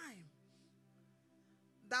same time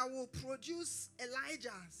that will produce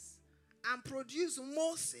Elijahs and produce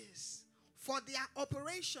Moses for their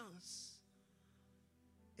operations.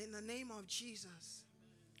 In the name of Jesus.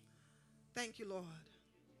 Thank you, Lord.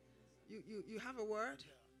 You have a word?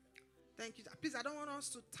 Thank you. Please, I don't want us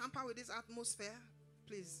to tamper with this atmosphere.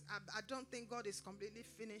 Please, I don't think God is completely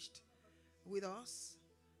finished with us.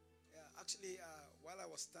 Yeah, actually, while I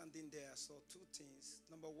was standing there, I saw two things.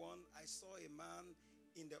 Number one, I saw a man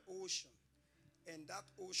in the ocean, and that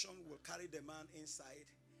ocean will carry the man inside,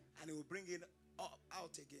 and it will bring it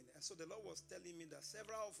out again. And so the Lord was telling me that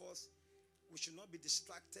several of us, we should not be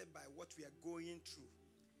distracted by what we are going through.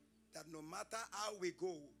 That no matter how we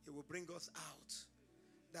go, it will bring us out.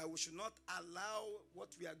 That we should not allow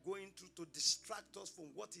what we are going through to distract us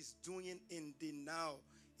from what is doing in the now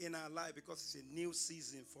in our life, because it's a new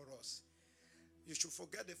season for us. You should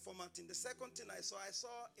forget the former thing. The second thing I saw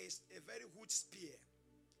a very huge spear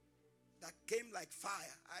that came like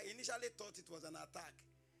fire. I initially thought it was an attack.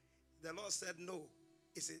 The Lord said no.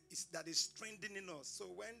 That is strengthening us. So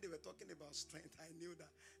when they were talking about strength, I knew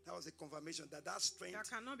that was a confirmation that strength. There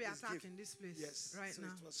cannot be attack in this place. Yes, right so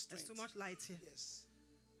now. There's too much light here. Yes.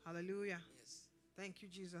 Hallelujah. Yes. Thank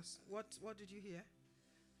you, Jesus. What did you hear?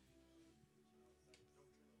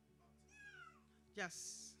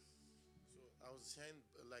 Yes. So I was hearing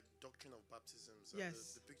like doctrine of baptisms.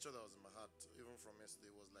 Yes. The picture that was in my heart, even from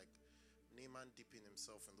yesterday, was like Naaman dipping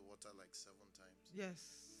himself in the water like 7 times.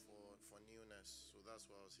 Yes. For newness. So that's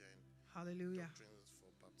what I was hearing. Hallelujah. Doctrines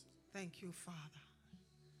for baptism. Thank you, Father.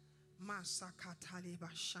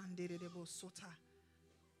 Masakataliba shanderebo sota.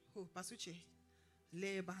 Oh, Pasuche.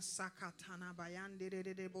 Leba sakatana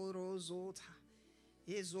bayanderebo rozota.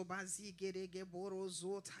 Ezobazi gerege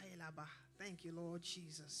borozota elaba. Thank you, Lord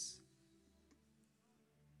Jesus.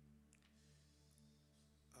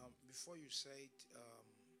 Before you said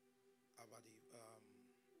about the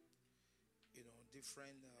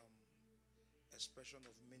different expression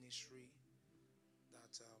of ministry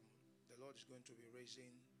that the Lord is going to be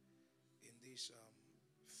raising in these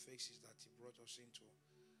phases that He brought us into,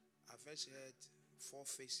 I first heard 4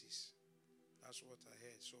 phases. That's what I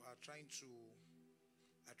heard. So I'm trying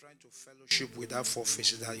to fellowship with that 4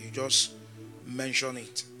 phases that you just mentioned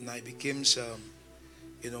it. Now it becomes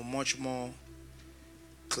much more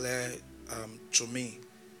clear to me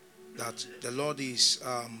that the Lord is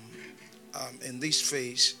in this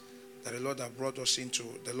phase that the Lord has brought us into.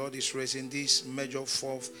 The Lord is raising this major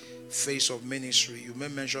 4th phase of ministry. You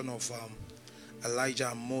made mention of Elijah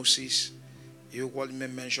and Moses. You equally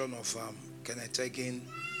made mention of Kenneth Hagin,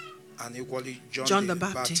 and equally John the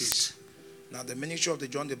Baptist. Now the ministry of the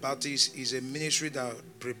John the Baptist is a ministry that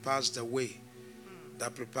prepares the way.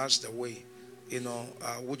 That prepares the way.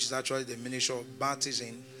 Which is actually the ministry of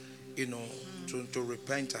baptism, to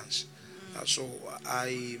repentance. So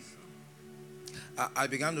I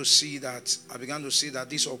began to see that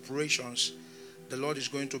these operations, the Lord is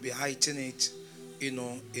going to be heightening it,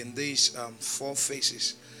 in these 4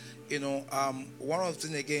 phases. One of the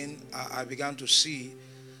things again I began to see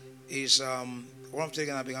is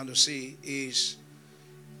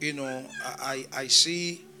I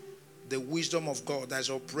see the wisdom of God. There's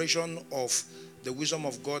operation of the wisdom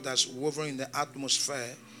of God that's woven in the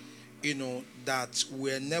atmosphere, that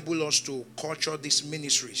will enable us to culture these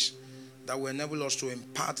ministries, that will enable us to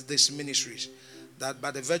impart these ministries, that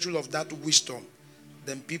by the virtue of that wisdom,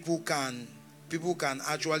 then people can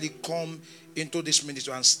actually come into this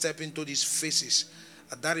ministry and step into these phases.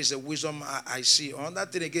 That is the wisdom I see. On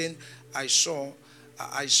that thing again, I saw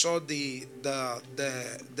the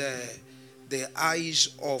eyes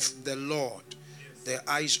of the Lord. The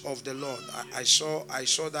eyes of the Lord. I saw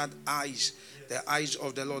that eyes, the eyes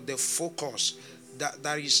of the Lord, the focus.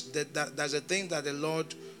 There's a thing that the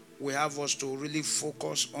Lord will have us to really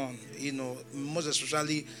focus on, most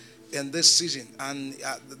especially in this season. And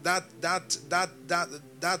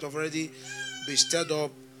that already be stirred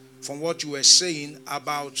up from what you were saying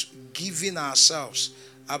about giving ourselves,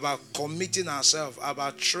 about committing ourselves,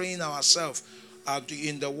 about training ourselves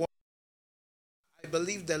in the world. I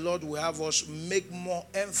believe the Lord will have us make more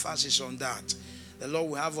emphasis on that. The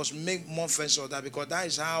Lord will have us make more emphasis on that, because that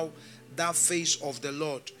is how that face of the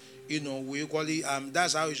Lord, we equally,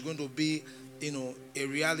 that's how it's going to be, a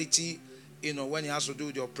reality, when it has to do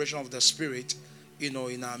with the operation of the Spirit, in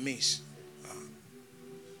our midst.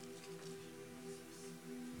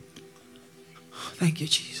 Thank you,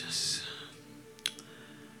 Jesus.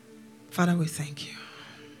 Father, we thank you.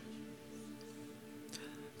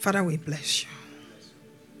 Father, we bless you.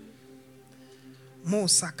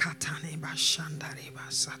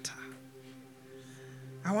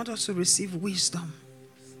 I want us to receive wisdom.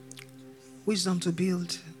 Wisdom to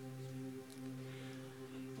build.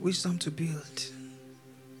 Wisdom to build.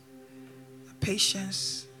 The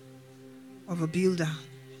patience of a builder.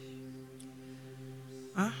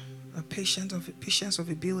 The patience of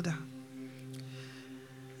a builder.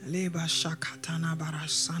 Leba shakatana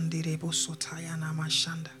barasandi rebo sotayana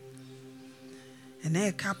mashanda.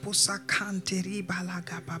 Ene kapusa kanteri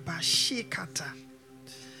balaga baba shikata.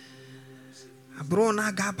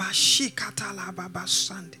 Abrona gaba shikata la baba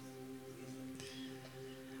sandi.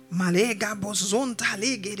 Malega bozonta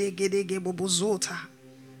legede bobozota.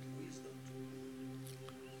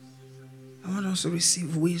 I want us to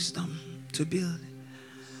receive wisdom to build.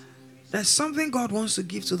 There's something God wants to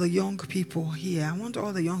give to the young people here. I want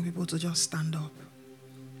all the young people to just stand up.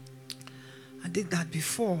 I did that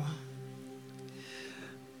before.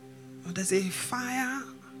 But there's a fire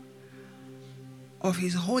of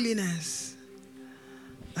His holiness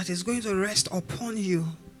that is going to rest upon you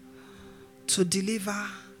to deliver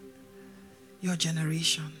your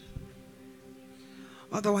generation.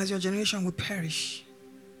 Otherwise, your generation will perish.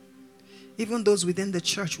 Even those within the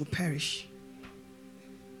church will perish.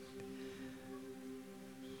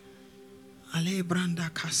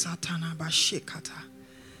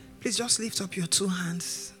 Please just lift up your two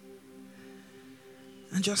hands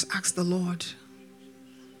and just ask the Lord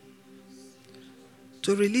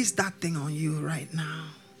to release that thing on you right now.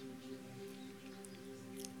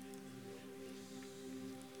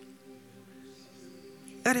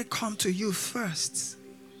 Let it come to you first.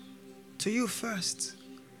 To you first.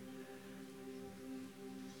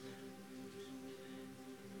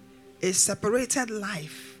 A separated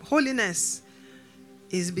life. Holiness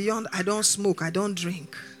is beyond I don't smoke, I don't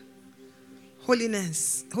drink.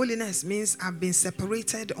 Holiness means I've been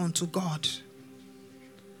separated unto God.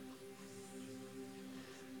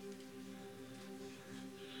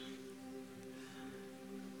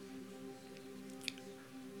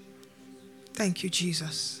 Thank you,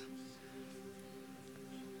 Jesus.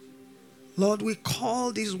 Lord, we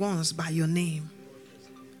call these ones by your name.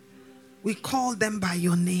 We call them by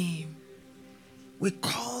your name. We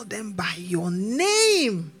call them by your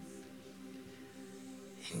name.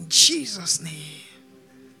 In Jesus' name.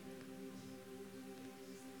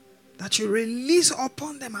 That you release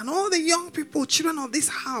upon them, and all the young people, children of this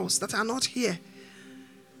house that are not here,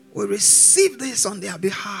 will receive this on their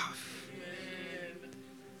behalf.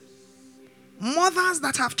 Mothers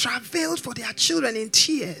that have travailed for their children in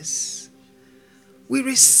tears, we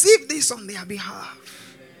receive this on their behalf.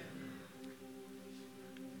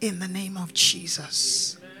 In the name of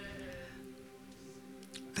Jesus.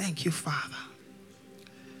 Thank you, Father.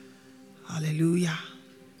 Hallelujah.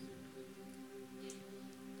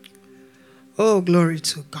 Oh, glory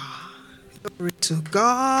to God. Glory to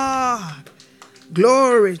God.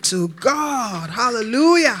 Glory to God.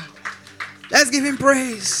 Hallelujah. Let's give Him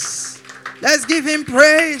praise. Let's give Him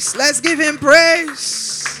praise. Let's give Him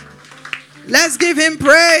praise. Let's give Him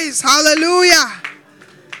praise. Hallelujah.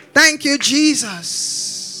 Thank you, Jesus.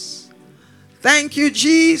 Thank you,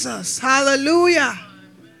 Jesus. Hallelujah.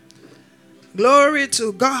 Glory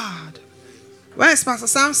to God. Where's Pastor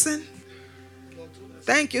Samson?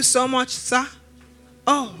 Thank you so much, sir.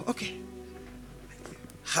 Oh, okay.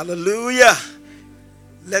 Hallelujah.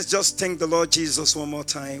 Let's just thank the Lord Jesus one more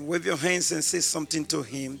time. Wave your hands and say something to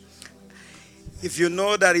Him. If you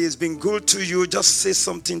know that He has been good to you, just say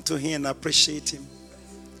something to Him and appreciate Him.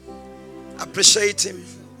 Appreciate Him.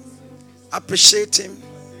 Appreciate Him.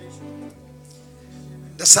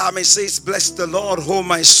 The psalmist says, bless the Lord, oh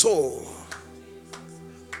my soul,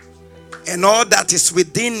 and all that is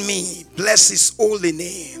within me, bless His holy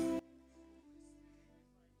name.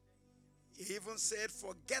 He even said,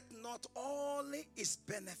 forget not all His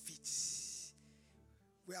benefits.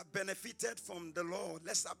 We are benefited from the Lord.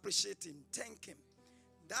 Let's appreciate Him. Thank Him.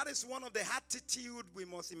 That is one of the attitudes we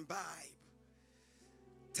must imbibe.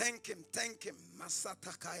 Thank him. Thank him.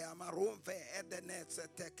 Masatakaya marumve edenetse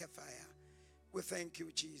tekefaya. We thank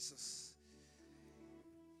you, Jesus.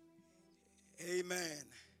 Amen.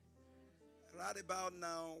 Right about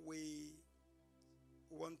now, we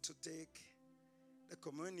want to take the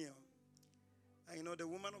communion. And you know, the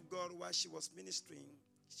woman of God, while she was ministering,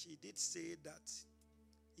 she did say that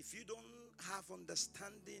if you don't have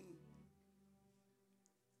understanding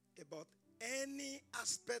about any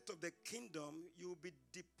aspect of the kingdom, you will be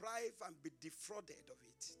deprived and be defrauded of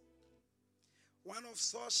it. One of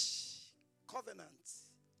such covenants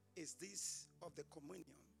is this of the communion.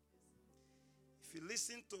 If you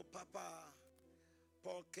listen to Papa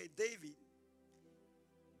Paul K. David,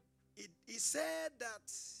 he said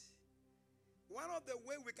that one of the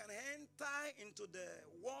ways we can enter into the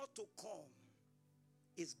world to come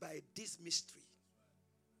is by this mystery.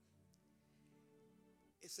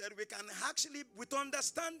 He said we can actually, with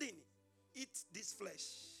understanding, eat this flesh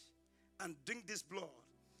and drink this blood,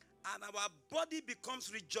 and our body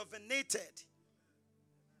becomes rejuvenated.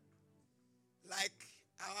 Like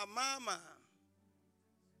our mama,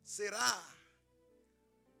 Sarah,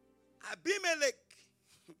 Abimelech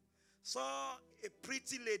saw a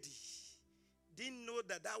pretty lady, didn't know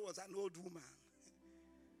that that was an old woman.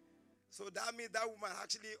 So that means that woman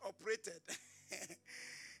actually operated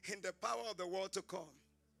in the power of the world to come.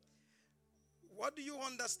 What do you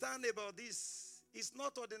understand about this? It's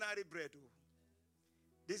not ordinary bread.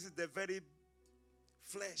 This is the very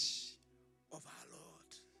flesh of our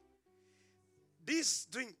Lord. This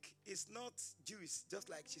drink is not juice, just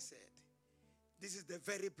like she said. This is the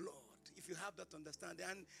very blood. If you have that understanding.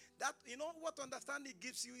 And that, you know what understanding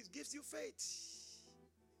gives you? It gives you faith.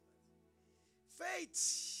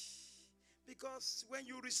 Faith. Because when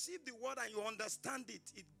you receive the word and you understand it,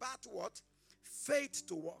 it brought what? Faith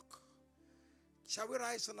to work. Shall we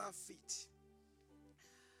rise on our feet?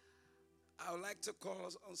 I would like to call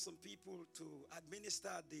on some people to administer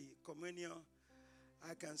the communion.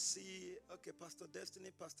 I can see, okay, Pastor Destiny,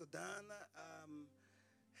 Pastor Dan,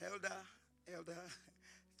 Elder,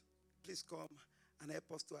 please come and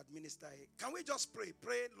help us to administer it. Can we just pray?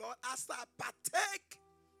 Pray, Lord, as I partake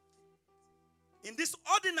in this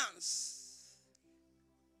ordinance,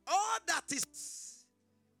 all that is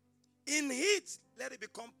in it, let it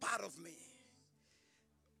become part of me.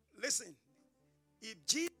 Listen, if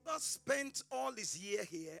Jesus spent all his year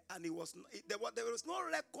here and there was no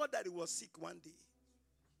record that he was sick one day,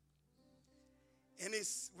 and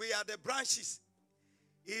we are the branches.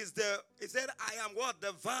 He said, I am what?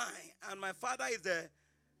 The vine. And my Father is the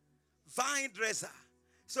vine dresser.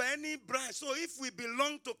 So any branch. So if we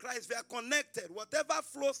belong to Christ, we are connected. Whatever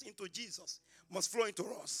flows into Jesus must flow into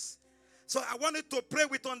us. So I wanted to pray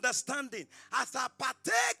with understanding. As I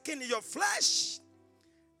partake in your flesh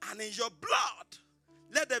and in your blood,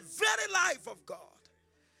 let the very life of God,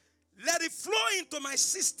 let it flow into my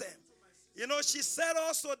system. You know, she said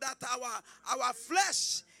also that our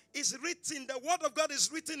flesh is written, the word of God is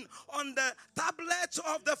written on the tablet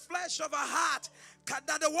of the flesh of our heart.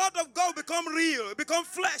 That the word of God become real, become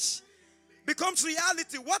flesh, becomes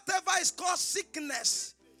reality. Whatever is called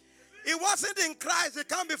sickness, it wasn't in Christ, it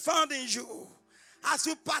can be found in you. As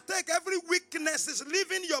you partake, every weakness is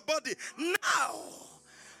leaving your body. Now,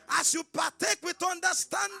 as you partake with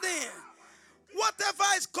understanding, whatever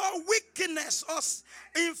is called weakness or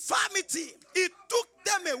infirmity, it took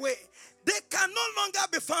them away. They can no longer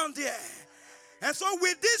be found here. And so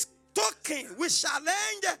with this token, we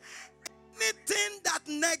challenge anything that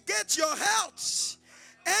negates your health,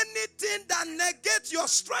 anything that negates your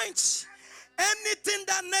strength, anything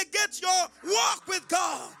that negates your walk with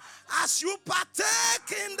God, as you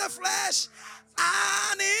partake in the flesh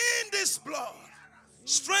and in this blood,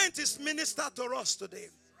 strength is ministered to us today.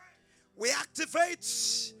 We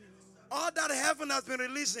activate all that heaven has been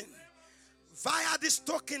releasing via this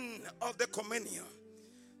token of the communion.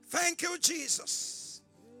 Thank you, Jesus.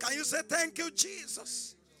 Can you say thank you,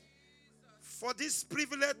 Jesus, for this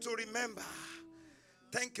privilege to remember?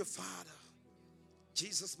 Thank you, Father.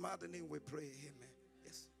 Jesus' mighty name we pray. Amen.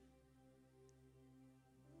 Yes.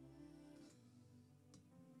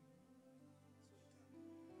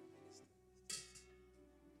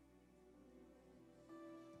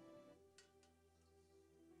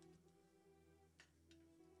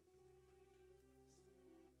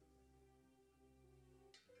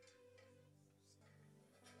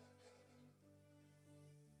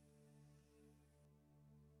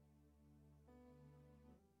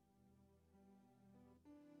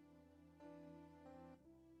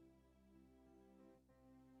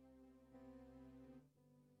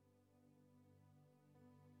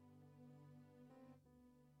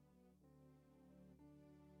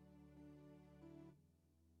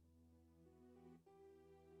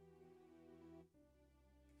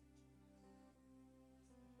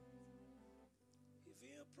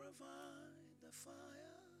 provide the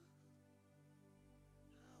fire.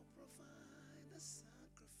 I'll provide the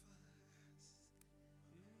sacrifice.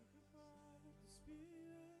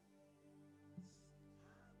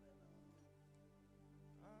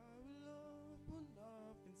 I will open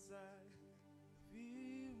up inside.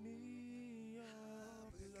 Fill me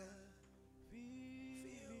up, Lord.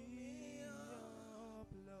 Fill me up,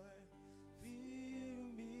 Lord. Fill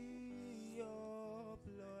me up,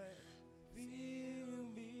 Lord. Fill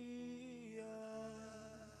me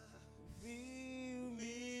up. Fill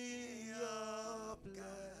me up,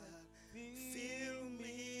 Lord. Fill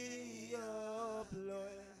me up,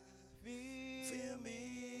 Lord. Fill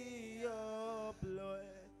me up, Lord.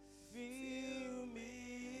 Fill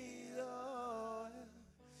me up.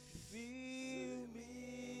 Fill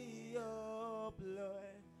me up,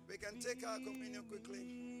 Lord. We can take our communion quickly.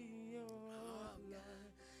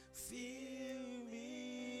 Fill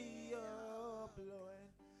me up, Lord.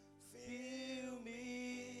 Fill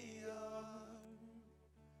me up.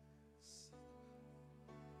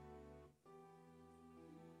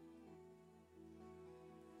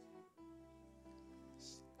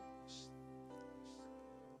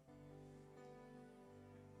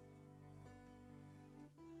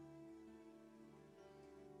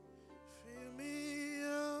 Fill me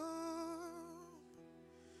up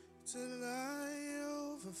till I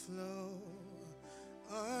overflow.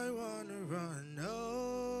 I wanna run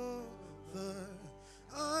over.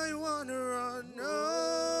 I wanna run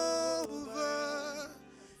over.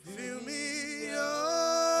 Fill me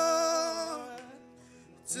up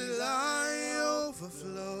till I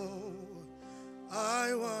overflow.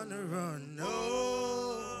 I wanna run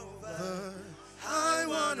over. I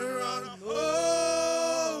wanna run over.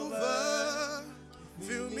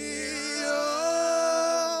 Fill me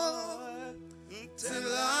up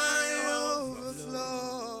till I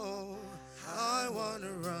overflow. I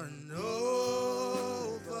wanna run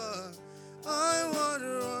over. I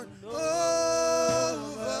wanna run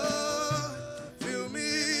over. Fill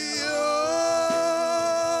me up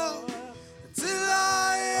till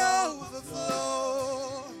I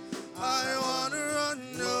overflow. I wanna run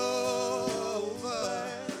over.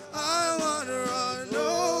 I wanna run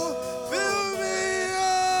over. Fill me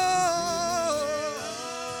up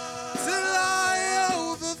till I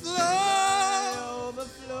overflow.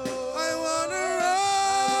 I wanna run.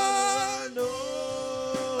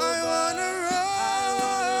 I wanna run.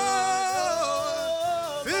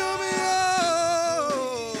 Fill me up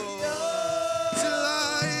till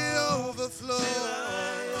I overflow.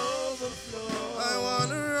 I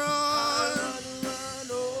wanna run.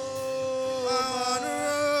 I wanna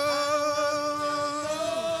run.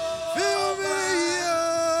 Fill me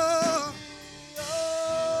up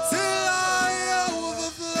till I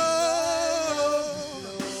overflow.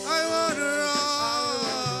 I wanna run.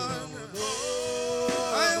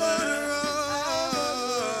 I wanna run.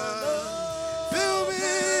 Fill me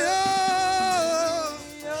up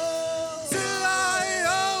till I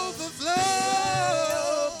overflow.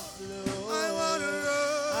 I wanna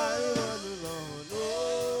run.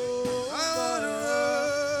 I wanna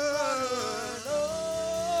run.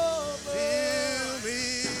 Fill me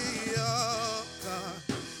up, God.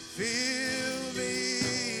 Fill me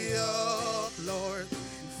up, Lord.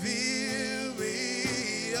 Fill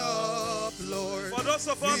me up, Lord. For those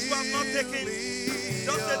of us who have not taken,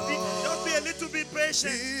 just be a little bit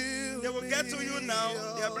patient. They will get to you now.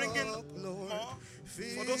 They are bringing more.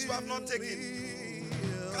 For those who have not taken,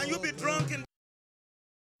 can you be drunk in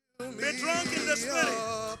the spirit?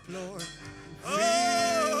 Lord. Oh,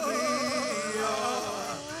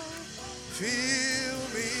 Fill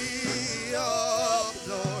me up,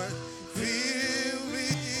 Lord. Fill me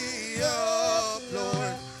up,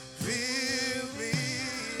 Lord. Fill me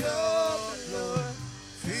up, Lord.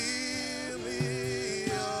 Fill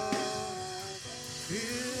me up.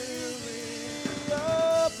 Fill me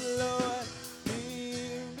Up, Lord.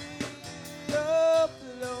 Fill me up,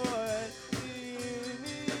 Lord. Fill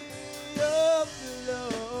me up,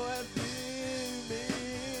 Lord.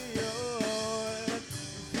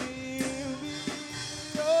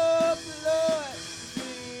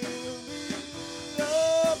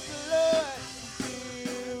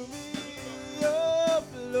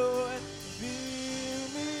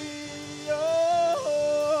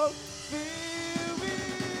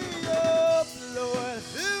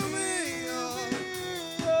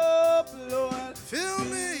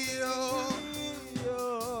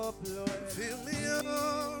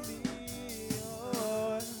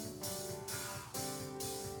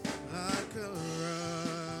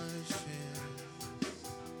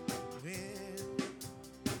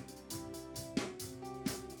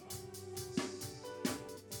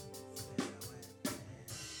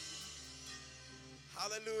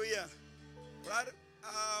 Hallelujah. Right?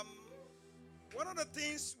 One of the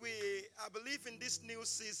things I believe in this new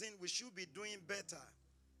season we should be doing better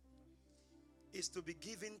is to be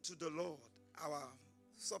giving to the Lord our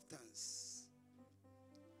substance.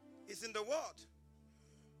 It's in the word.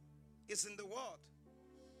 It's in the word.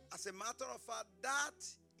 As a matter of fact, that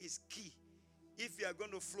is key if you are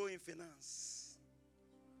going to flow in finance.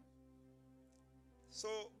 So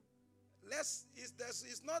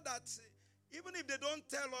it's not that, even if they don't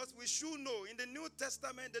tell us, we should know. In the New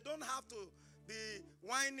Testament, they don't have to be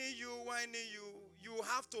whining you. You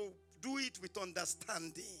have to do it with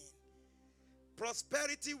understanding.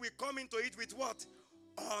 Prosperity, we come into it with what?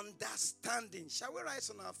 Understanding. Shall we rise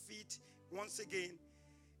on our feet once again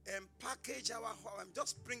and package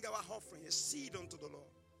just bring our offering, a seed unto the Lord.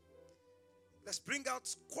 Let's bring out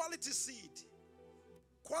quality seed.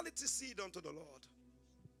 Quality seed unto the Lord.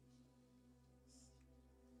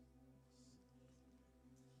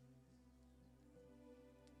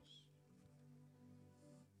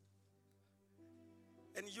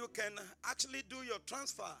 And you can actually do your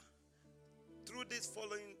transfer through this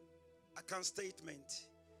following account statement.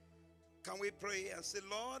 Can we pray and say,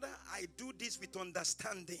 Lord, I do this with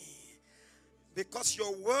understanding because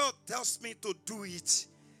your word tells me to do it.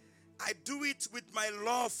 I do it with my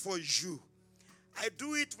love for you. I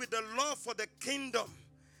do it with the love for the kingdom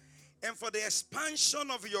and for the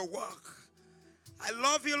expansion of your work. I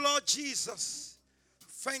love you, Lord Jesus.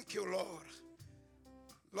 Thank you, Lord.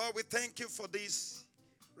 Lord, we thank you for this.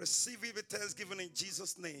 Receive it with thanksgiving in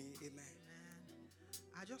Jesus' name. Amen.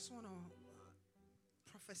 I just want to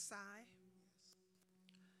prophesy.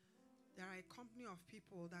 There are a company of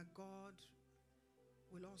people that God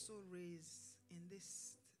will also raise in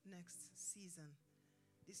this next season,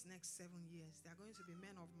 this next 7 years. They are going to be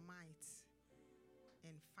men of might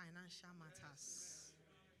in financial matters.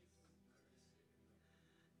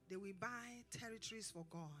 They will buy territories for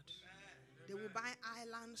God. They will buy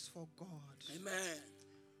islands for God. Amen.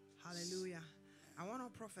 Hallelujah. I want to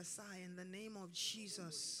prophesy in the name of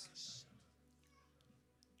Jesus.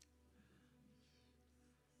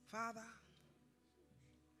 Father,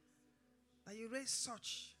 that you raise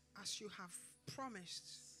such as you have promised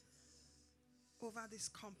over this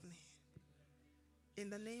company.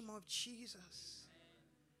 In the name of Jesus,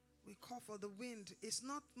 we call for the wind. It's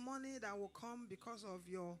not money that will come because of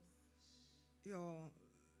your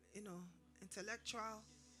intellectual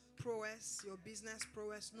prowess, your business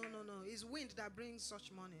prowess. No. It's wind that brings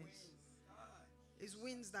such monies. It's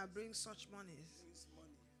winds that bring such monies.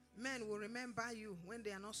 Men will remember you when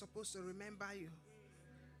they are not supposed to remember you.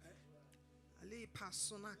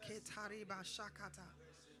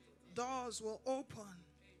 Doors will open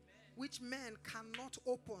which men cannot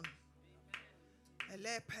open.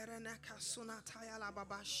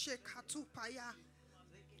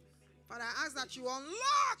 Father, I ask that you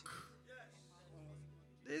unlock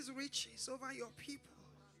these riches over your people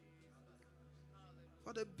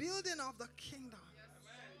for the building of the kingdom.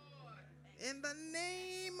 In the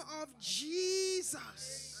name of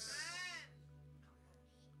Jesus.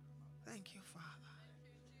 Thank you, Father.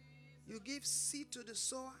 You give seed to the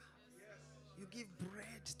sower. You give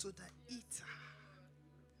bread to the eater.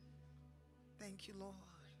 Thank you, Lord.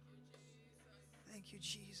 Thank you,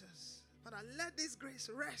 Jesus. Father, let this grace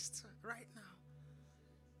rest right now.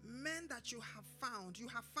 Men that you have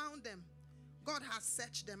found them. God has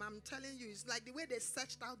searched them. I'm telling you, it's like the way they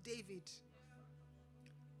searched out David.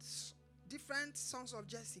 Different sons of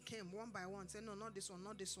Jesse came one by one, saying, no, not this one,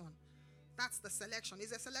 not this one. That's the selection.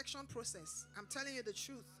 It's a selection process. I'm telling you the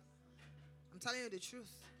truth. I'm telling you the truth.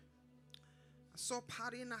 So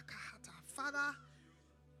Parina Kahata. Father,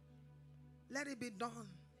 let it be done.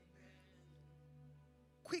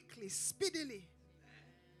 Quickly, speedily.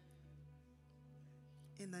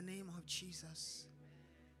 In the name of Jesus.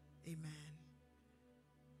 Amen.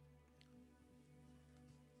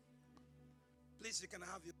 Please, you can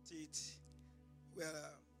have your seat. We're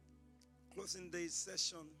closing this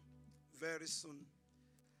session very soon.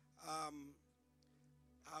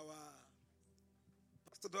 Our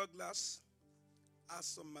Pastor Douglas has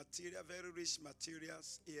some material, very rich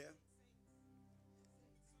materials here.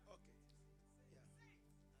 Okay. Yeah.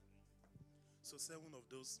 So 7 of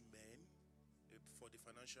those men, for the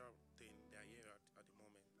financial thing, they are here at the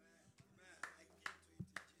moment.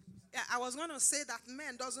 Yeah, I was going to say that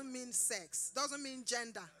men doesn't mean sex, doesn't mean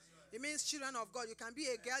gender. It means children of God. You can be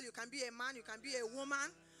a girl, you can be a man, you can be a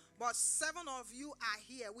woman. But 7 of you are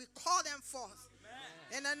here. We call them forth.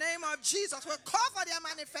 In the name of Jesus, we call for their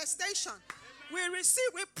manifestation. We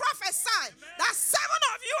prophesy that 7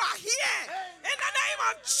 of you are here. In the name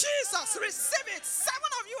of Jesus, receive it. 7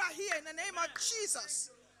 of you are here in the name of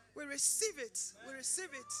Jesus, we receive it. We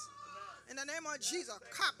receive it. In the name of Jesus.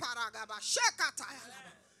 Kaparagaba,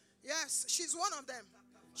 shekatayalaba. Yes, she's one of them.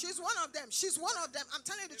 She's one of them. She's one of them. I'm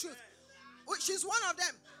telling you the truth. She's one of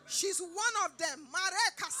them. She's one of them.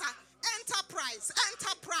 Marekasa. Enterprise.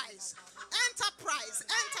 Enterprise. Enterprise.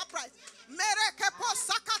 Enterprise. Merekepo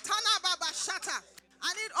sakatana baba shata.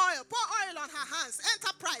 I need oil. Pour oil on her hands.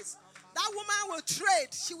 Enterprise. That woman will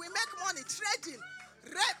trade. She will make money trading.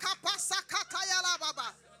 Rekapa sakatayala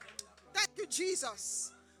baba. Thank you,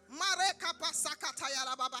 Jesus. Marekapa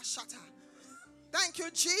sakatayala baba shata. Thank you,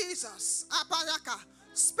 Jesus. Abayaka.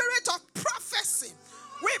 Spirit of prophecy.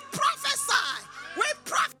 We prophesy. We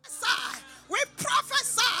prophesy. We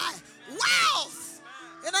prophesy. Wealth.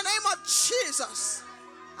 In the name of Jesus.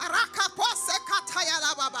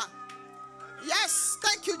 Arakaposekatayala baba. Yes,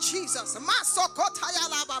 thank you, Jesus.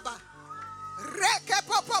 Masokotayala baba.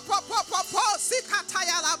 Rekepopopopopopo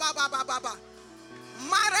sikatayala baba baba.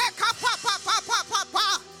 Mareka papa papa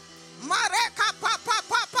papa. Mareka papa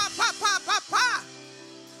papa papa papa.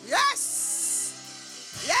 Yes.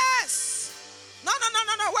 Yes. No.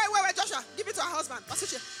 Wait, Joshua. Give it to her husband. Go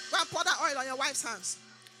and pour that oil on your wife's hands.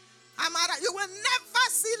 Amara, you will never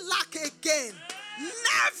see lack again.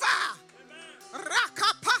 Never.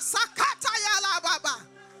 Rakapasakatayala baba.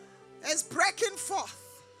 It's breaking forth.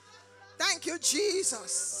 Thank you,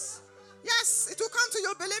 Jesus. Yes, it will come to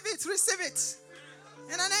you. Believe it. Receive it.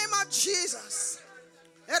 In the name of Jesus.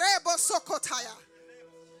 Erebo sokotaya.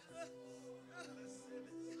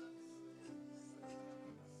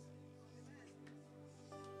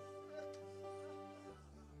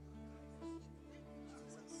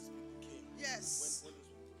 Yes.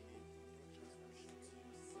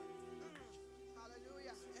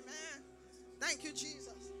 Hallelujah. Amen. Thank you,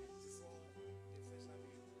 Jesus.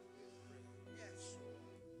 Yes.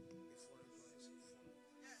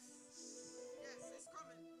 Yes, it's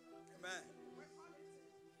coming. Amen.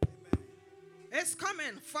 It's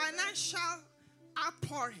coming. Financial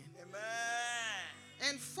outpouring. Amen.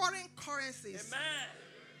 And foreign currencies. Amen.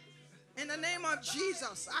 In the name of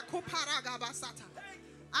Jesus. Akuparagabasata.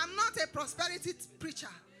 I'm not a prosperity preacher,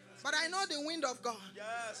 but I know the wind of God.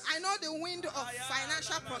 Yes. I know the wind of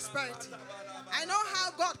financial prosperity. I know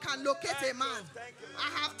how God can locate a man. I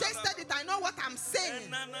have tasted it. I know what I'm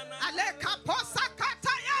saying.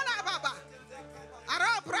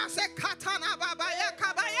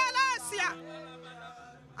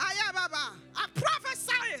 I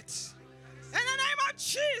prophesy it in the name of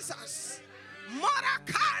Jesus.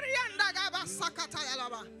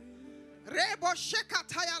 Rebo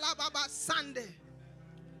shekatayala baba Sunday.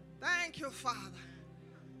 Thank you, Father.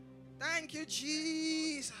 Thank you,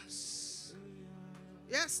 Jesus.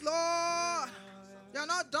 Yes, Lord. You're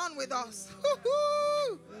not done with us.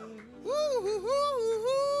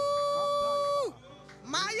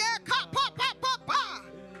 Maya kapa papa.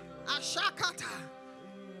 Ashakata.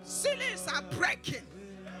 Ceilings are breaking.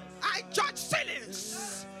 I judge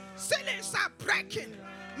ceilings. Ceilings are breaking.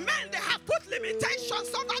 Men, they have put limitations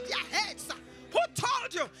over their heads. Who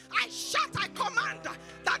told you? I command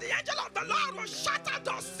that the angel of the Lord will shatter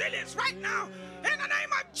those ceilings right now. In the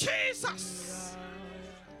name of Jesus.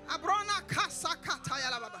 Abrona kasa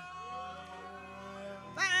katayala baba.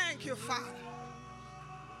 Thank you, Father.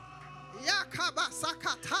 Yakaba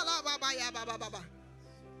sakatala baba ya baba baba.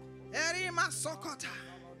 Erima sokota.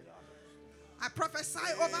 I prophesy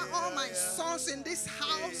over all my sons in this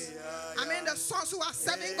house. I mean the sons who are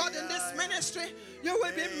serving God in this ministry. You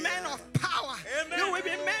will be men of power. You will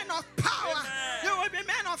be men of power. You will be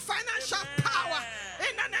men of financial power.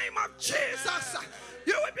 In the name of Jesus.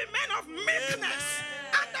 You will be men of meekness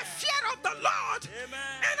and the fear of the Lord. In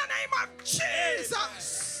the name of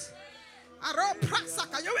Jesus.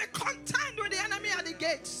 You will contend with the enemy at the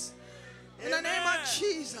gates. In the name of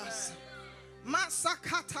Jesus.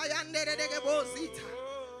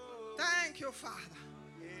 Thank you, Father.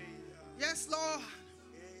 Yes, Lord.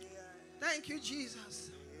 Thank you,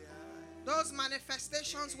 Jesus. Those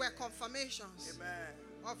manifestations were confirmations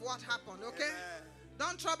of what happened, okay?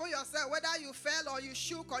 Don't trouble yourself whether you fell or you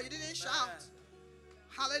shook or you didn't shout.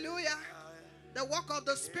 Hallelujah. The work of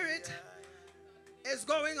the Spirit is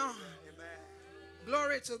going on.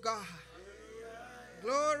 Glory to God.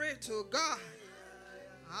 Glory to God.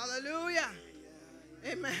 Hallelujah.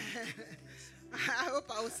 Amen. I hope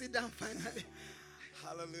I will sit down finally.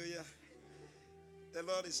 Hallelujah. The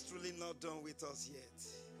Lord is truly not done with us yet.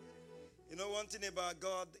 You know one thing about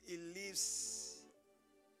God, He lives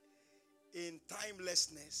in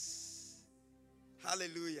timelessness.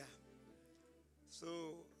 Hallelujah.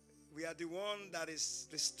 So we are the one that is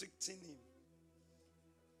restricting Him.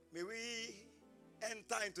 May we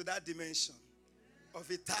enter into that dimension of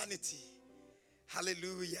eternity.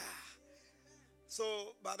 Hallelujah.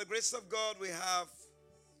 So, by the grace of God, we have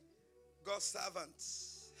God's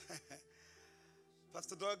servants.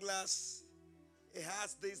 Pastor Douglas, he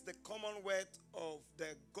has this, the commonwealth of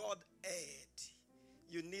the Godhead.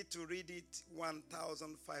 You need to read it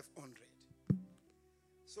 1,500.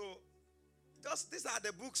 So, just these are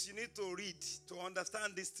the books you need to read to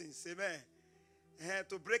understand these things. Amen.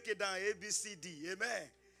 To break it down, A, B, C, D.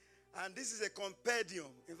 Amen. And this is a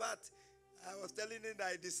compendium. In fact, I was telling him that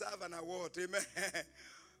I deserve an award. Amen.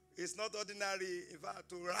 It's not ordinary, in fact,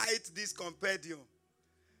 to write this compendium.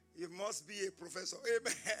 You must be a professor.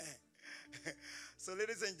 Amen. So,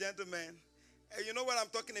 ladies and gentlemen, you know what I'm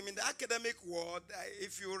talking about. In the academic world,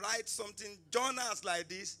 if you write something, journals like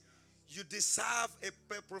this, you deserve a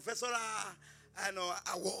professional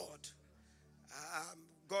award.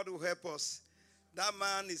 God will help us. That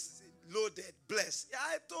man is loaded, blessed.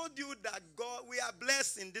 I told you that God, we are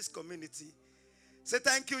blessed in this community. Say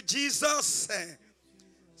thank you, Jesus.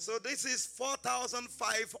 So this is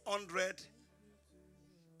 4,500.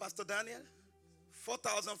 Pastor Daniel,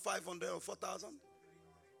 4,500 or 4,000?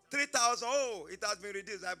 3,000. Oh, it has been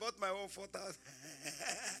reduced. I bought my own 4,000.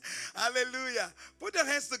 Hallelujah. Put your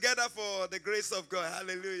hands together for the grace of God.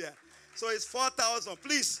 Hallelujah. So it's 4,000.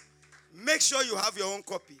 Please, make sure you have your own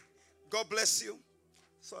copy. God bless you.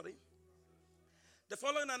 Sorry. The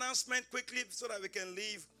following announcement quickly so that we can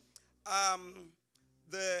leave.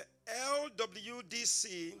 The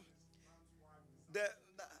LWDC,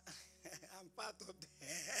 I'm part of the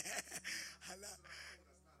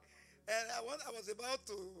and I was about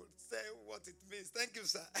to say what it means. Thank you,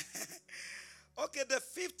 sir. Okay, the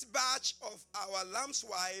 5th batch of our Lamb's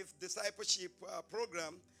Wife Discipleship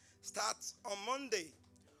program starts on Monday,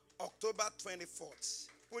 October 24th.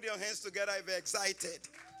 Put your hands together if you're excited.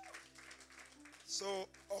 So,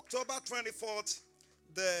 October 24th,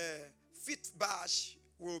 the 5th batch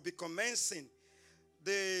will be commencing.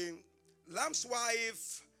 The Lamb's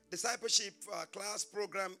Wife Discipleship class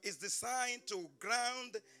program is designed to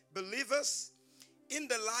ground believers in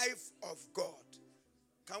the life of God.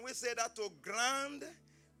 Can we say that? To ground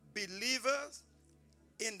believers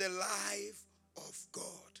in the life of God.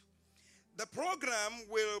 The program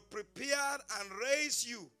will prepare and raise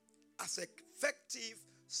you as effective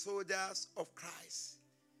soldiers of Christ.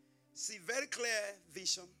 See, very clear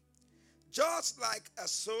vision. Just like a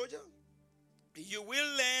soldier, you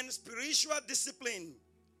will learn spiritual discipline.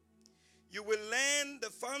 You will learn the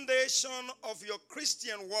foundation of your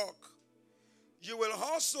Christian walk. You will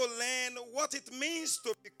also learn what it means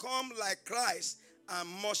to become like Christ and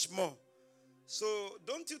much more. So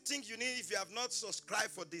don't you think you need, if you have not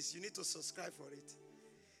subscribed for this, you need to subscribe for it.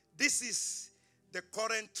 This is the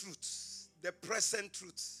current truth, the present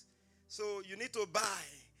truth. So you need to buy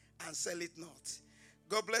and sell it not.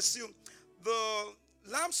 God bless you. The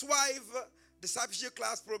Lamb's Wife Discipleship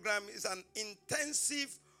Class Program is an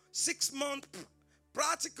intensive 6-month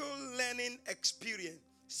practical learning experience.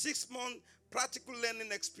 6-month practical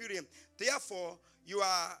learning experience. Therefore, you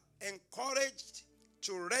are encouraged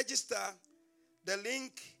to register. The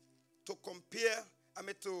link to compare,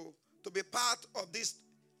 to be part of this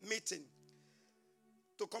meeting.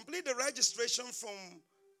 To complete the registration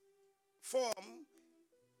form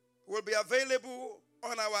will be available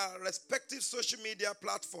on our respective social media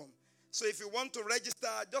platform. So if you want to register,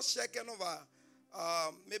 just check in over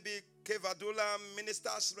maybe Kevadula,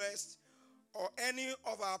 Minister's Rest, or any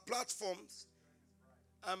of our platforms.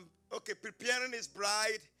 Preparing His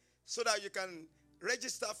Bride, so that you can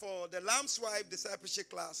register for the Lamb's Wife Discipleship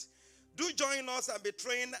class. Do join us and be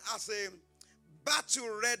trained as a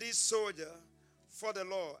battle-ready soldier for the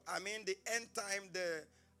Lord. The end time,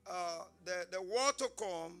 the war to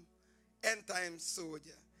come, end time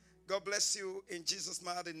soldier. God bless you in Jesus'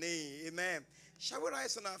 mighty name. Amen. Shall we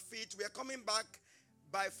rise on our feet? We are coming back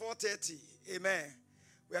by 4:30. Amen.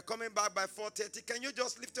 We are coming back by 4:30. Can you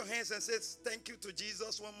just lift your hands and say thank you to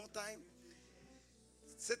Jesus one more time?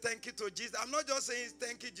 Say thank you to Jesus. I'm not just saying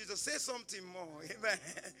thank you, Jesus. Say something more. Amen.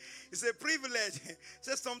 It's a privilege.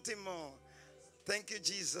 Say something more. Thank you,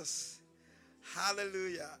 Jesus.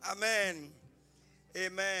 Hallelujah. Amen.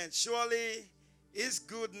 Amen. Surely His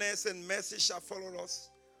goodness and mercy shall follow us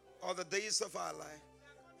all the days of our life.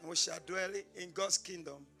 And we shall dwell in God's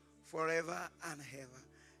kingdom forever and ever.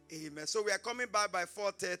 Amen. So we are coming back by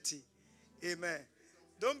 4:30. Amen.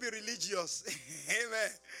 Don't be religious.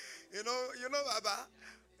 Amen. You know, Baba,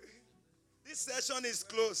 this session is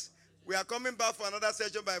closed. We are coming back for another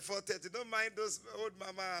session by 4:30. Don't mind those old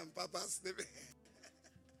mama and papas.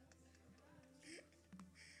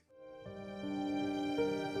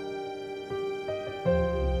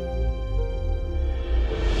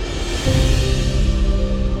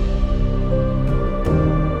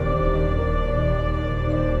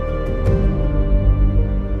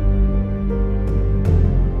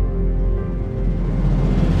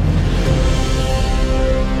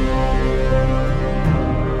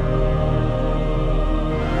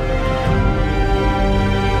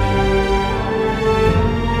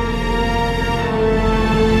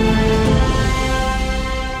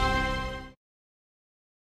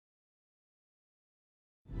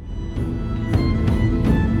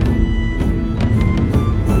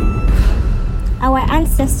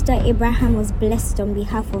 ancestor Abraham was blessed on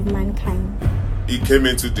behalf of mankind. He came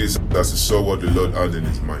into this as he saw what the Lord had in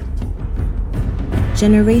his mind.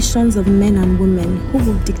 Generations of men and women who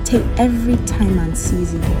will dictate every time and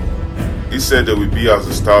season. He said they will be as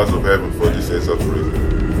the stars of heaven for this exact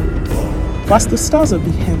reason. As the stars of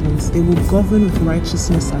the heavens, they will govern with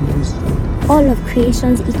righteousness and wisdom. All of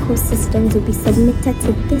creation's ecosystems will be submitted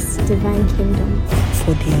to this divine kingdom.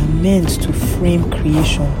 For they are meant to frame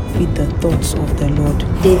creation with the thoughts of the Lord.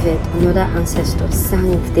 David, another ancestor,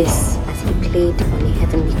 sang of this as he played on a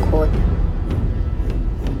heavenly chord.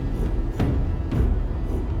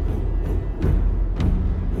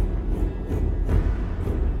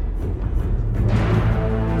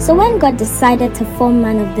 So when God decided to form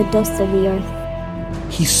man of the dust of the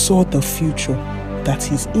earth, he saw the future that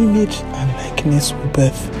his image and likeness would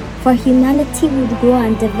birth. For humanity would grow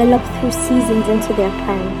and develop through seasons into their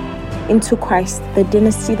prime. Into Christ, the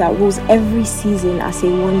dynasty that rules every season as a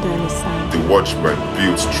wonder and a sign. The watchman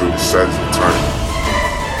builds through the sands of time.